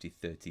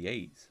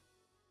 350.38.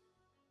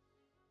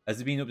 Has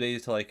it been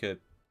updated to like a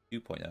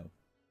 2.0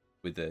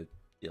 with the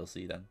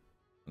DLC then?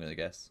 I'm gonna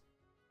guess.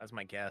 That's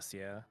my guess,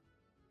 yeah.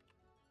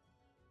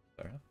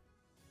 Fair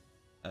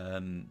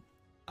enough.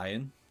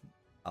 Iron,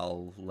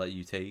 I'll let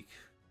you take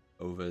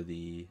over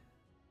the.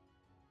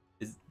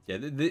 Is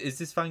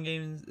this fan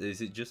games?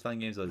 Is it just fan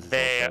games or is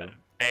this also...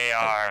 They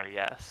are,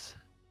 yes.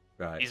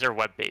 Right. These are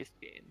web-based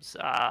games.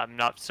 I'm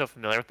not so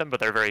familiar with them, but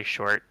they're very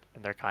short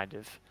and they're kind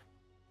of,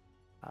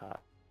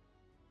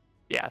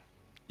 yeah.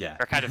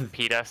 They're kind of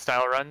PETA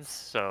style runs,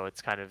 so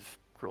it's kind of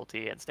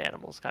cruelty against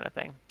animals kind of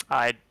thing.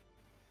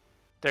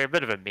 They're a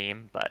bit of a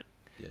meme, but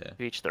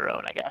to each their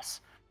own, I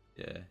guess.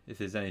 Yeah, if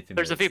there's anything.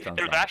 There's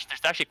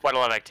actually quite a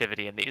lot of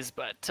activity in these,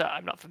 but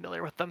I'm not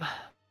familiar with them.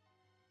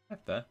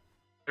 Fair.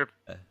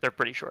 They're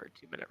pretty short,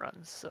 2-minute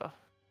runs, so.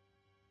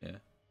 Yeah.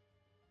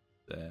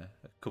 A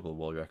couple of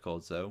world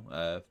records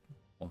though.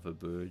 One for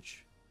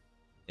Burge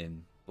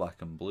in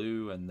black and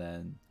blue, and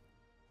then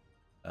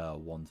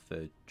one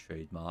for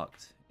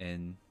trademarked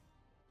in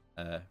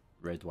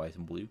red, white,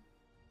 and blue.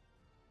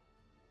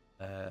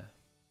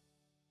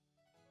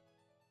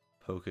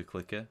 Poker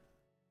Clicker,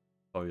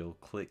 tutorial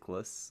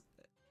clickless.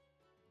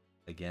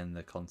 Again,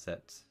 the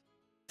concept.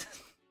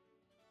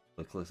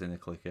 Clickless in a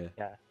clicker.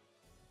 Yeah.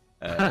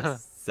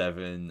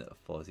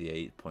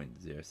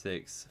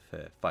 748.06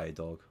 for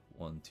Firedog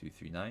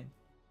 1239.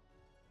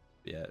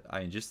 Yeah,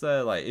 I mean, just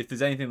like if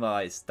there's anything that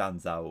like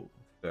stands out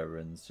for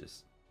runs,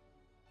 just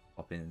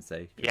pop in and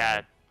say.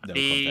 Yeah, no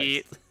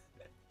the context.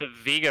 the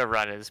Vega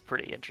run is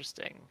pretty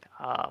interesting.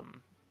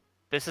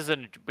 We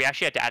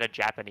actually had to add a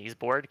Japanese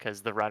board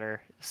because the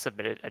runner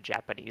submitted a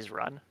Japanese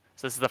run.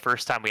 So this is the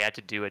first time we had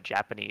to do a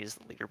Japanese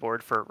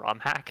leaderboard for ROM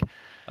hack.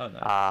 Oh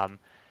no.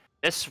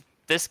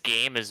 This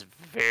game is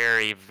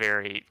very,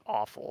 very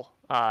awful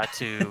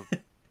to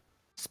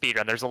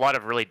speedrun. There's a lot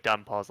of really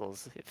dumb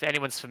puzzles. If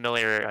anyone's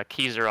familiar,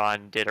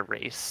 Keyzeron did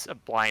a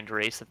blind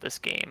race of this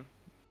game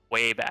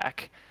way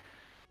back.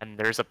 And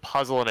there's a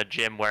puzzle in a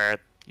gym where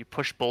you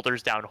push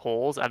boulders down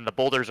holes and the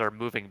boulders are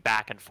moving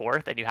back and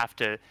forth and you have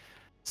to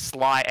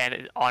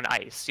slide on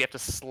ice. You have to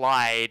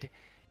slide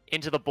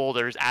into the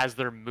boulders as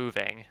they're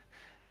moving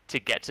to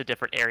get to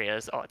different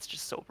areas. Oh, it's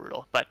just so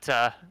brutal. But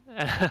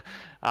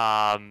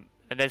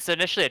and it's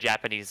initially a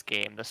Japanese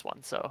game, this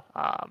one, so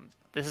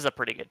this is a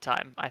pretty good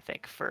time, I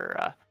think,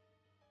 for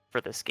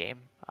this game.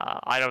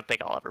 I don't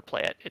think I'll ever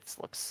play it. It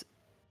looks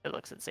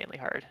insanely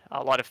hard.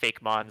 A lot of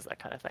fake mons, that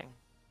kind of thing.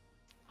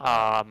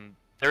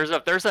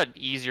 There's an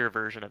easier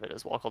version of it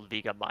as well called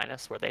Vega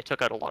Minus, where they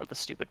took out a lot of the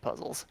stupid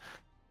puzzles.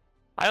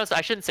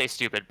 I shouldn't say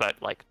stupid,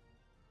 but like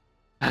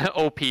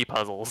OP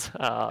puzzles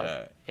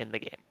in the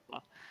game.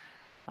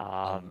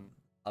 I'll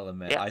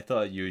admit, yeah. I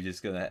thought you were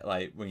just gonna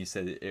like when you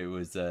said it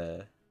was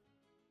I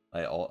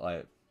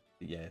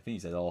think you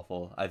said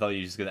awful. I thought you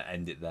were just gonna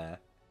end it there.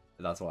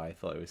 And that's why I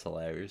thought it was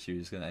hilarious. You were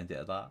just gonna end it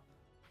at that.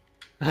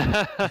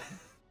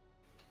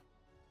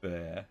 But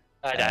yeah.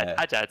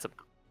 I'd add some.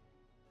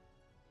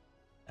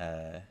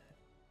 I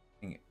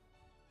think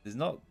there's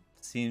not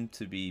seem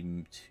to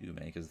be too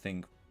many because I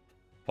think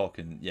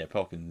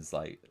Pokken's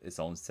like its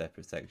own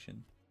separate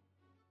section.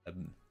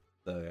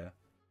 So yeah.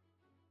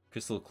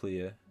 Crystal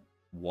Clear,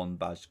 1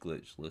 badge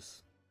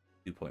glitchless,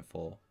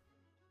 2.4.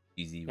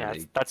 Easy. Yeah,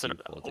 that's an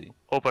open.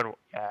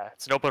 Yeah,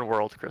 it's an open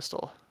world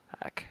crystal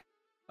hack.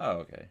 Oh,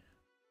 okay.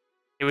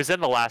 It was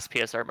in the last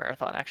PSR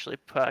marathon actually.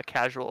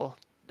 Casual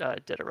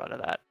did a run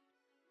of that.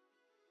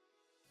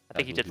 I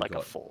think he did like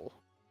a full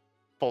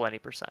any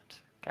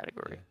percent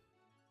category. Yeah.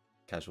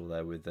 Casual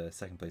there with the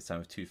second place time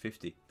of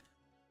 250.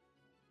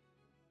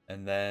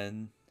 And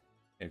then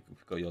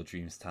we've got Your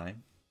Dreams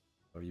Time,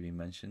 already been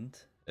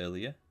mentioned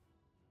earlier.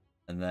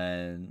 And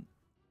then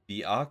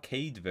the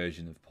arcade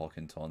version of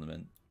Pokken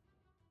Tournament.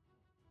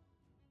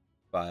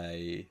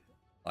 I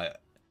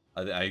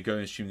go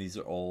and assume these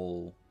are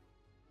all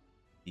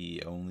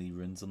the only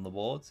runs on the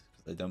board,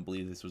 because I don't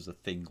believe this was a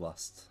thing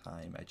last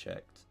time I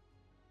checked.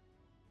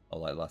 Or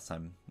like last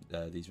time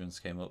these runs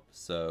came up.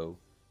 So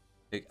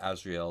pick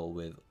Azrael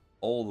with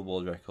all the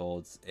world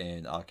records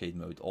in arcade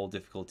mode, all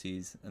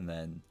difficulties, and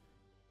then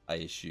I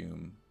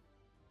assume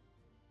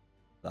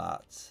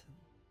that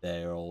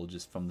they're all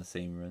just from the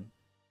same run.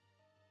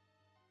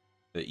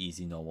 But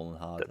easy, normal, and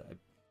hard.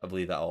 I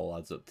believe that all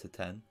adds up to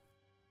 10.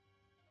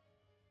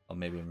 Or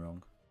maybe I'm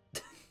wrong.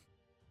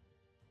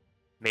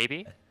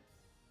 Maybe?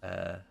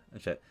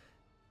 Okay.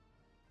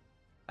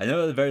 I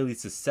know at the very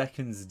least the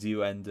seconds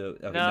do end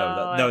up...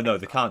 Okay, no,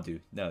 they can't do.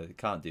 No, they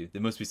can't do.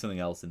 There must be something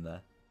else in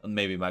there. And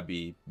maybe it might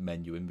be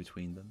menu in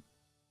between them.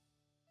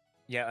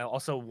 Yeah,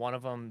 also one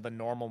of them, the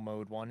normal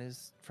mode one,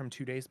 is from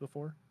 2 days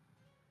before.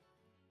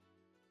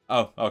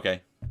 Oh,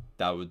 okay.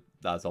 That'd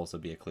also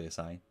be a clear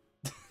sign.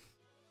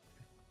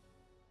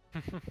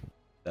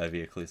 That'd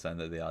be a clear sign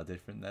that they are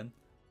different then.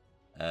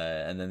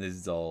 And then this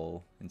is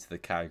all into the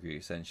category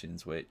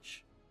extensions,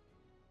 which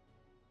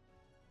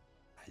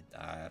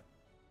I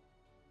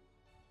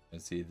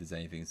don't see if there's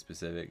anything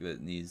specific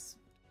that needs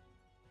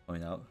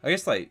pointing out. I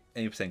guess like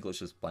 80%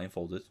 glitches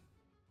blindfolded.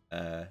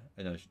 I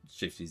know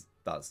Shifty's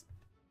that's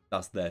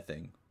their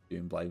thing,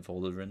 doing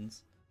blindfolded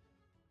runs.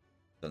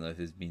 Don't know if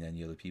there's been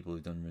any other people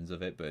who've done runs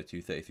of it, but a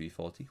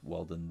 2:33:40,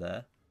 well done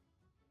there.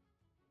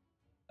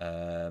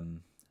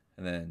 And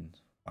then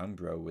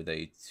Wangbro with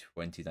a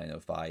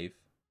 29:05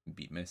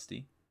 beat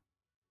Misty.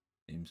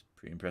 Seems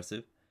pretty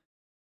impressive.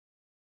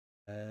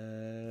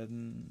 I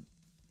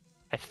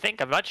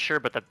think, I'm not sure,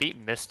 but the beat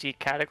Misty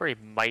category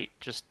might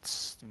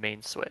just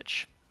main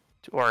switch.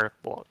 Or,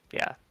 well,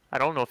 yeah. I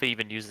don't know if it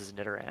even uses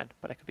Nidoran,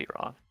 but I could be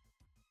wrong.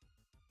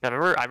 I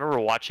remember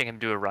watching him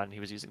do a run, he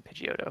was using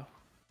Pidgeotto.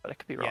 But I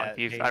could be wrong.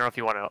 Yeah, I don't know if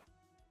you want to...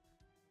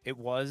 It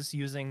was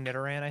using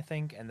Nidoran, I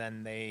think, and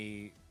then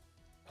they...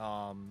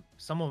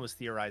 someone was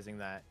theorizing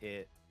that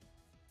it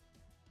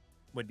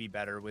would be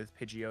better with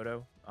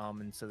Pidgeotto,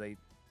 and so they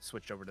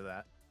switched over to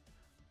that.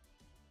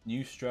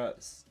 New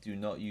strats do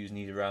not use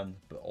Nidoran,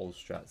 but old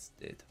strats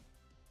did.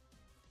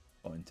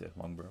 According to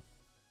Wangbro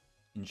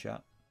in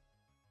chat.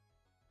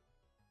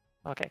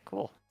 Okay,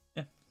 cool.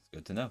 Yeah, it's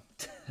good to know.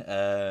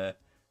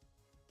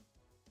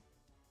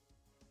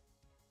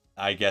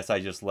 I guess I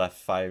just left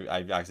Fire.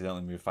 I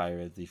accidentally moved Fire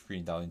Red Leaf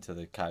Green down into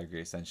the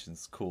category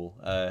extensions. Cool.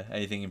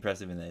 Anything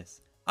impressive in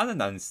this? And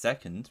announced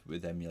second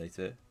with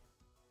Emulator.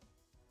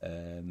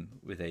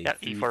 With a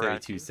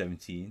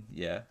 3:32:17.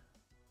 Yeah.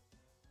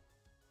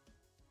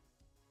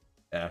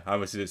 Yeah, I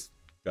must have just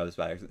got this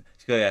by accident.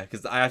 Yeah,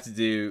 because I have to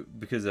do,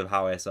 because of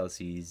how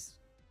SLC's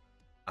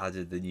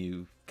added the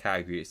new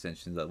category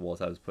extensions that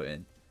Water was put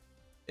in,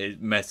 it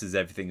messes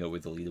everything up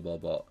with the leaderboard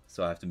bot,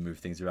 so I have to move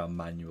things around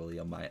manually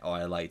on my, or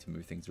I like to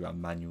move things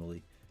around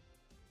manually,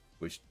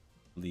 which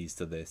leads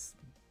to this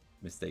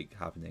mistake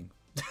happening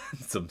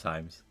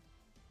sometimes,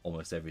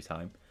 almost every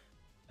time.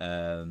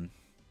 Yeah,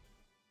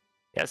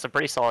 some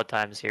pretty solid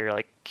times here.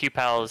 Like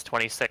QPal's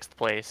 26th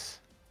place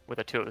with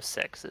a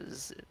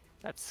 206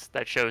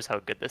 that shows how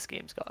good this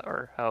game's got,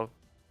 or how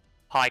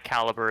high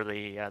caliber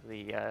the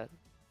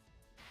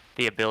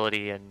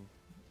ability and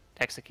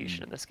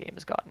execution in this game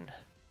has gotten.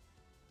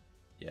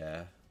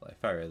 Yeah, like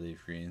Fire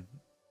Leaf Green,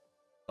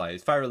 like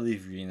it's Fire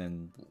Leaf Green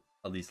and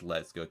at least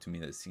Let's Go to me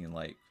that's seen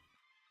like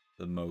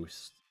the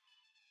most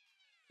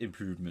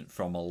improvement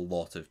from a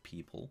lot of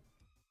people,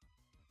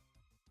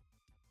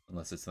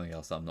 unless it's something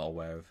else I'm not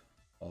aware of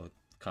or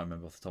can't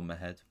remember off the top of my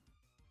head,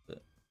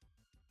 but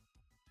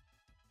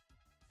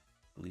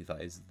I believe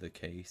that is the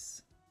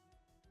case.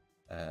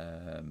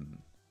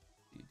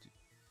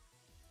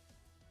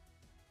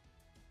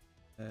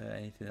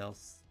 Anything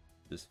else?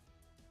 Just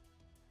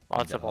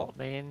Lots of alt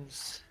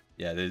mains.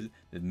 Yeah, there's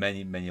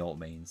many alt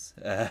mains.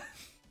 Try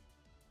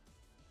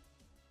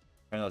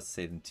not to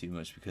say them too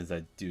much because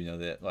I do know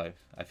that, like,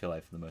 I feel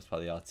like for the most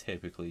part they are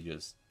typically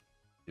just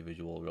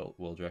individual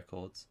world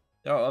records.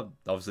 They're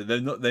obviously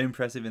they're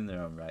impressive in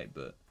their own right,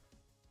 but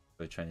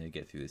we're trying to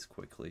get through this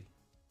quickly.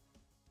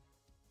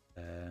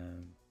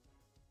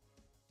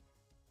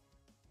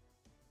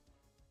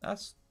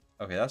 That's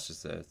okay. That's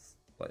just a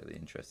slightly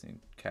interesting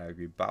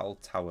category. Battle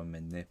Tower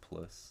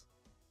Manipulus.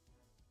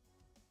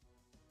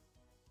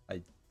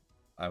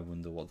 I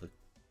wonder what the...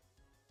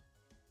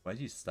 Why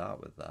do you start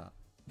with that?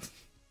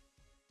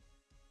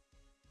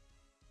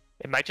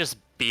 It might just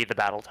be the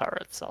battle tower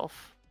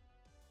itself.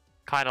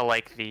 Kind of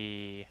like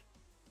the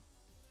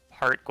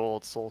Heart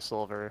Gold, Soul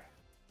Silver.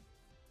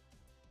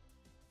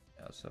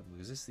 Yeah, so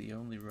is this the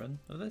only run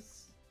of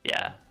this?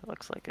 Yeah, it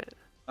looks like it.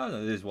 Oh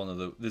no, there's one of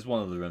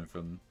the run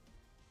from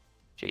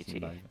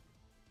JT.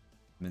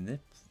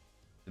 Manip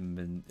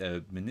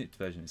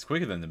version. It's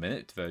quicker than the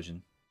Minute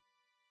version.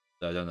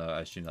 So I don't know. I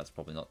assume that's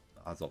probably not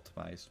as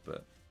optimized,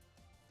 but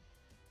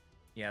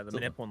yeah, the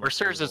Minip one.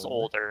 Mercer's is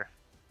older.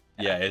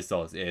 Yeah, it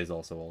is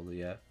also older.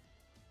 Yeah,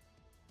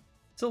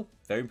 still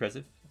very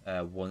impressive.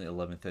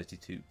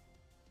 1:11:32.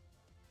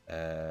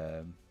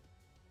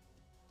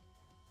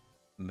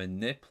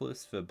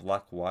 Manipulus for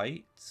Black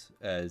White,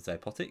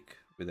 Zypotic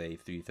with a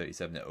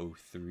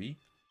 3:37:03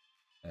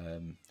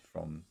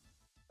 from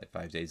like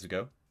 5 days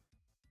ago.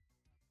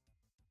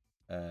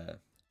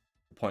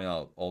 Point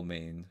out old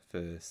main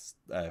for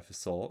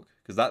Sork,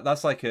 because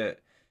that's like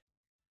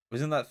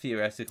wasn't that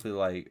theoretically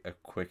like a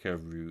quicker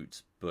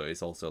route, but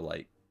it's also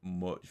like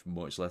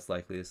much less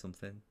likely or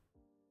something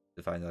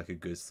to find like a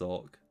good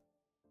Sork.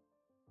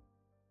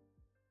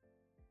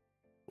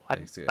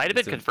 Might have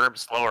been confirmed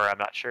slower, I'm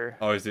not sure.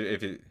 Oh, is it?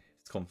 If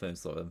it's confirmed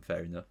slower, then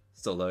fair enough.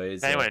 Still though, it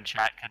is. Anyone in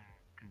chat can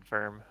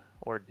confirm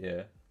or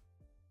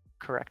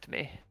correct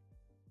me.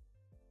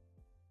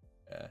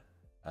 Yeah.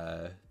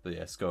 But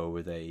yeah, score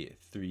with a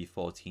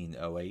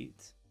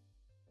 3:14:08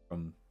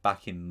 from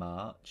back in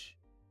March.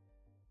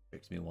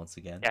 Tricks me once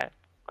again. Yeah,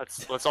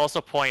 Let's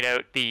also point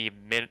out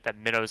that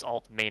Minnow's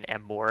alt main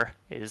M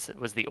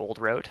was the old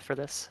route for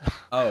this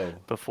Oh,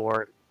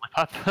 before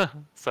flip up.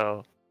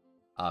 So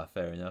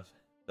fair enough.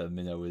 The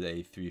Minnow with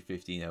a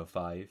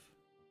 315.05.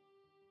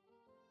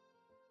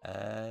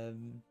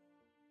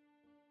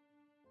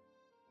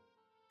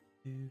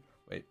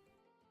 Wait.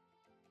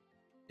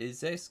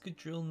 Is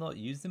Excadrill not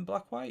used in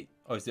Black White?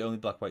 Or is it only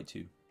Black White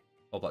 2?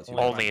 Or Black 2?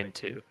 only in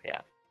 2,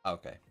 yeah.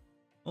 Okay.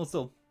 Well,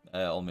 still,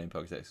 all main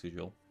Pokes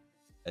Excadrill.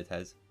 It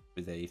has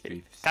with a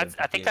 3. I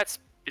think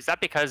is that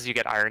because you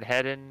get Iron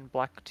Head in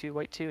Black 2,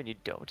 White 2, and you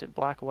don't in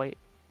Black White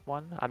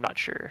 1? I'm not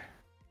sure.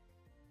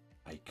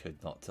 I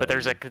could not tell. But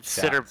there's you a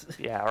considerable, that.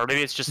 yeah, or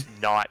maybe it's just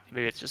not.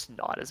 Maybe it's just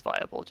not as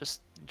viable,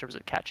 just in terms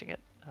of catching it.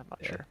 I'm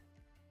not sure.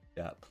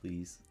 Yeah,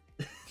 please.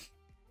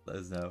 Let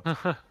us know.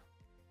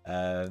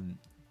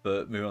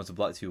 But moving on to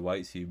Black 2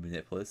 White 2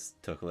 Manipulus,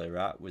 Tucker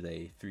Rat with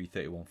a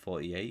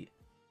 331.48.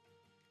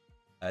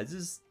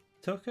 Does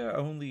Tucker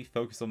only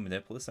focus on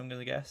Manipulus, I'm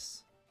gonna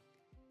guess?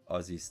 Or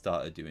has he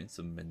started doing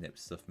some Manip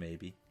stuff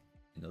maybe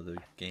in other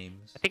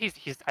games? I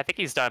think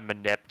he's done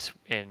Manipped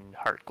in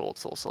Heart Gold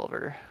Soul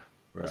Silver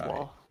as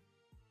well.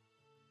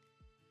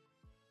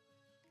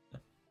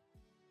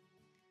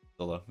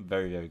 Still a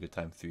very, very good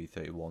time,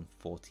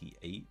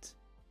 331.48.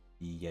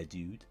 Yeah,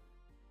 dude.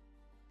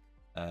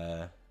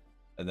 And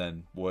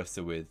then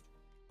Worcester with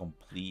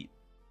complete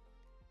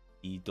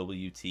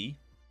EWT.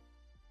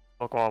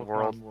 Pokemon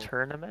World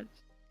Tournament.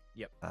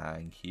 Yep.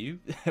 Thank you.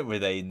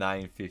 With a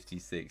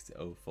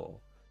 956.04.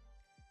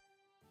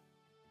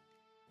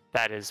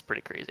 That is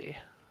pretty crazy.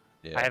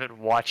 Yeah. I haven't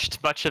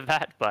watched much of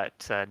that,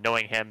 but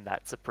knowing him,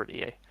 that's a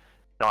pretty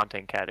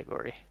daunting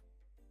category.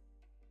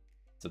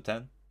 Sub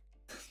 10.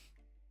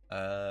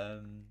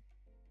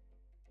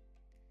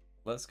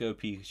 Let's go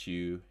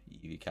Pikachu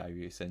Eevee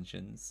Kyrie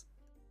extensions.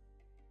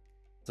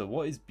 So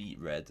what is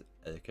Beat Red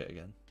etiquette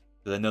again?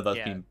 Because I know that's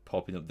been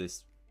popping up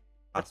this.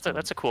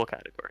 That's a cool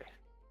category.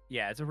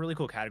 Yeah, it's a really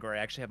cool category.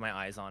 I actually have my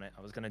eyes on it.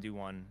 I was gonna do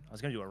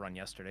a run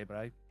yesterday, but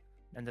I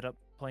ended up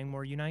playing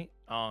more Unite.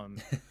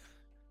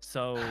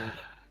 So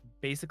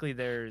basically,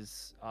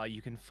 there's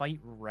you can fight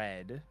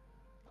Red,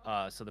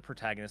 so the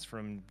protagonist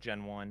from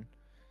Gen 1.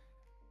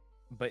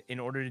 But in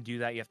order to do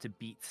that, you have to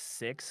beat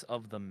 6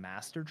 of the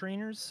Master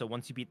Trainers. So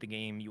once you beat the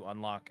game, you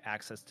unlock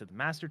access to the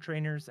Master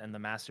Trainers, and the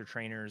Master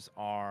Trainers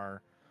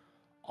are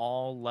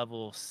all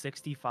level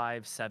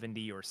 65,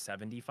 70, or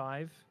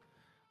 75.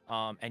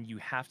 And you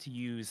have to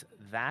use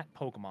that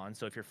Pokemon.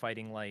 So if you're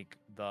fighting like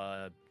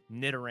the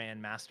Nidoran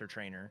Master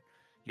Trainer,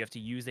 you have to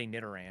use a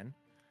Nidoran.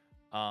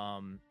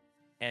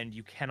 And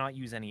you cannot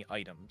use any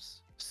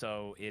items.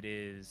 So it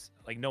is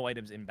like no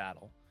items in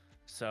battle.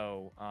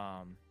 So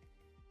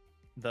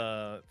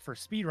for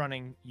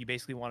speedrunning, you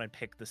basically want to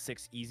pick the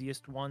 6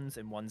 easiest ones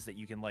and ones that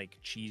you can like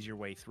cheese your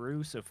way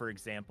through. So for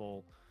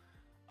example,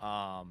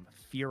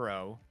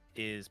 Fearow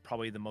is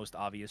probably the most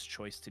obvious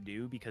choice to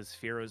do because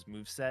Fearow's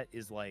moveset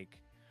is like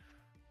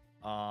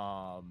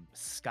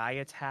Sky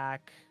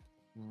Attack,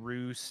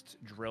 Roost,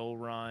 Drill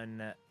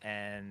Run,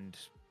 and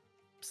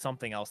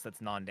something else that's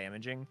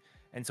non-damaging.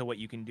 And so what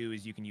you can do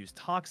is you can use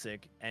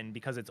Toxic, and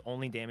because it's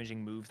only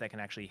damaging move that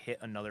can actually hit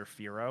another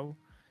Fearow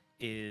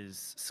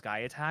is Sky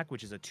Attack,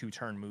 which is a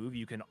 2-turn move.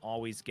 You can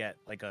always get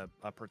like a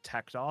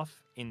protect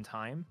off in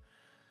time,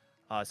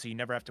 so you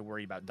never have to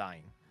worry about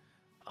dying.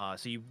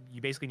 So you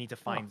basically need to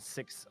find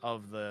 6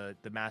 of the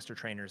Master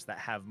Trainers that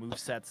have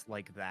movesets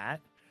like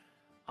that,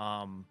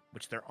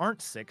 which there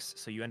aren't 6,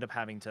 so you end up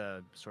having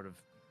to sort of,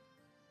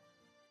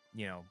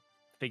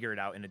 figure it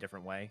out in a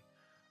different way.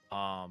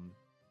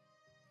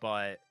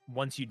 But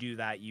once you do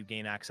that, you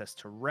gain access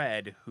to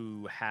Red,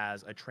 who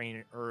has a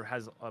trainer or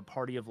has a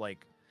party of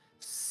like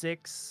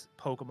 6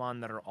 Pokemon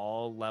that are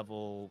all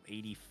level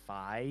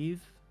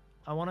 85,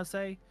 I want to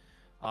say.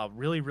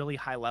 Really, really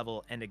high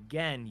level. And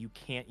again, you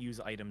can't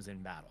use items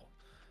in battle.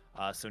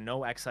 So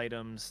no X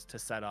items to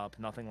set up,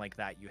 nothing like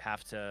that. You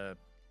have to,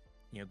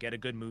 get a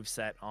good move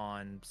set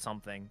on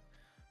something,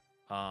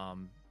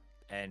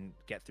 and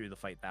get through the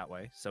fight that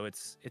way. So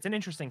it's an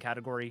interesting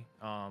category.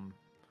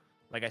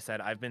 Like I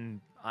said, I've been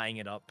eyeing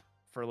it up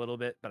for a little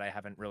bit, but I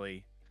haven't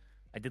really.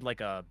 I did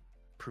like a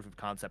proof of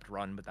concept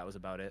run, but that was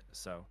about it.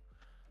 So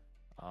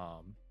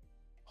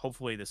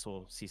hopefully this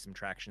will see some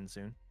traction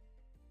soon.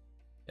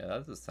 Yeah,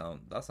 that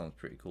sounds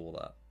pretty cool.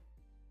 That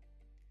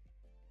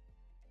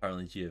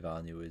apparently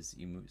Giovanni was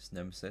Emu's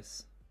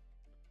nemesis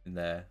in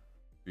their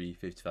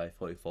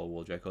 3:55.44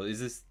 world record.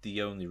 Is this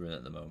the only run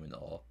at the moment,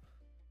 or?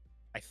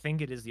 I think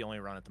it is the only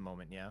run at the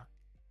moment. Yeah.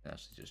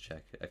 Actually, just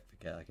check. I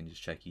forget. I can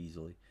just check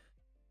easily.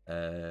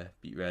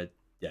 Beat Red,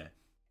 yeah,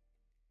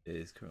 it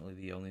is currently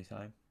the only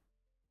time.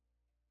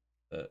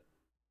 But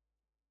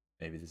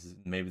maybe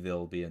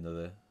there'll be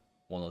another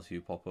 1 or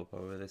 2 pop up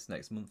over this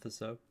next month or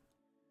so,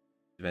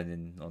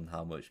 depending on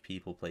how much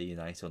people play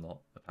Unite or not.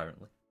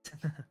 Apparently,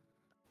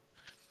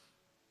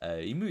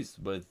 Emu's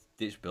with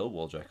Ditch Bill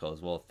world record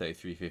as well,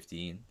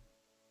 33:15.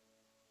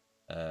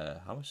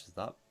 How much is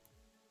that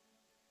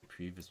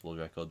previous world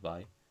record by? I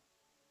think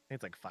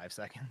it's like 5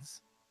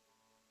 seconds.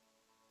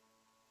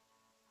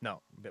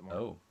 No, a bit more.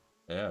 Oh,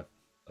 yeah.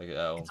 Like,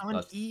 It's on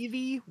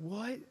Eevee?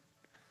 What?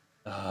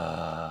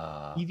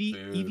 boo.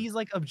 Eevee's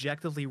like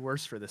objectively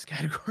worse for this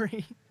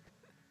category.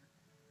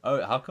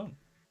 Oh, how come?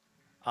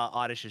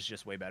 Oddish is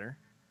just way better.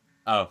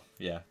 Oh,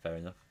 yeah, fair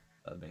enough.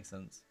 That makes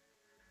sense.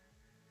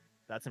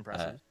 That's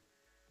impressive.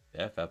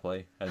 Yeah, fair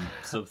play. And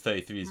sub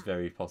 33 is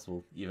very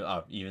possible, even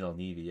on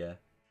Eevee, yeah.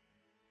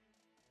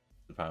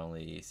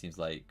 Apparently, it seems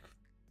like,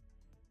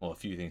 well, a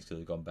few things could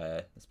have gone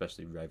better,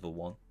 especially Rival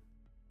 1,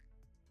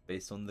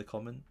 based on the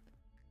comment.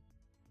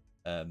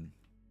 But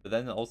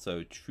then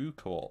also True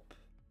Co-op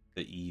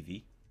for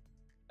Eevee.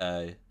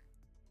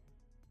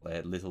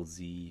 Like Little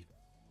Z.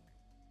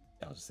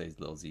 Yeah, I'll just say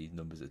Little Z.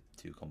 Numbers are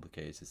too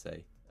complicated to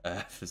say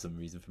for some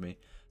reason for me.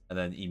 And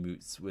then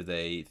Emotes with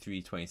a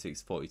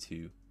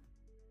 326.42.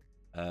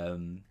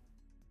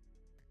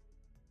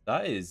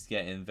 That is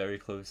getting very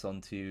close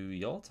onto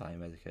your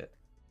time, Etiquette.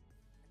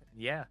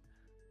 Yeah.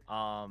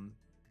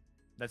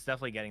 That's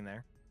definitely getting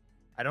there.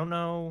 I don't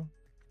know.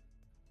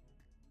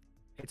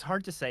 It's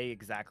hard to say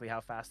exactly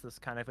how fast this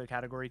kind of a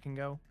category can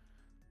go.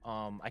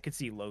 I could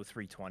see low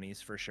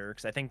 320s for sure,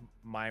 because I think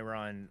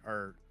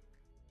our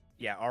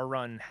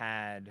run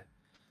had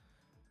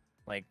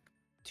like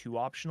 2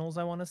 optionals,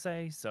 I want to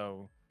say.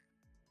 So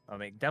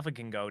it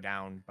definitely can go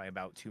down by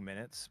about 2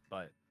 minutes,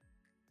 but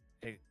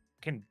it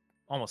can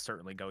almost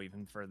certainly go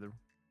even further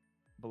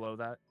below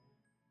that.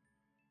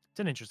 It's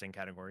an interesting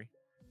category.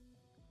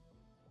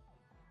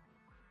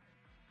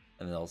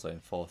 And then also in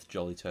fourth,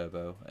 Jolly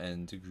Turbo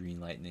and Green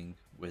Lightning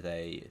with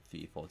a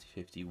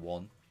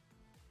 340.51.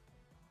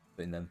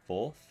 Putting them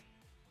fourth.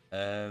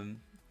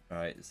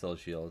 Alright, Soul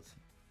Shield.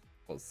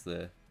 What's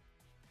the...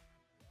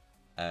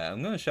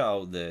 I'm going to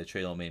shout out the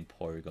trailer main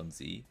Porygon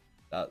Z.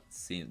 That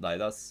seems like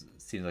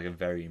a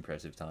very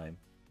impressive time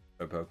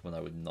for a Pokemon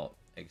I would not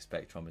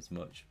expect from as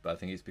much. But I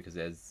think it's because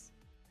it has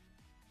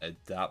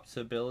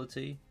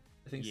adaptability.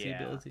 I think it's the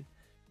ability.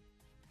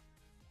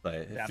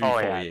 Like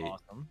 348.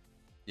 Awesome.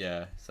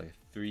 Yeah, it's like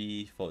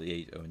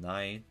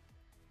 3:48.09.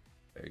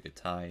 Very good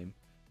time.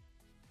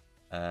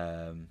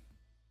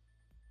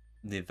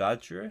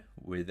 Nivadra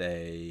with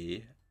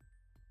a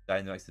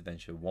Dynamax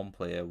Adventure 1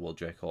 player world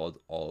record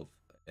of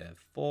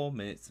 4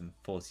 minutes and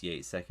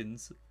 48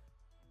 seconds.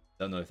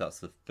 Don't know if that's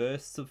the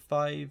first of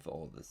 5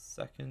 or the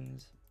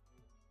second.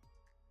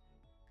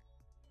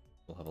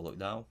 We'll have a look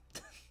now.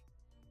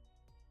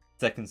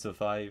 Seconds of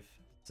 5.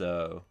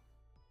 So,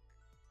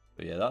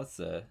 but yeah, that's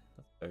a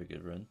very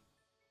good run.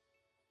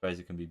 Surprised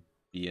it can be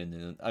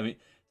beaten. I mean,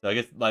 so I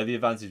guess like the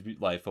advantage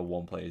like for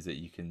 1 player is that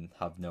you can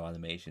have no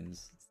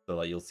animations. So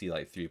like you'll see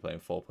like 3 player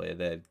and 4 player,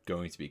 they're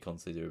going to be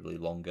considerably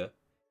longer.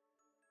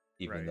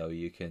 Even though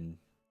you can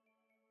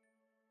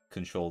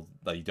control,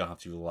 like you don't have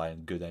to rely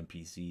on good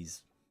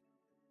NPCs,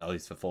 at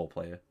least for 4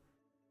 player.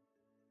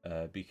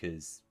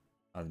 Because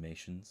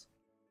animations.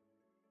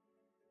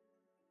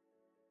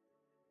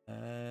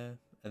 And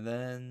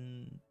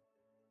then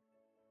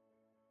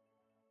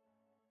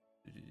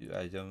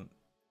I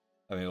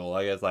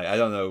guess like I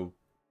don't know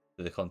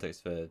the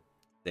context for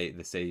the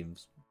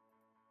stadiums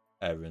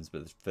runs,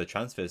 but for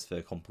transfers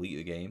for complete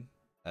the game,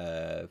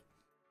 or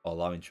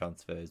allowing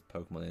transfers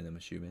Pokemon in, I'm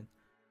assuming.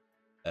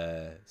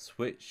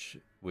 Switch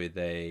with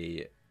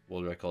a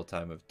world record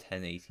time of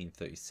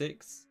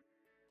 10:18:36.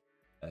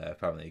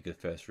 Apparently a good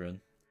first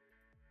run.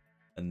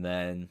 And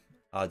then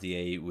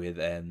RDA with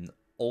an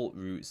alt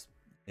routes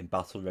in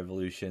Battle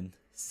Revolution.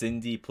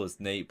 Cindy plus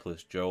Nate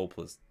plus Joel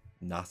plus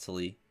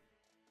Natalie,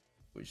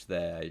 which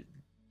there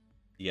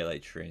you get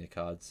like trainer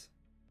cards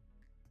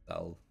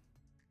that'll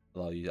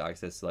allow you to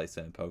access to like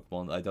certain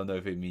Pokemon. I don't know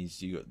if it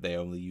means they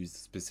only use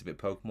specific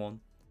Pokemon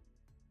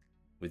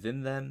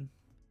within them,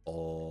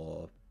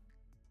 or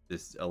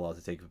just allowed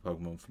to take a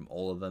Pokemon from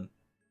all of them.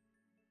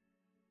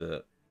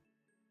 But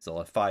so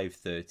like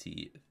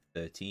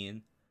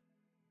 5:30:13.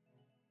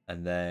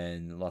 And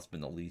then last but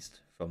not least,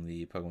 from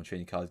the Pokemon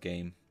trading card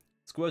game,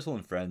 Squirtle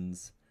and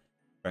Friends,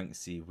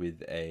 Franksy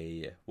with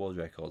a world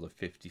record of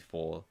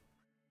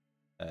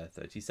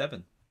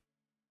 54:37,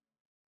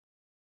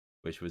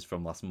 which was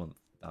from last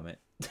month. Damn it.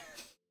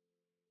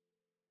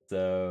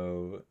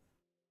 So,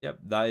 yep,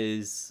 that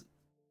is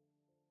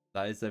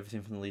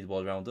everything from the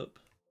leaderboard roundup.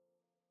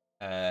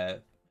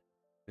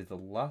 With the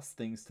last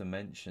things to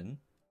mention,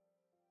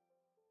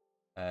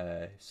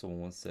 if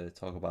someone wants to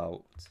talk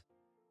about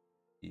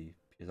the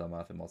PSR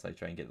Marathon multi,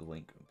 try and get the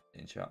link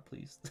in chat,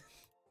 please.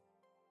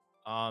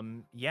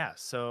 Yeah,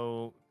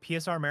 so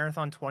PSR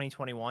Marathon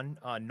 2021.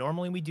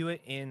 Normally we do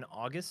it in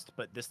August,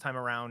 but this time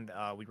around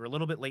we were a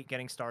little bit late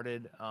getting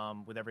started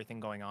with everything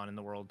going on in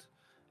the world,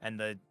 and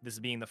this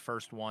being the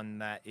first one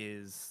that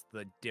is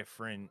the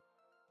different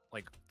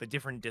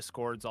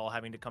discords all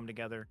having to come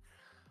together.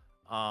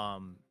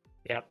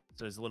 Yep.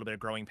 So there's a little bit of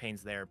growing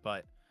pains there,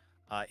 but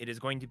it is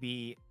going to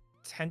be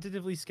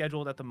tentatively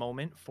scheduled at the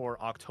moment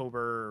for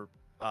October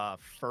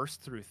 1st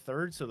through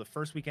 3rd. So the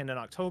first weekend in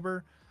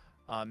October,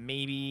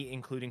 maybe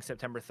including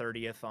September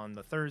 30th on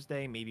the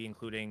Thursday, maybe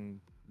including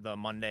the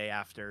Monday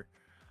after.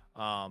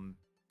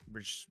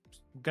 we're just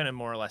gonna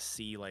more or less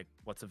see like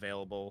what's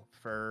available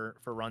for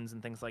runs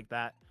and things like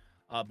that.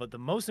 But the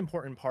most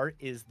important part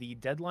is the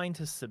deadline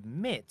to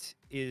submit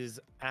is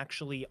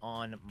actually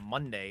on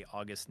Monday,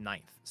 August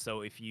 9th.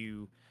 So if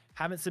you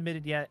haven't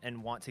submitted yet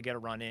and want to get a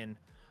run in,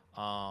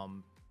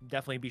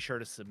 definitely be sure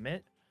to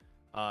submit.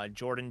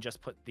 Jordan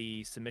just put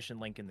the submission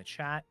link in the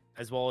chat,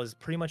 as well as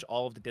pretty much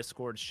all of the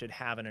Discords should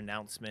have an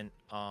announcement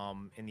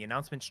in the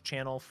announcements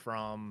channel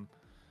from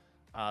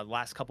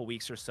last couple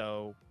weeks or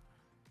so,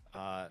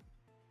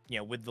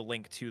 with the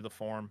link to the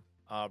form.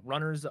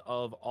 Runners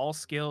of all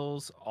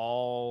skills,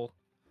 all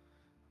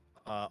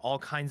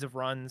kinds of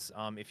runs.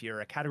 If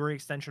you're a category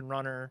extension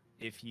runner,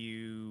 if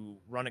you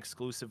run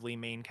exclusively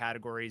main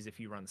categories, if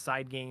you run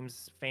side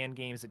games, fan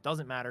games, it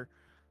doesn't matter.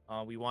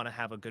 We want to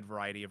have a good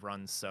variety of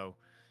runs, so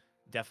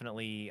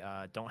definitely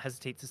don't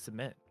hesitate to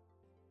submit.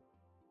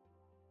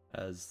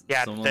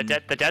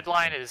 The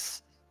deadline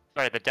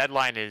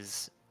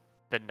is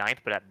the 9th,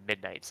 but at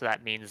midnight. So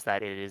that means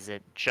that it is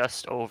at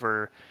just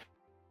over,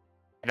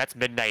 and that's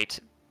midnight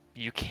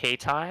UK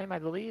time, I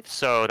believe.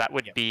 So that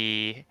would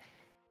be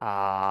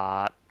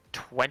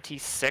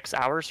 26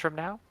 hours from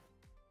now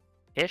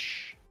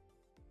ish.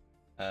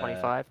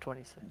 25,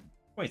 26.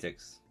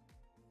 26.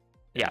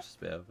 Yeah. Just a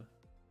bit over.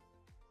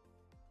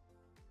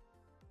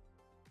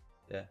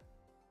 Yeah.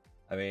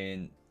 I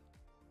mean,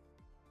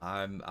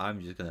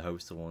 I'm just gonna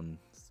hope someone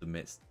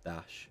submits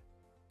Dash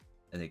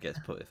and it gets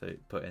put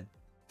in.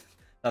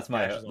 That's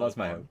my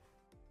hope.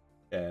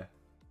 Yeah.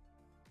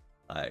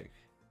 Like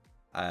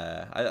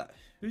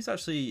who's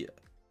actually,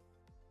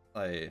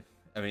 like,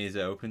 I mean, is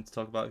it open to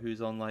talk about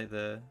who's on like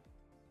the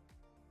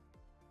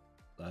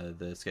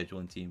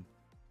scheduling team?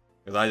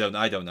 Because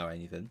I don't know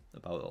anything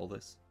about all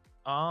this.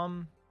 I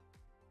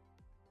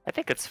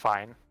think it's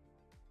fine.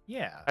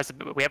 Yeah.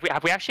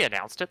 Have we actually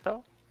announced it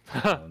though? I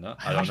don't know.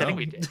 I think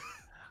we did.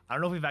 I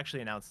don't know if we've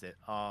actually announced it.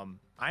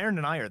 Iron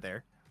and I are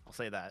there. I'll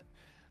say that.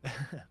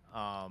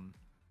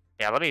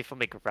 Yeah, let me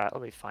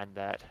find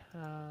that.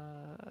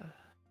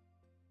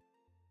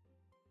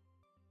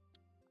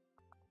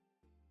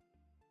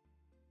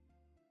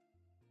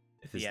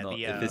 If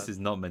this is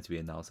not meant to be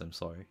announced, I'm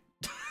sorry.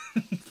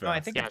 No, I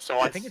think it's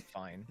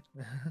fine.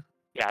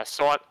 Yeah,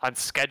 so on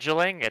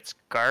scheduling, it's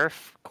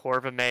Garf,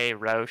 Corvame,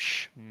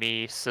 Roush,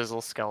 me,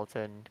 Sizzle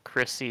Skeleton,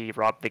 Chrissy,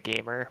 Rob the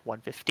Gamer,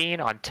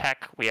 115. On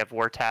tech, we have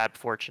Wartab,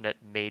 Fortunate,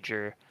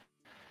 Major,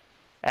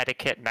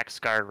 Eddaket,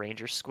 Mexgar,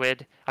 Ranger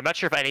Squid. I'm not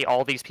sure if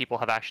all these people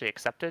have actually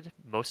accepted.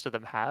 Most of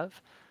them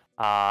have.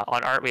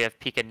 On art, we have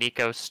Pika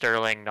Nico,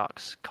 Sterling,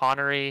 Nox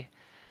Connery.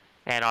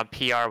 And on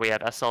PR, we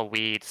have SL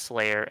Weed,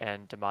 Slayer,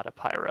 and Demata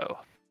Pyro.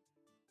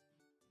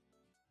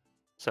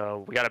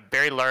 So we got a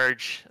very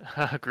large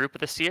group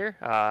this year.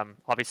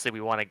 Obviously,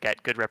 we want to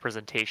get good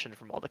representation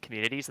from all the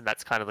communities, and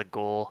that's kind of the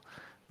goal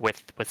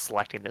with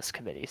selecting this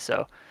committee.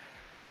 So,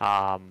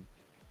 yeah,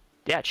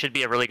 it should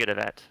be a really good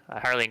event. I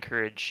highly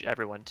encourage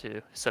everyone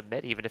to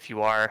submit, even if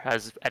you are,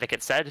 as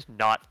Eddaket said,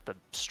 not the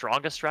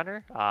strongest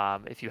runner.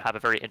 If you have a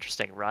very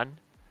interesting run,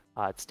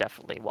 it's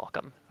definitely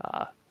welcome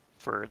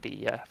for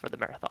the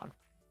marathon.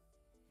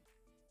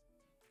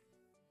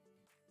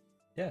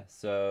 Yeah,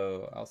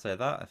 so I'll say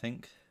that. I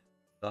think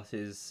that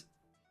is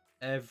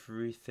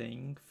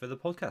everything for the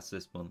podcast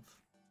this month.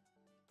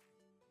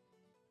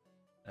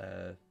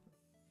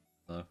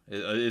 No.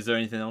 Is there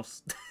anything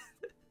else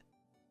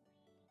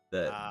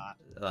that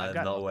I'm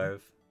not aware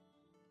of?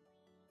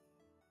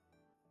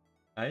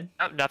 Right?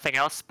 No, nothing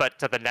else, but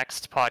the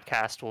next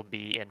podcast will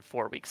be in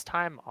 4 weeks'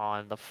 time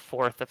on the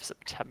 4th of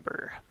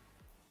September,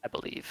 I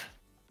believe.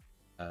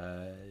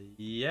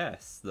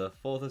 Yes, the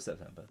 4th of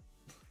September.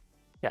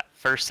 Yeah,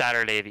 first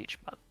Saturday of each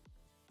month.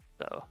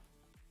 So.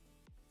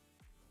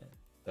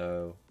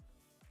 So,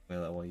 I'm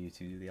gonna let one of you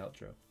two do the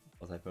outro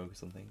as I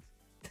focus on things.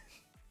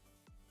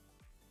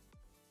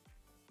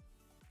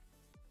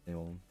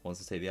 Anyone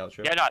wants to say the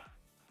outro? Yeah, no,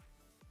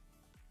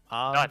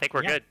 I think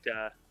we're good.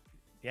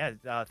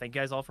 Thank you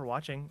guys all for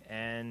watching.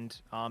 And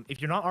if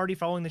you're not already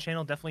following the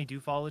channel, definitely do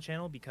follow the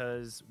channel,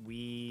 because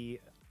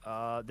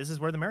this is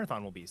where the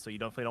marathon will be. So you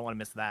definitely don't want to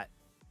miss that.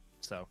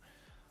 So,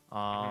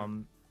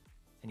 and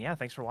yeah,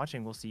 thanks for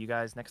watching. We'll see you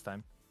guys next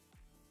time.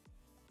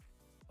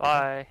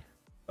 Bye.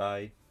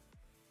 Bye.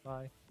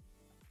 Bye.